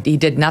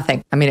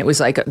nothing. I mean, it was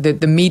like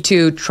the Me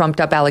Too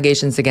trumped up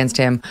allegations against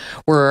him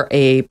were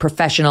a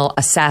professional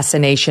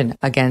assassination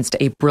against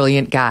a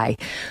brilliant guy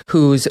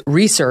whose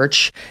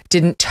research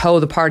didn't toe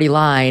the party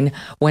line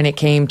when it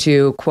came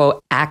to,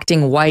 quote,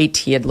 acting white.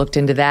 He had looked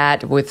into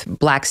that with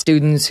black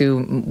students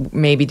who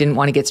maybe didn't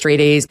want to get straight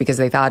A's because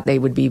they thought they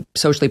would be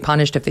socially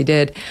punished if they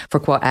did, for,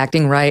 quote,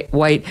 acting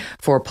white,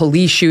 for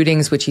police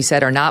shootings, which he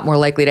said are not more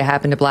likely to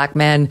happen to black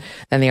men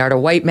than they are to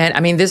white men.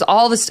 I mean, there's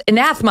all this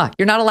anathema.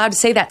 You're not allowed to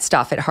say that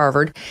stuff at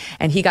Harvard,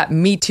 and he got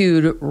Me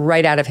Too'd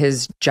right out of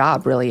his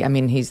job, really. I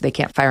mean, they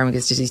can't fire him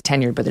because he's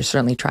tenured, but they're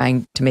certainly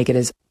trying to make it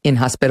as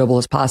inhospitable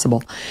as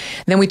possible.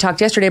 And then we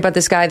talked yesterday about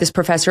this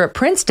professor at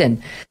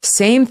Princeton.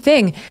 Same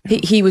thing.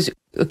 He was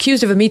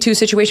accused of a Me Too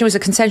situation. It was a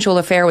consensual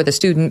affair with a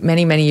student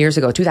many, many years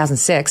ago,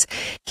 2006.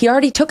 He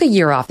already took a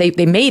year off.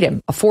 They made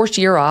him a forced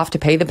year off to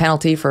pay the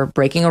penalty for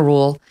breaking a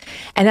rule.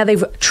 And now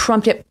they've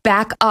trumped it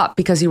back up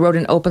because he wrote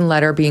an open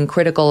letter being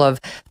critical of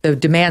the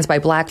demands by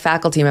black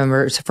faculty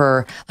members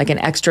for like an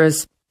extra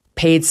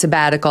paid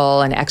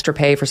sabbatical and extra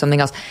pay for something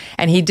else.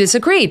 And he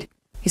disagreed.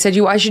 He said,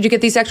 why should you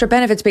get these extra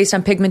benefits based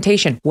on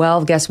pigmentation?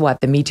 Well, guess what?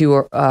 The Me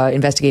Too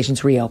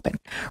investigations reopen,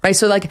 right?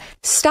 So like,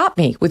 stop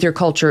me with your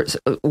culture,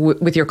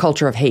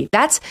 of hate.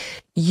 That's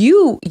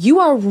you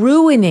are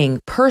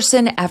ruining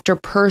person after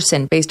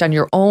person based on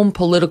your own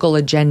political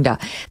agenda.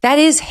 That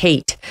is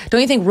hate.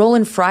 Don't you think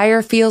Roland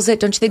Fryer feels it?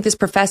 Don't you think this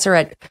professor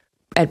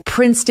at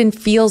Princeton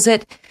feels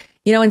it?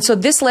 And so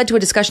this led to a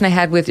discussion I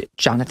had with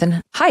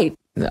Jonathan Haidt,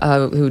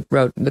 who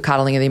wrote The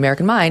Coddling of the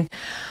American Mind,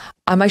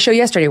 on my show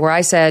yesterday, where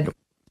I said,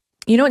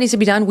 you know what needs to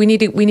be done? We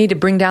need to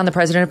bring down the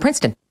president of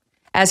Princeton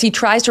as he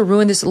tries to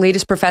ruin this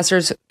latest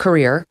professor's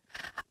career.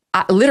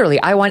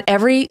 I want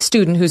every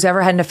student who's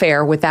ever had an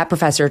affair with that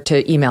professor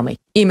to email me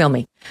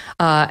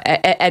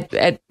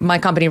at my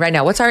company right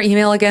now. What's our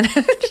email again?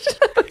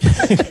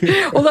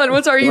 Hold on.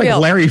 What's our email?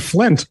 Like Larry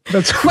Flint.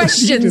 That's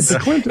questions.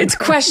 It's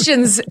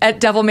questions at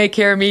Devil May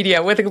Care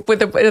Media with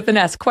an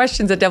S.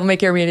 Questions at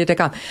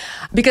devilmaycaremedia.com.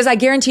 Because I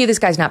guarantee you this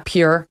guy's not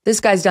pure. This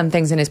guy's done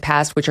things in his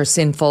past which are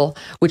sinful,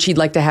 which he'd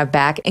like to have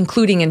back,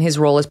 including in his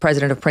role as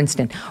president of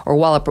Princeton or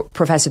while a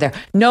professor there.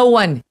 No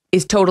one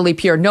is totally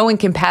pure. No one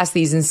can pass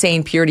these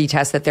insane purity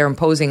tests that they're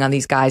imposing on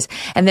these guys.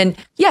 And then,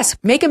 yes,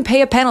 make them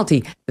pay a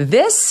penalty.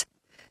 This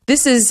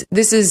is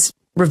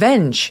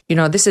revenge.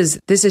 This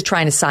is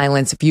trying to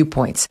silence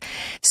viewpoints.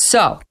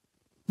 So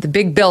the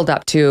big build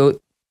up to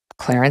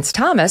Clarence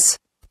Thomas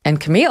and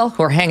Kmele,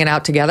 who are hanging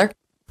out together,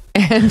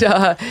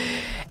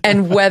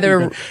 and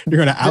whether you're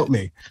going to out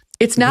me.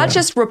 It's not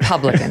just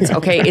Republicans,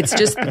 okay?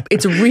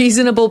 It's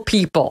reasonable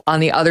people on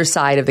the other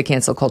side of the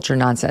cancel culture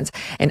nonsense.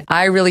 And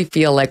I really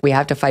feel like we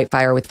have to fight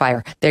fire with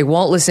fire. They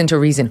won't listen to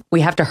reason.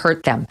 We have to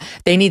hurt them.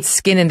 They need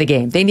skin in the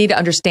game. They need to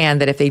understand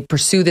that if they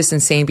pursue this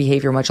insane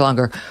behavior much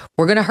longer,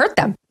 we're going to hurt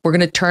them. We're going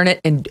to turn it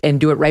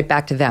and do it right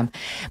back to them.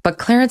 But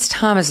Clarence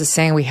Thomas is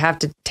saying we have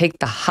to take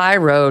the high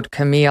road,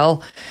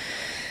 Kmele.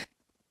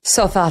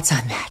 So thoughts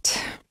on that?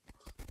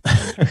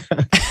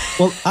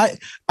 Well,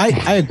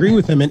 I agree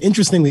with him. And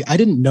interestingly, I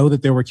didn't know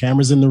that there were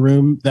cameras in the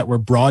room that were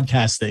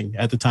broadcasting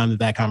at the time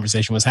that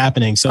conversation was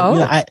happening. So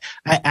I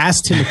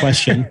asked him a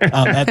question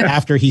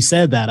after he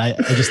said that. I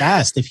just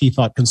asked if he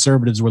thought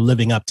conservatives were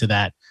living up to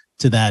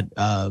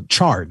that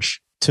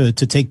charge to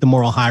take the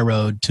moral high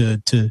road,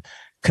 to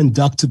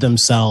conduct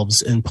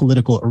themselves in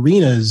political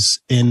arenas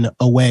in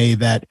a way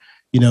that,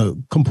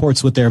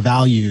 comports with their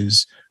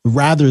values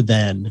rather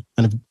than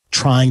kind of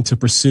trying to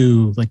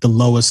pursue like the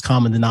lowest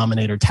common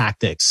denominator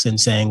tactics and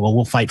saying, well,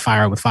 we'll fight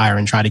fire with fire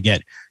and try to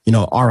get,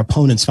 our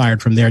opponents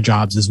fired from their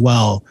jobs as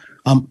well.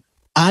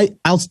 I'll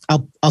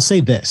say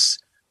this.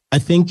 I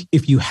think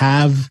if you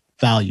have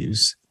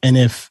values and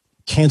if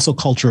cancel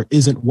culture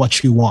isn't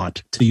what you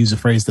want, to use a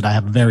phrase that I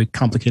have a very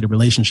complicated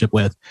relationship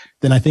with,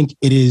 then I think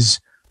it is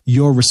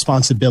your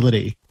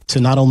responsibility to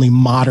not only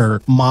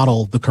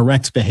model the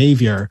correct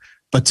behavior,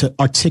 but to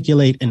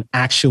articulate an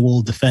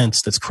actual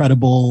defense that's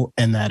credible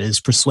and that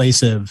is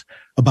persuasive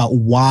about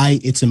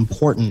why it's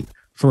important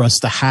for us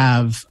to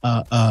have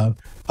a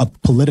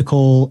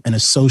political and a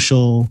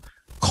social,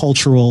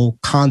 cultural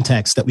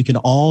context that we can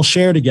all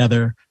share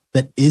together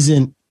that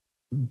isn't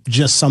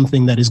just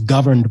something that is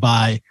governed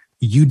by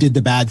you did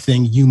the bad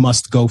thing, you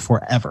must go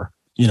forever.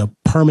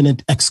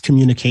 Permanent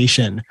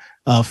excommunication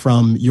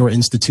from your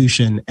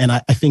institution. And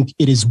I think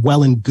it is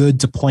well and good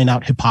to point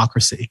out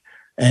hypocrisy.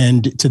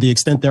 And to the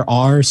extent there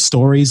are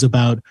stories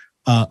about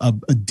a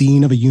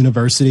dean of a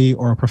university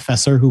or a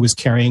professor who was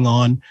carrying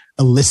on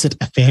illicit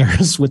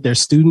affairs with their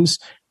students,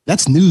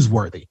 that's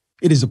newsworthy.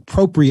 It is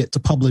appropriate to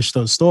publish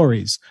those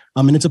stories.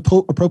 And it's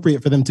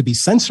appropriate for them to be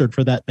censored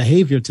for that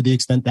behavior to the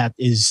extent that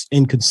is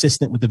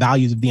inconsistent with the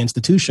values of the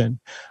institution.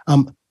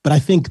 But I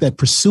think that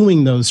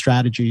pursuing those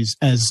strategies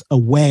as a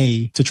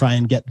way to try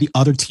and get the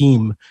other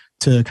team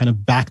to kind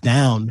of back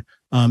down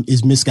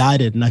is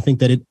misguided. And I think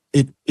that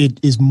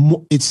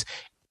it's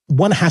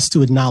one has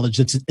to acknowledge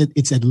that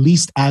it's at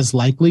least as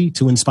likely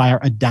to inspire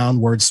a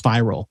downward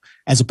spiral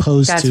as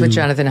opposed to what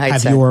Jonathan Haidt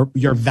have said.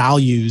 your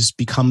values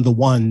become the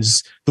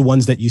ones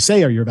that you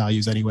say are your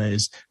values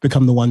anyways,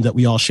 become the ones that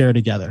we all share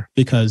together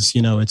because,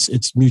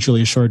 it's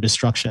mutually assured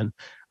destruction.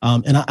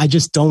 And I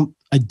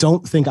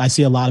don't think I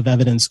see a lot of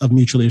evidence of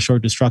mutually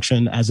assured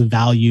destruction as a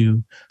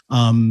value,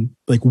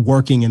 like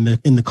working in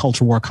the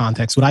culture war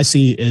context. What I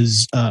see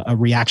is a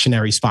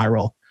reactionary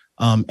spiral.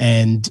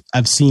 And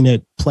I've seen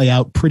it play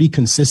out pretty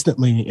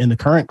consistently in the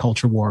current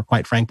culture war,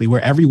 quite frankly,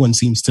 where everyone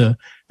seems to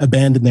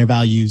abandon their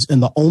values.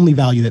 And the only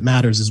value that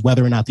matters is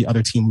whether or not the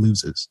other team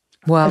loses.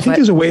 Well, I think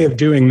there's a way of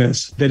doing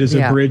this that is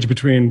a bridge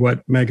between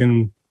what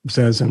Megyn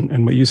says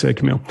and what you say,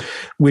 Kmele,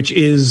 which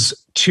is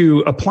to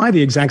apply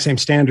the exact same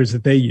standards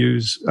that they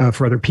use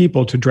for other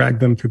people to drag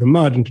them through the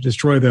mud and to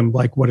destroy them,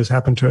 like what has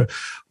happened to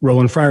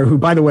Roland Fryer, who,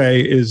 by the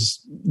way, is,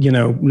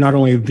 not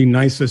only the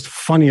nicest,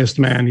 funniest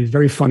man, he's a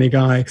very funny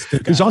guy.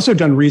 He's also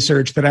done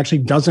research that actually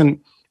doesn't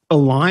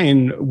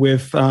align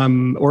with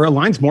or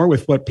aligns more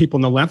with what people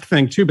on the left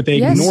think too, but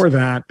they ignore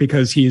that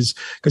because he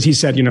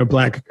said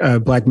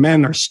black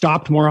men are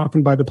stopped more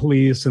often by the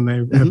police and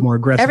they have more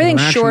aggressive everything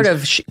interactions. Short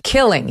of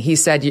killing. He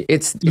said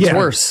it's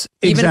worse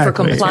even for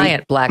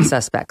compliant black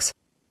suspects.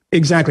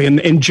 Exactly.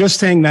 And just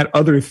saying that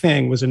other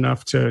thing was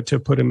enough to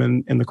put him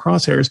in the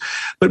crosshairs.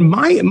 But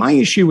my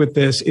issue with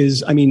this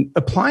is, I mean,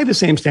 apply the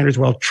same standards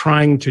while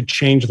trying to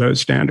change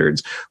those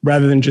standards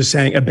rather than just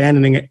saying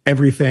abandoning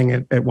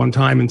everything at one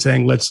time and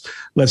saying, let's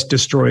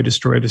destroy.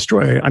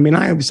 I mean,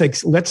 I was like,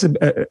 let's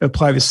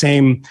apply the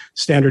same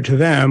standard to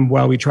them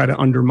while we try to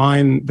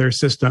undermine their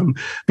system.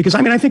 Because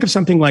I mean, I think of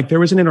something like there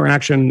was an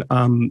interaction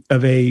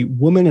of a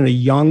woman and a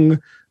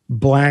young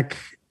Black,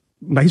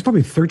 he's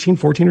probably 13,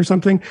 14 or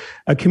something.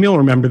 Kmele will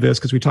remember this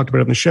because we talked about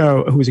it on the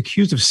show, who was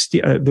accused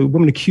of, the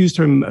woman accused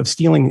him of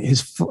stealing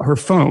her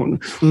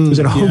phone. It was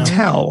at a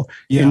hotel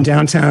in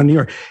downtown New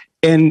York,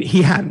 and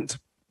he hadn't.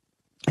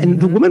 And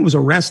the woman was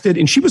arrested,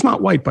 and she was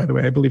not white, by the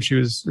way. I believe she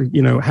was,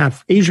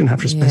 half Asian,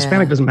 half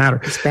Hispanic, doesn't matter.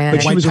 Hispanic.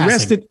 But she was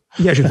arrested.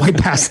 Yeah, she was white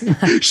passing.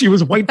 She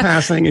was white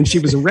passing, and she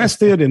was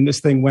arrested, and this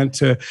thing went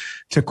to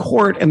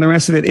court and the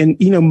rest of it. And,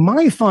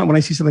 my thought when I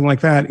see something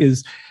like that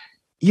is,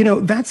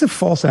 that's a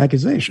false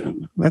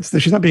accusation.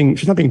 She's not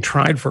being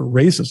tried for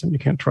racism. You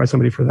can't try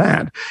somebody for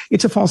that.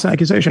 It's a false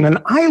accusation. And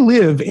I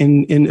live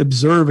and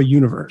observe a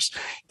universe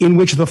in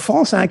which the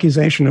false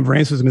accusation of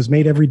racism is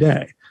made every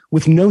day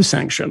with no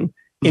sanction.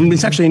 And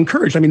it's actually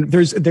encouraged. I mean,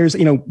 there's,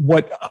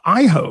 what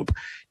I hope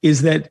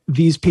is that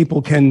these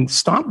people can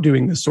stop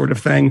doing this sort of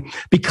thing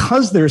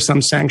because there's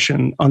some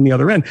sanction on the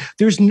other end.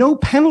 There's no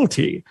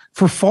penalty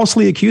for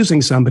falsely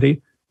accusing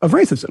somebody of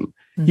racism.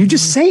 You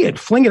just say it,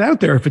 fling it out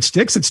there. If it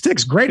sticks, it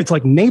sticks. Great. It's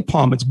like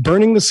napalm. It's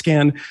burning the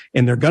skin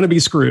and they're going to be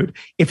screwed.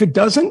 If it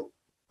doesn't,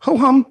 ho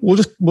hum, we'll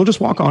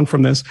just walk on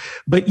from this.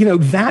 But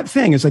that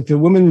thing is like the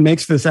woman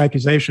makes this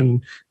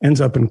accusation,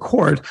 ends up in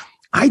court.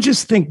 I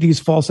just think these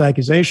false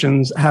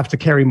accusations have to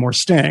carry more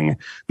sting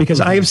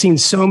because I have seen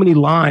so many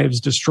lives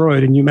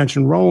destroyed. And you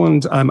mentioned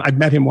Roland. I've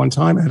met him one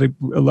time. I had a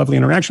lovely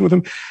interaction with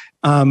him.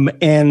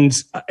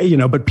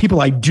 But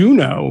people I do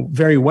know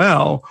very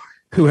well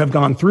who have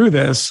gone through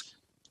this,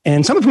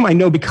 and some of whom I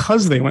know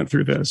because they went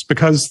through this,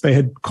 because they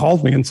had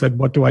called me and said,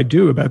 what do I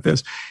do about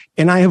this?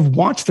 And I have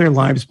watched their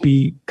lives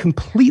be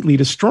completely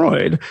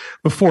destroyed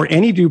before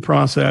any due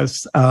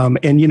process.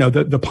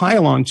 The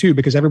pile on too,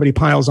 because everybody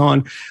piles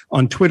on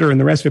Twitter and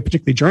the rest of it,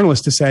 particularly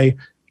journalists, to say,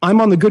 I'm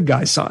on the good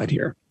guy's side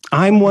here.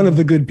 I'm one of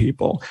the good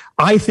people.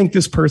 I think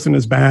this person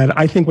is bad.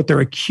 I think what they're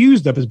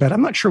accused of is bad.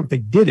 I'm not sure what they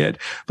did it,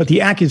 but the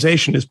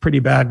accusation is pretty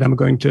bad. And I'm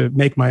going to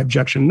make my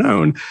objection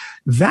known.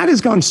 That has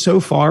gone so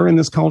far in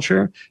this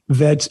culture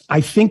that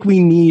I think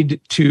we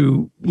need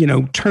to,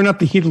 turn up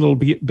the heat a little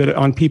bit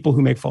on people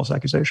who make false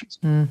accusations.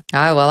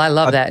 I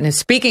love that. And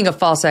speaking of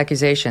false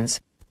accusations,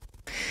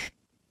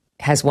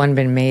 has one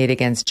been made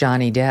against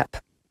Johnny Depp?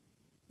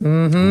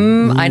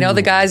 I know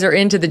the guys are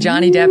into the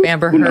Johnny Depp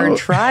Amber Heard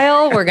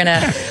trial. We're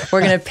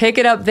gonna pick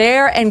it up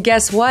there. And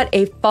guess what?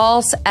 A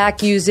false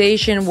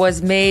accusation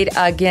was made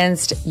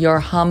against your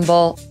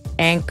humble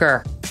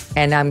anchor.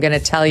 And I'm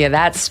gonna tell you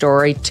that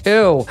story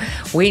too.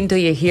 Wait until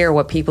you hear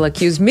what people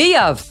accuse me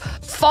of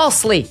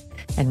falsely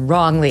and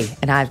wrongly.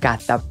 And I've got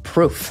the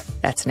proof.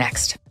 That's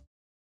next.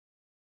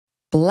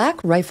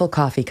 Black Rifle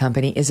Coffee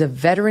Company is a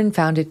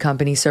veteran-founded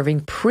company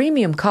serving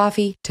premium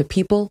coffee to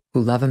people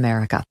who love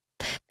America.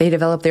 They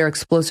develop their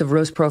explosive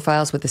roast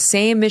profiles with the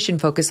same mission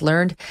focus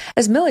learned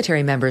as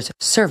military members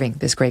serving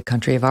this great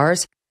country of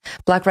ours.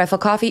 Black Rifle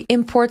Coffee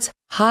imports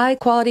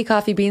high-quality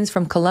coffee beans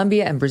from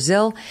Colombia and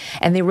Brazil,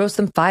 and they roast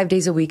them 5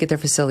 days a week at their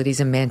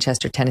facilities in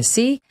Manchester,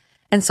 Tennessee,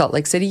 and Salt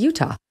Lake City,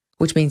 Utah,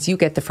 which means you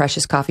get the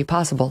freshest coffee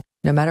possible,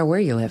 no matter where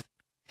you live.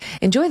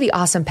 Enjoy the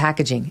awesome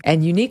packaging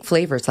and unique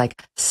flavors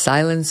like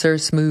Silencer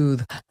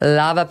Smooth,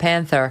 Lava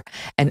Panther,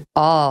 and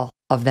all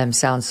of them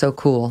sound so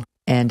cool,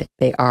 and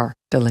they are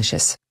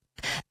delicious.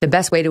 The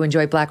best way to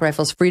enjoy Black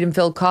Rifle's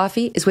freedom-filled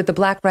coffee is with the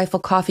Black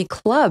Rifle Coffee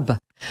Club.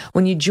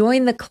 When you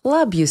join the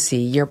club, you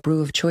see, your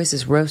brew of choice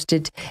is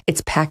roasted,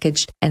 it's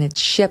packaged, and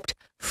it's shipped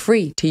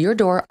free to your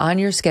door on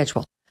your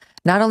schedule.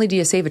 Not only do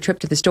you save a trip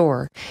to the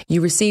store,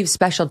 you receive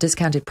special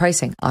discounted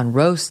pricing on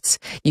roasts,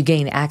 you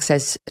gain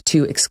access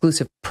to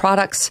exclusive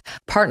products,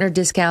 partner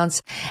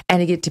discounts, and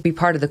you get to be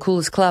part of the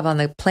coolest club on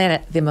the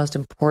planet. The most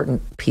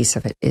important piece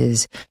of it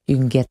is you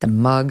can get the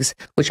mugs,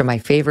 which are my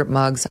favorite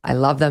mugs. I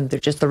love them. They're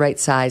just the right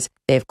size.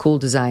 They have cool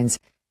designs.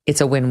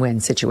 It's a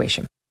win-win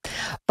situation.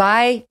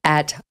 Buy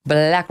at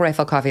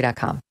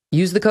blackriflecoffee.com.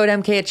 Use the code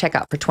MK at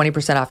checkout for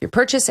 20% off your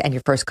purchase and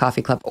your first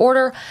coffee club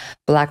order.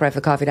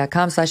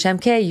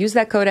 blackriflecoffee.com/MK. Use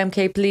that code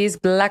MK, please.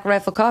 Black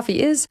Rifle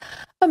Coffee is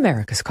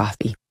America's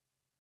coffee.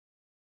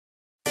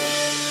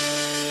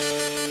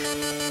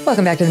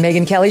 Welcome back to the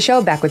Megyn Kelly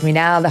Show. Back with me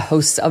now, the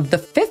hosts of the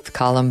Fifth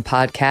Column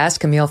podcast,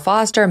 Kmele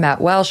Foster,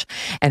 Matt Welch,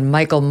 and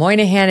Michael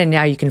Moynihan. And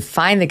now you can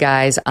find the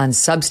guys on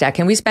Substack.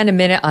 Can we spend a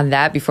minute on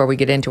that before we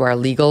get into our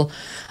legal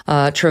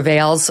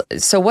travails?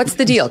 So what's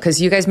the deal? Because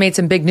you guys made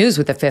some big news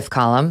with the Fifth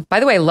Column. By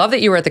the way, I love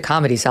that you were at the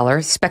Comedy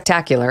Cellar.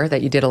 Spectacular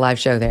that you did a live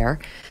show there.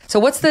 So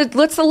what's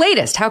the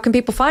latest? How can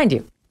people find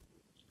you?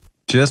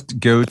 Just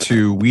go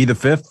to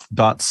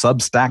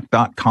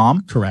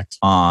wethefifth.substack.com. Correct.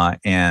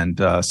 And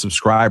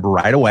subscribe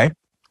right away.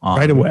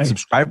 Right away.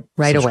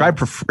 Subscribe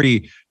for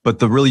free But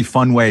the really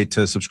fun way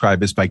to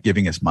subscribe is by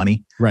giving us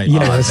money. Right.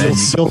 Yeah.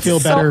 You'll feel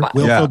better.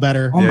 We'll feel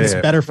better. Oh, it's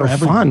better for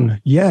everyone.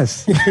 Fun.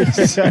 Yes.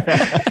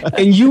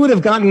 And you would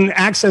have gotten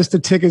access to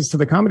tickets to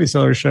the Comedy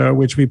Cellar show,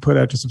 which we put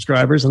out to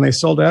subscribers, and they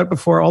sold out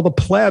before all the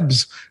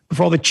plebs,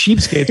 before all the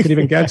cheapskates could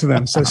even get to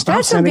them. So stop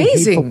That's sending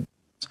amazing. people.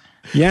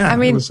 Yeah. I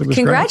mean, it was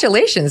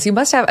congratulations. Great. You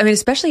must have, I mean,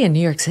 especially in New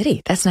York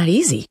City. That's not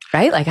easy,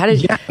 right? Like, how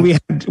did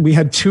we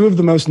had two of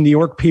the most New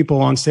York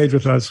people on stage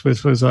with us,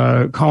 which was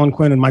Colin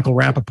Quinn and Michael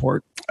Rappaport,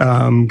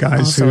 guys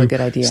also who a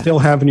good idea. Still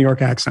have New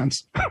York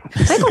accents.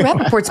 Michael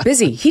Rappaport's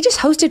busy. He just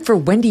hosted for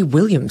Wendy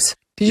Williams.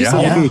 Did you see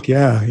that? All week,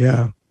 yeah.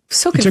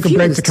 So he confused. took a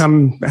break to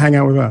come hang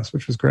out with us,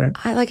 which was great.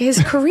 I like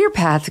his career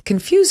path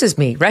confuses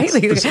me, right?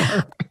 Like,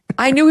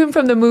 I knew him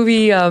from the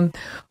movie,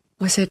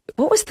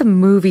 what was the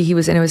movie he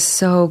was in? It was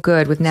so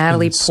good with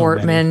Natalie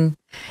Portman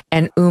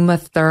and Uma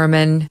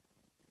Thurman.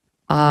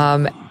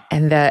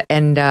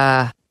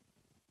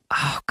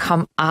 Oh,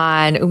 come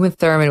on. Uma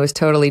Thurman was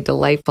totally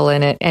delightful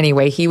in it.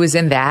 Anyway, he was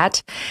in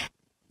that.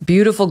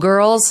 Beautiful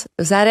Girls.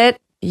 Was that it?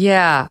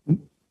 Yeah.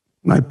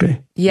 Might be.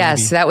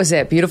 Yes, that was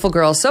it. Beautiful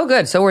Girls. So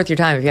good. So worth your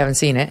time if you haven't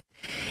seen it.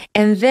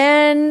 And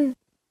then,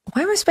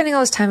 why am I spending all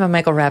this time on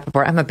Michael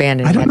Rappaport? I'm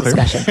abandoning that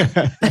discussion.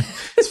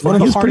 It's one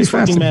of the hardest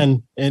working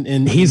men.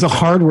 And he's a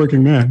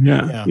hardworking man.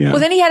 Yeah. Well,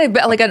 then he had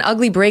an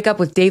ugly breakup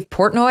with Dave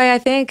Portnoy, I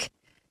think.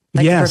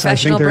 Like yes, a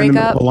professional I think they're breakup. In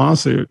the middle of a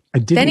lawsuit.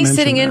 Then he's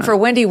sitting in for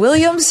Wendy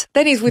Williams.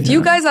 Then he's with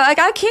you guys. Like,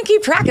 I can't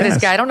keep track of this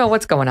guy. I don't know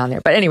what's going on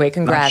there. But anyway,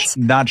 congrats.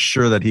 Not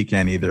sure that he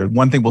can either.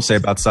 One thing we'll say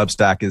about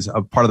Substack is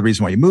part of the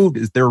reason why he moved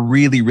is they're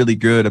really, really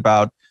good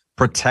about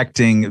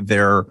protecting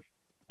their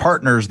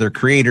partners, their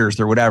creators,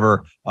 their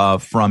whatever,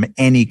 from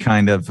any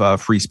kind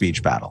of free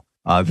speech battle.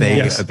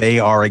 They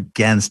are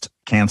against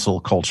cancel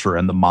culture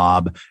and the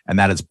mob, and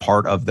that is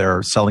part of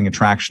their selling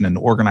attraction and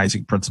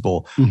organizing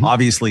principle. Mm-hmm.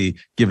 Obviously,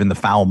 given the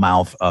foul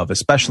mouth of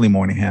especially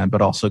Moynihan,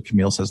 but also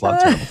Kmele says a lot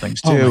of terrible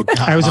things too.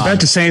 I was about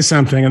to say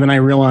something, and then I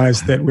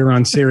realized that we were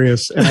on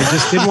Sirius, and I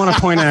just did want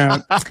to point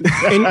out.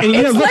 And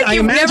you know, look, I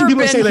imagine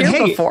people say that,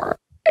 hey, before.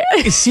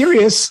 It's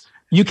Sirius.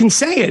 You can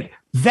say it.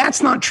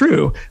 That's not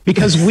true,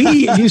 because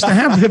we used to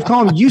have Viv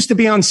Column used to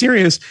be on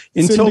Sirius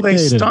until they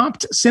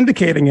stopped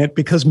syndicating it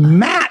because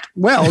Matt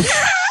Welch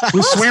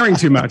was swearing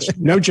too much.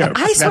 No joke.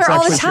 I swear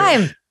all the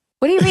time. True.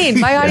 What do you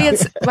mean? My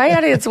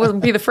audience will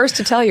be the first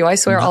to tell you I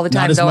swear all the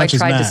time, though I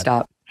tried to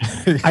stop.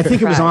 I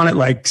think it was on at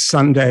like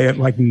Sunday at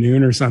like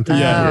noon or something.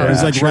 Yeah. It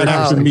was like right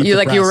after the Meet you the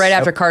like Press. you were right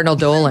after Cardinal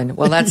Dolan.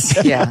 Well, that's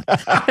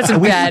that's a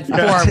bad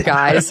form,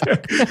 guys.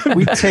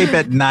 We tape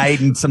at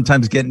night and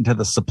sometimes get into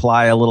the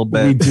supply a little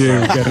bit. We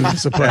do get into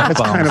supply. That's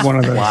kind of one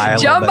of those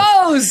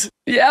jumbos.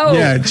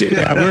 Yeah,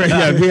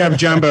 we have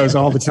jumbos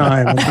all the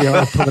time. We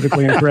are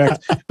politically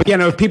incorrect. But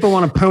if people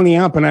want to pony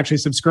up and actually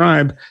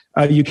subscribe,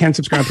 you can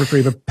subscribe for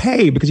free, but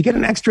pay because you get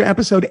an extra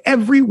episode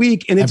every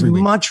week, and it's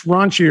much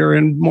raunchier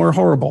and more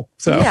horrible.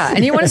 So yeah,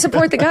 and you want to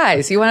support the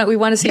guys. We want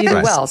to see you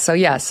do well. So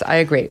yes, I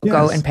agree.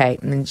 Go and pay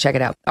and check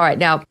it out. All right,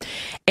 now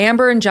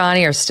Amber and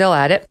Johnny are still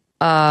at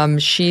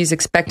it. She's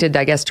expected,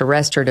 I guess, to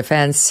rest her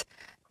defense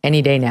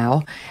any day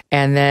now.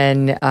 And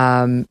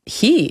then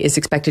he is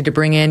expected to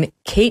bring in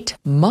Kate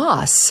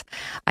Moss,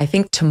 I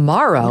think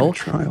tomorrow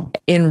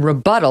in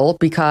rebuttal,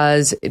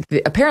 because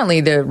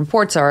apparently the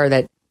reports are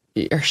that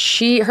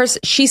she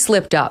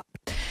slipped up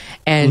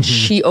and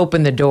she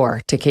opened the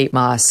door to Kate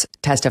Moss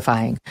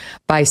testifying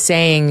by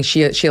saying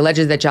she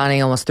alleges that Johnny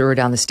almost threw her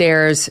down the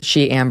stairs.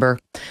 Amber,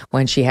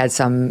 when she had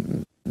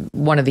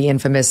one of the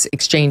infamous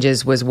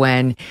exchanges was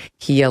when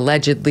he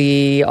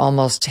allegedly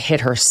almost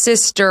hit her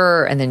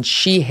sister, and then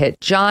she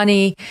hit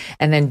Johnny.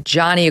 And then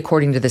Johnny,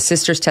 according to the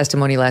sister's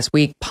testimony last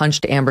week,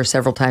 punched Amber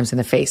several times in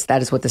the face.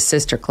 That is what the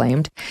sister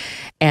claimed.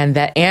 And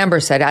that Amber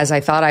said, as I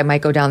thought I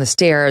might go down the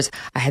stairs,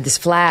 I had this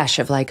flash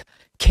of like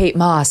Kate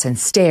Moss and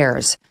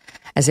stairs,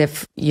 as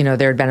if,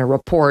 there had been a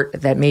report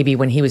that maybe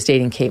when he was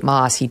dating Kate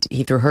Moss, he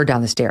threw her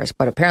down the stairs.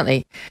 But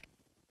apparently,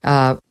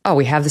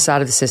 we have this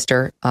out of the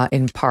sister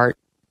in part,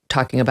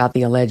 talking about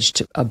the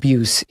alleged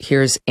abuse.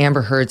 Here's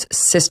Amber Heard's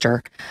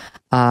sister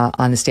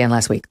on the stand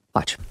last week.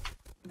 Watch.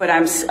 But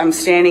I'm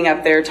standing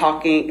up there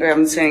talking.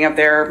 I'm standing up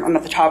there. I'm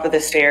at the top of the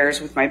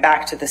stairs with my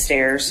back to the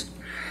stairs,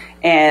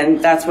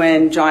 and that's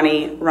when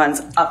Johnny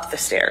runs up the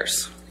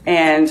stairs.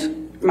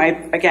 And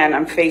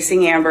I'm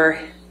facing Amber.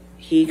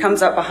 He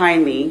comes up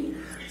behind me,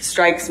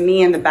 strikes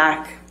me in the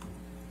back,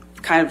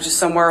 kind of just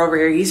somewhere over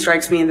here. He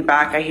strikes me in the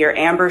back. I hear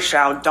Amber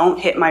shout, "Don't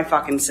hit my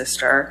fucking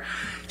sister."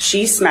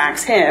 She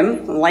smacks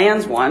him,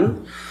 lands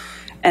one,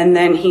 and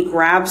then he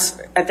grabs,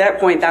 at that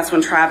point, that's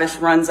when Travis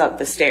runs up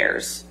the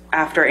stairs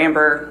after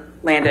Amber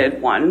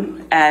landed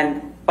one.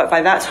 But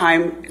by that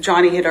time,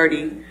 Johnny had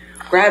already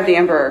grabbed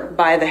Amber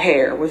by the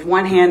hair with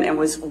one hand and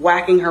was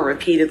whacking her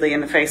repeatedly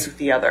in the face with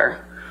the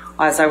other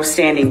as I was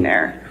standing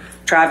there.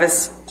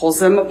 Travis pulls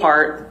them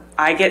apart.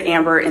 I get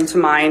Amber into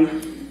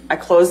mine. I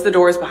close the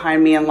doors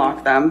behind me and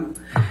lock them.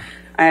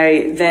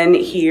 I then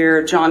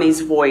hear Johnny's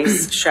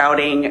voice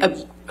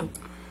shouting...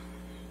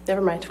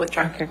 Never mind.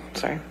 Withdraw. Okay,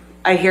 sorry.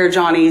 I hear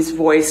Johnny's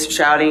voice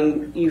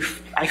shouting,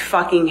 I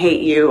fucking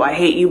hate you. I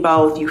hate you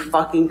both. You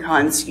fucking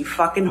cunts. You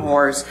fucking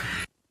whores.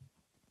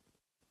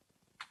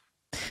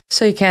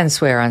 So you can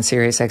swear on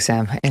Sirius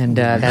XM, and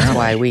that's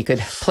why we could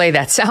play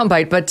that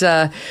soundbite. But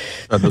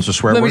those are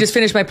swear let me words? just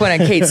finish my point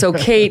on Kate. So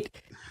Kate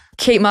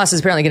Moss is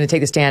apparently going to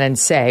take the stand and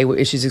say,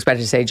 she's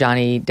expected to say,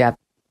 Johnny Depp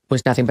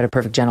was nothing but a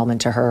perfect gentleman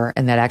to her,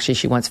 and that actually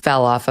she once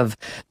fell off of,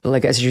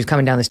 like, as she was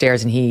coming down the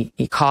stairs, and he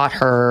caught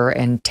her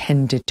and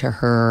tended to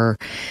her.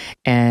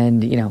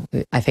 And, you know,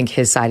 I think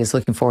his side is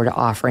looking forward to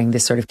offering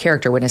this sort of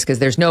character witness, because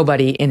there's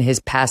nobody in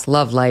his past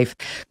love life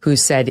who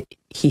said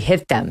he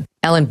hit them.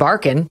 Ellen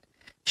Barkin,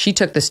 she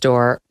took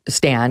the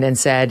stand and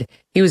said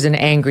he was an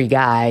angry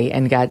guy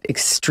and got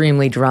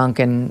extremely drunk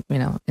and, you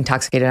know,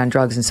 intoxicated on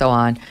drugs and so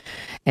on,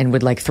 and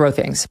would like throw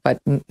things, but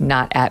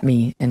not at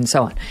me and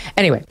so on.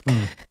 Anyway,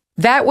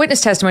 that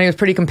witness testimony was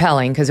pretty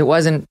compelling, because it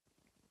wasn't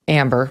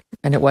Amber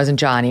and it wasn't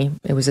Johnny.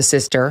 It was a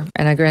sister.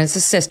 And I agree, it's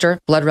a sister,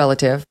 blood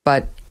relative,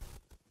 but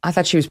I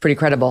thought she was pretty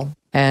credible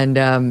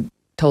and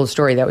told a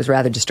story that was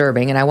rather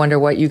disturbing. And I wonder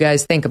what you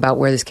guys think about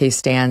where this case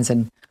stands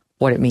and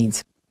what it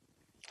means.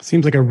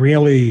 Seems like a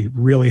really,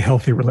 really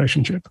healthy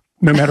relationship.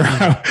 No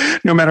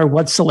matter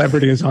what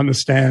celebrity is on the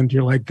stand,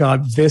 you're like,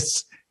 God,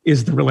 this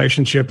is the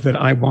relationship that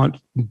I want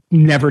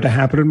never to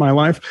happen in my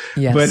life.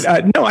 Yes.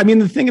 But no, I mean,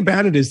 the thing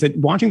about it is that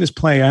watching this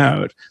play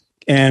out,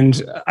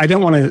 and I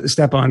don't want to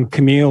step on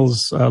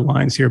Kmele's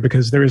lines here,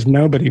 because there is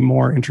nobody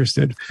more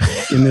interested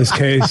in this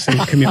case than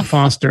Kmele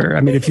Foster.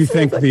 I mean, if you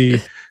think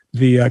the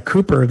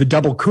Cooper, the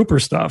double Cooper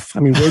stuff, I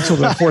mean, wait till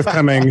the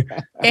forthcoming.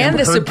 And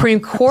the Supreme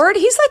Court.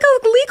 He's like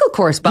a legal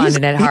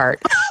correspondent at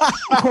heart.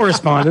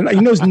 Correspondent.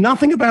 He knows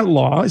nothing about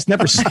law. He's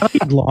never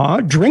studied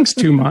law, drinks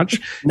too much.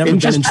 Never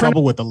been in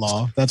trouble with the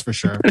law. That's for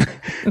sure.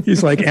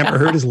 He's like, Amber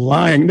Heard is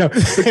lying. No.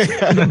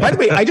 By the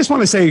way, I just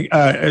want to say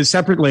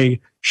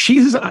separately,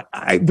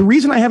 the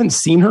reason I haven't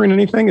seen her in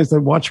anything is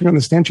that watching her on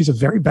the stand, she's a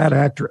very bad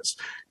actress.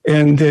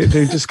 And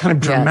they're just kind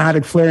of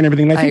dramatic flair and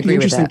everything. And I think the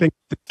interesting thing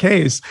with the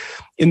case,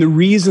 and the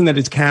reason that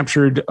it's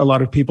captured a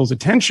lot of people's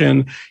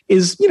attention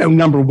is, you know,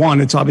 number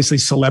one, it's obviously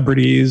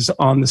celebrities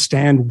on the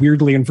stand,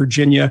 weirdly in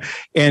Virginia,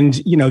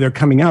 and, you know, they're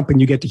coming up and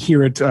you get to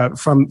hear it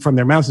from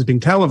their mouths as being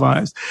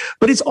televised.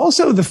 But it's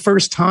also the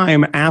first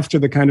time after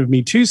the kind of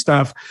Me Too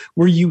stuff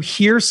where you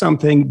hear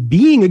something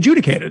being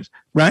adjudicated,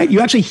 right? You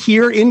actually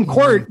hear in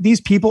court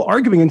these people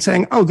arguing and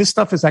saying, oh, this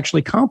stuff is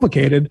actually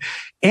complicated.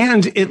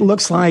 And it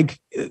looks like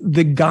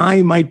the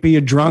guy might be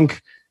a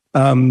drunk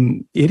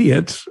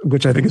idiot,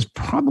 which I think is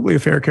probably a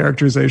fair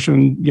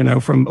characterization, you know,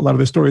 from a lot of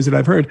the stories that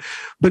I've heard,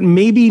 but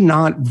maybe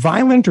not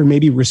violent, or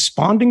maybe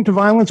responding to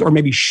violence, or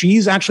maybe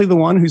she's actually the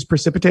one who's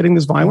precipitating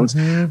this violence,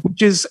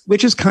 which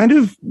is kind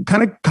of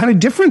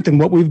different than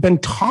what we've been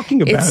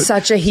talking about. It's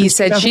such a he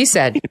said, she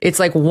said. It's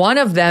like one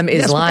of them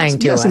is lying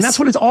to us. And that's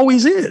what it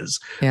always is.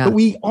 Yeah. But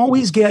we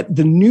always get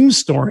the news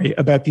story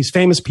about these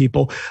famous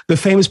people. The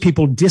famous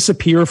people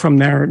disappear from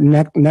their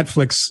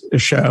Netflix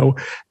show.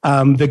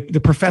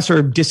 The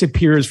professor disappears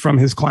from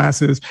his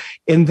classes,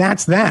 and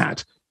that's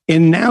that.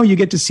 And now you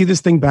get to see this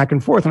thing back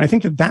and forth. And I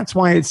think that that's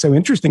why it's so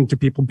interesting to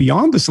people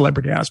beyond the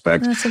celebrity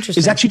aspect,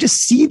 is actually just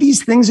see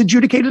these things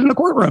adjudicated in a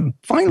courtroom.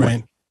 Finally.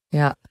 Right.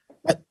 Yeah.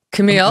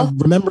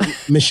 Kmele? Remember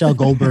Michelle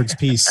Goldberg's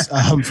piece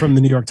from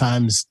the New York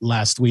Times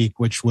last week,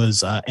 which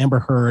was Amber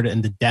Heard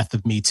and the death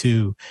of Me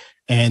Too.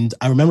 And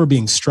I remember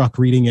being struck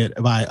reading it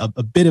by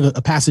a bit of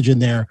a passage in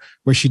there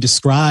where she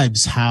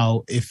describes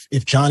how if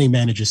Johnny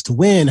manages to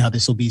win, how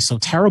this will be so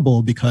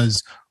terrible,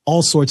 because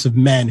all sorts of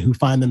men who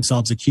find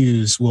themselves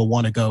accused will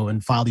want to go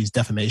and file these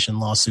defamation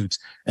lawsuits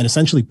and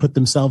essentially put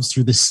themselves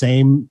through the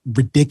same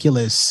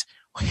ridiculous,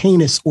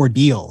 heinous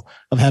ordeal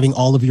of having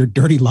all of your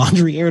dirty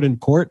laundry aired in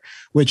court,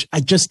 which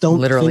I just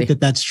don't think that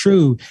that's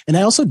true. And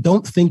I also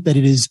don't think that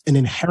it is an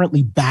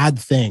inherently bad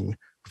thing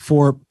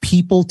for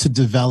people to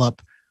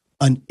develop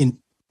an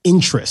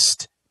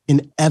interest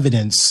in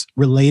evidence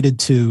related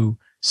to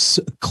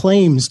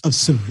claims of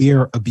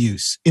severe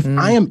abuse. If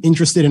I am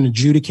interested in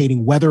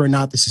adjudicating whether or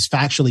not this is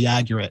factually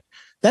accurate,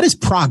 that is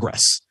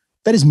progress.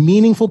 That is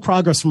meaningful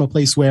progress from a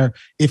place where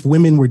if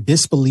women were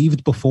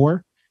disbelieved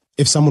before,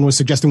 if someone was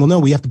suggesting, well, no,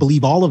 we have to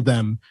believe all of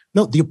them.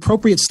 No, the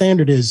appropriate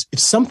standard is if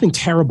something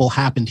terrible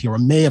happened here or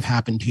may have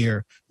happened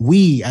here,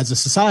 we as a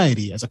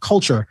society, as a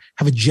culture,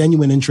 have a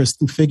genuine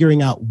interest in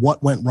figuring out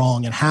what went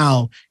wrong and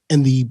how.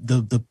 And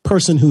the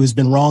person who has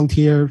been wronged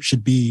here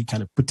should be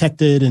kind of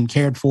protected and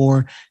cared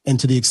for. And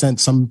to the extent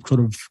some sort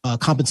of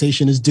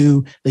compensation is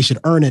due, they should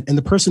earn it. And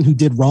the person who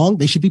did wrong,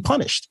 they should be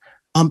punished.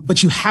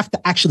 But you have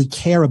to actually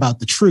care about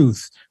the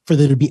truth for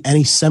there to be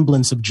any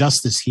semblance of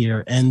justice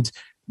here. And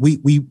we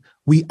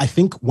I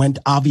think went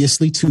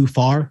obviously too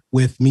far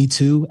with Me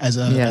Too as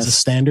a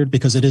standard,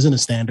 because it isn't a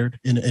standard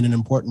in an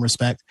important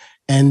respect,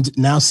 and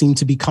now seem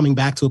to be coming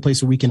back to a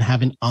place where we can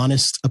have an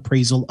honest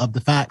appraisal of the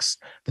facts,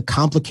 the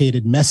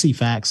complicated, messy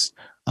facts.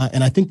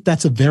 And I think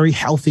that's a very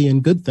healthy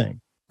and good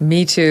thing.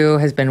 Me Too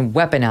has been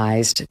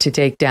weaponized to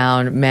take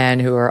down men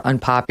who are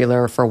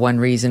unpopular for one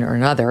reason or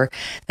another.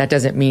 That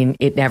doesn't mean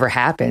it never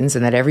happens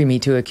and that every Me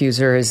Too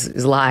accuser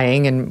is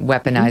lying and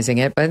weaponizing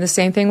it. But the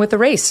same thing with the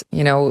race,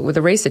 with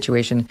the race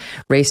situation.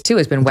 Race too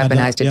has been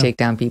weaponized to take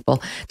down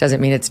people. Doesn't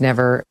mean it's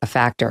never a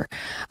factor.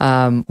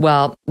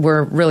 Well,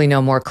 we're really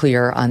no more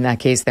clear on that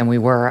case than we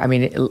were. I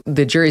mean,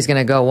 the jury's going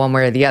to go one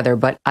way or the other,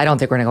 but I don't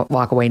think we're going to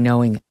walk away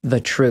knowing the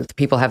truth.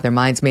 People have their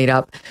minds made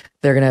up.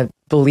 They're going to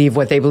believe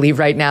what they believe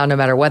right now, no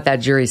matter what that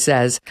jury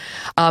says.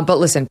 But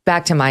listen,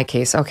 back to my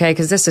case, okay?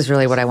 Because this is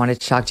really what I wanted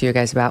to talk to you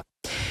guys about.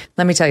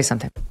 Let me tell you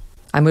something.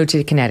 I moved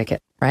to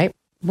Connecticut, right?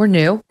 We're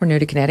new. We're new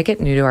to Connecticut,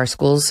 new to our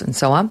schools and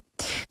so on,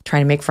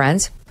 trying to make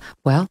friends.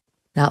 Well,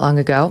 not long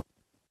ago,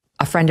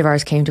 a friend of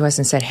ours came to us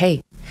and said,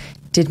 hey,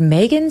 did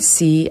Megyn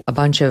see a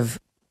bunch of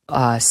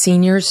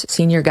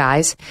senior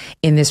guys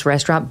in this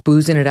restaurant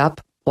boozing it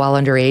up while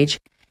underage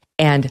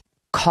and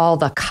call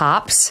the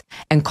cops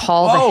and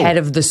call the head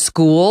of the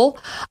school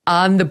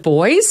on the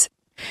boys?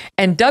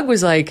 And Doug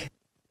was like,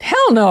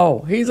 hell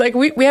no. He's like,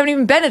 we haven't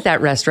even been at that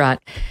restaurant.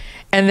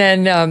 And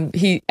then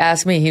he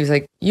asked me, he was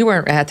like, you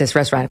weren't at this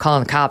restaurant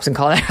calling the cops and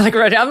calling like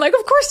right now. I'm like,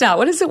 of course not.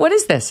 What is it? What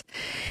is this?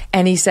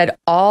 And he said,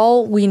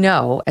 all we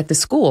know at the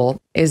school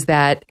is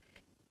that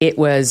it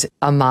was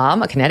a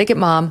mom, a Connecticut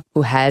mom,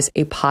 who has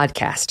a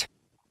podcast.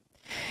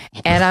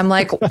 And I'm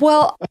like,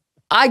 well,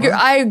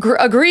 I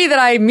agree that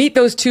I meet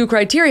those two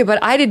criteria, but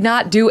I did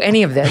not do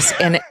any of this.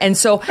 And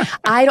so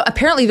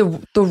apparently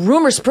the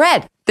rumor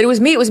spread that it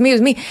was me.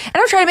 And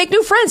I'm trying to make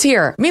new friends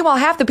here. Meanwhile,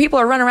 half the people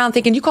are running around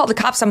thinking you called the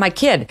cops on my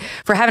kid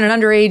for having an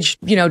underage,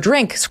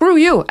 drink. Screw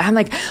you. I'm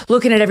like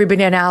looking at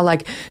everybody now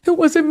like, it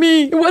wasn't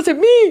me.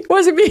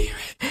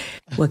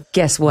 Well,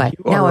 guess what?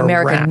 Now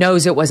America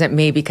knows it wasn't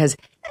me because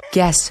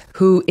guess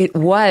who it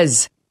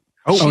was?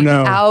 She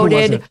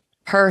outed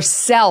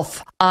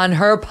herself on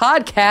her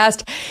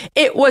podcast.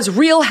 It was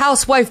Real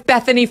Housewife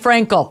Bethany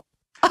Frankel.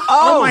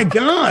 Oh my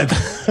God.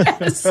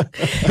 Yes.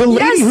 The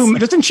lady who,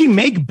 doesn't she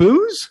make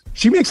booze?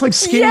 She makes like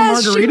skinny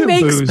margarita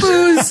booze. She makes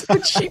booze,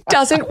 but she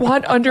doesn't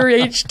want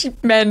underage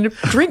men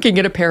drinking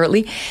it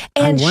apparently.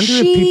 And I wonder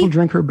if people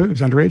drink her booze,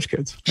 underage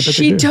kids.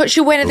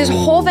 She went at this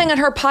whole thing on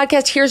her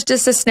podcast. Here's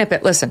just a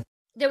snippet. Listen.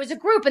 There was a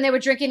group and they were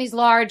drinking these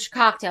large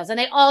cocktails and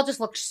they all just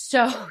looked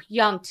so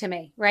young to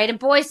me, right? And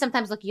boys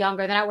sometimes look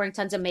younger. They're not wearing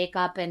tons of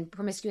makeup and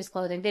promiscuous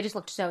clothing. They just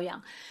looked so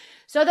young.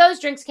 So those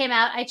drinks came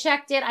out. I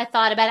checked it. I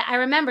thought about it. I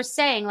remember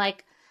saying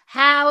like,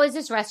 how is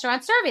this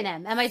restaurant serving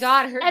them? And my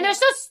daughter, and they're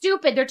so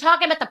stupid. They're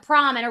talking about the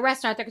prom in a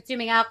restaurant. They're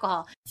consuming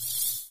alcohol.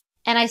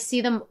 And I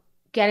see them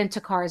get into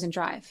cars and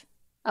drive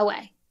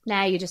away.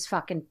 Now you just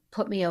fucking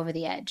put me over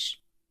the edge.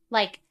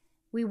 Like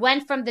we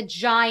went from the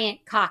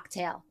giant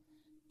cocktail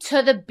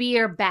to the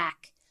beer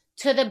back,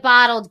 to the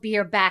bottled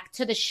beer back,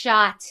 to the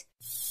shot.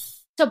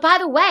 So by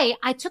the way,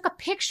 I took a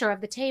picture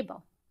of the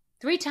table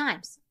 3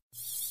 times.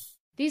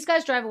 These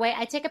guys drive away.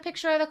 I take a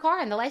picture of the car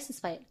and the license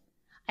plate.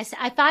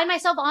 I find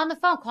myself on the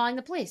phone calling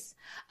the police.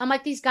 I'm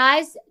like, these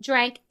guys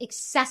drank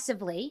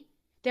excessively.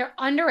 They're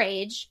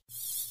underage.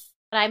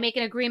 But I make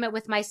an agreement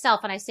with myself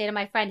and I say to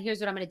my friend, here's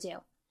what I'm going to do.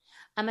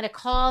 I'm going to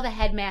call the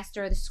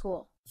headmaster of the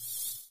school.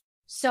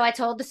 So I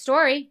told the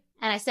story.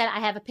 And I said, I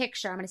have a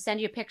picture. I'm going to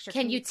send you a picture.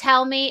 Can you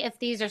tell me if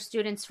these are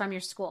students from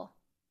your school?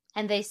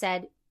 And they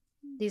said,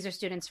 these are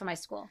students from my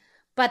school.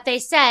 But they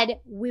said,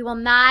 we will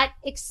not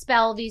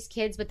expel these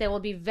kids, but there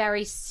will be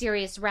very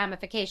serious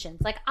ramifications.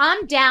 Like,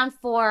 I'm down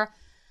for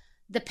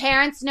the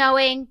parents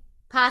knowing,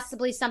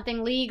 possibly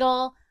something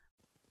legal.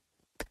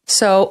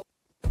 So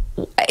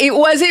it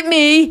wasn't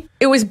me.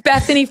 It was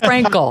Bethany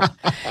Frankel.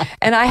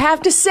 And I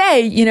have to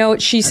say,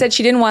 she said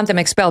she didn't want them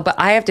expelled. But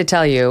I have to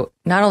tell you,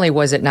 not only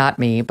was it not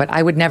me, but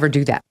I would never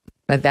do that.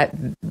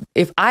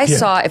 If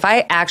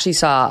I actually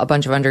saw a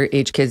bunch of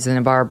underage kids in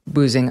a bar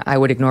boozing, I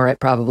would ignore it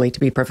probably, to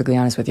be perfectly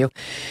honest with you.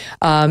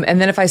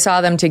 And then if I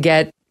saw them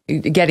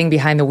getting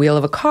behind the wheel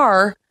of a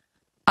car,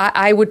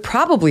 I would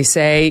probably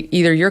say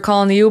either you're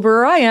calling the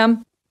Uber or I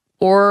am,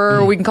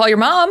 or we can call your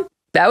mom.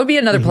 That would be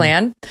another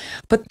plan.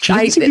 But she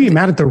doesn't seem to be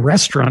mad at the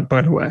restaurant,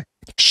 by the way.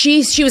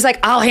 She was like,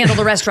 I'll handle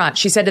the restaurant.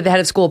 She said to the head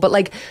of school, but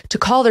like to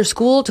call their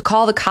school, to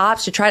call the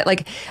cops, to try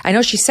like, I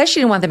know she says she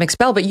didn't want them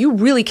expelled, but you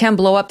really can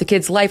blow up the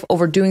kid's life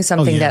over doing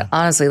something that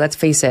honestly, let's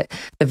face it,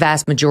 the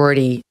vast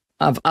majority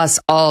of us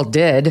all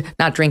did,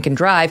 not drink and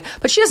drive.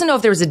 But she doesn't know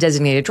if there was a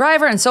designated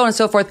driver and so on and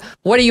so forth.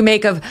 What do you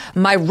make of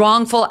my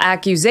wrongful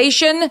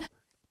accusation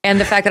and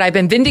the fact that I've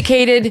been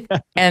vindicated?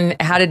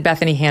 And how did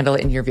Bethany handle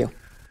it in your view?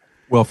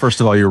 Well,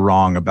 first of all, you're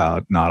wrong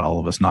about not all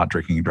of us not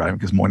drinking and driving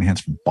because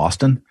Moynihan's from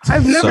Boston.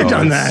 I've never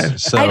done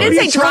that. I didn't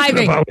say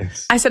driving.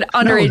 I said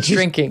underage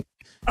drinking.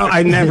 Oh,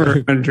 I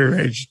never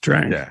underage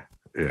drank. Yeah.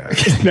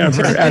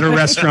 Never at a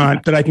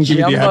restaurant that I can give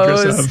you the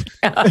address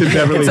of.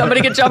 Can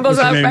somebody get Jumbo's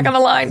back on the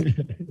line?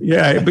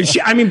 Yeah, but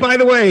by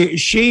the way,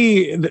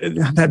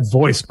 that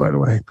voice, by the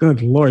way,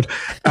 good Lord.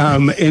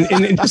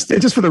 And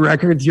just for the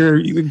record,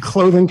 your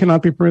clothing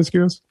cannot be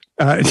promiscuous.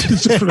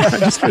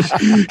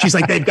 She's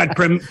like, they've got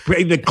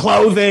the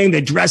clothing,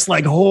 they dress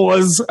like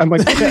whores. I'm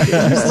like,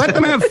 just let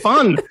them have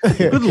fun.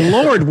 Good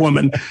Lord,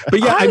 woman.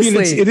 But yeah, honestly,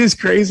 I mean, it is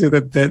crazy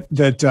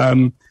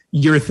that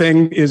your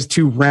thing is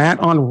to rat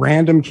on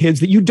random kids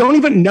that you don't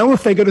even know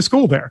if they go to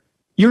school there.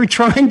 You're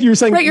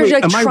saying, right, you're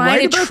like am I trying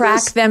right to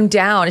track them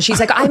down. And she's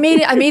like, I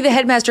made the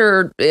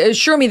headmaster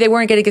assure me they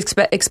weren't getting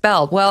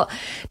expelled. Well,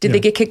 did they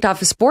get kicked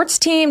off a sports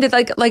team? Did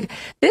like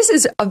this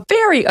is a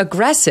very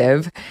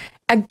aggressive.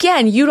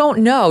 Again, you don't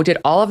know. Did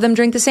all of them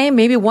drink the same?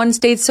 Maybe one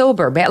stayed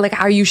sober. Like,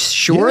 are you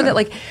sure that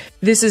like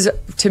this is,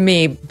 to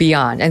me,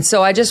 beyond? And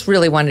so I just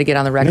really wanted to get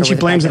on the record. And she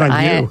blames it on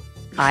you.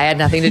 I had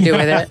nothing to do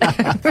with it.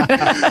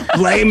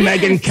 Blame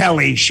Megyn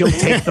Kelly. She'll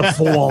take the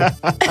fall. I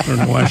don't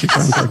know why she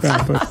sounds like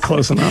that, but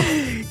close enough.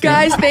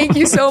 Guys, thank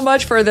you so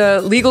much for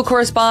the legal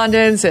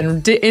correspondence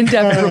and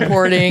in-depth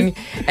reporting.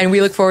 And we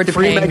look forward to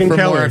paying for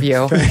more of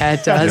you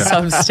at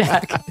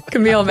Substack.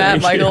 Kmele,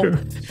 Matt, Michael,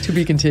 to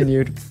be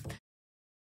continued.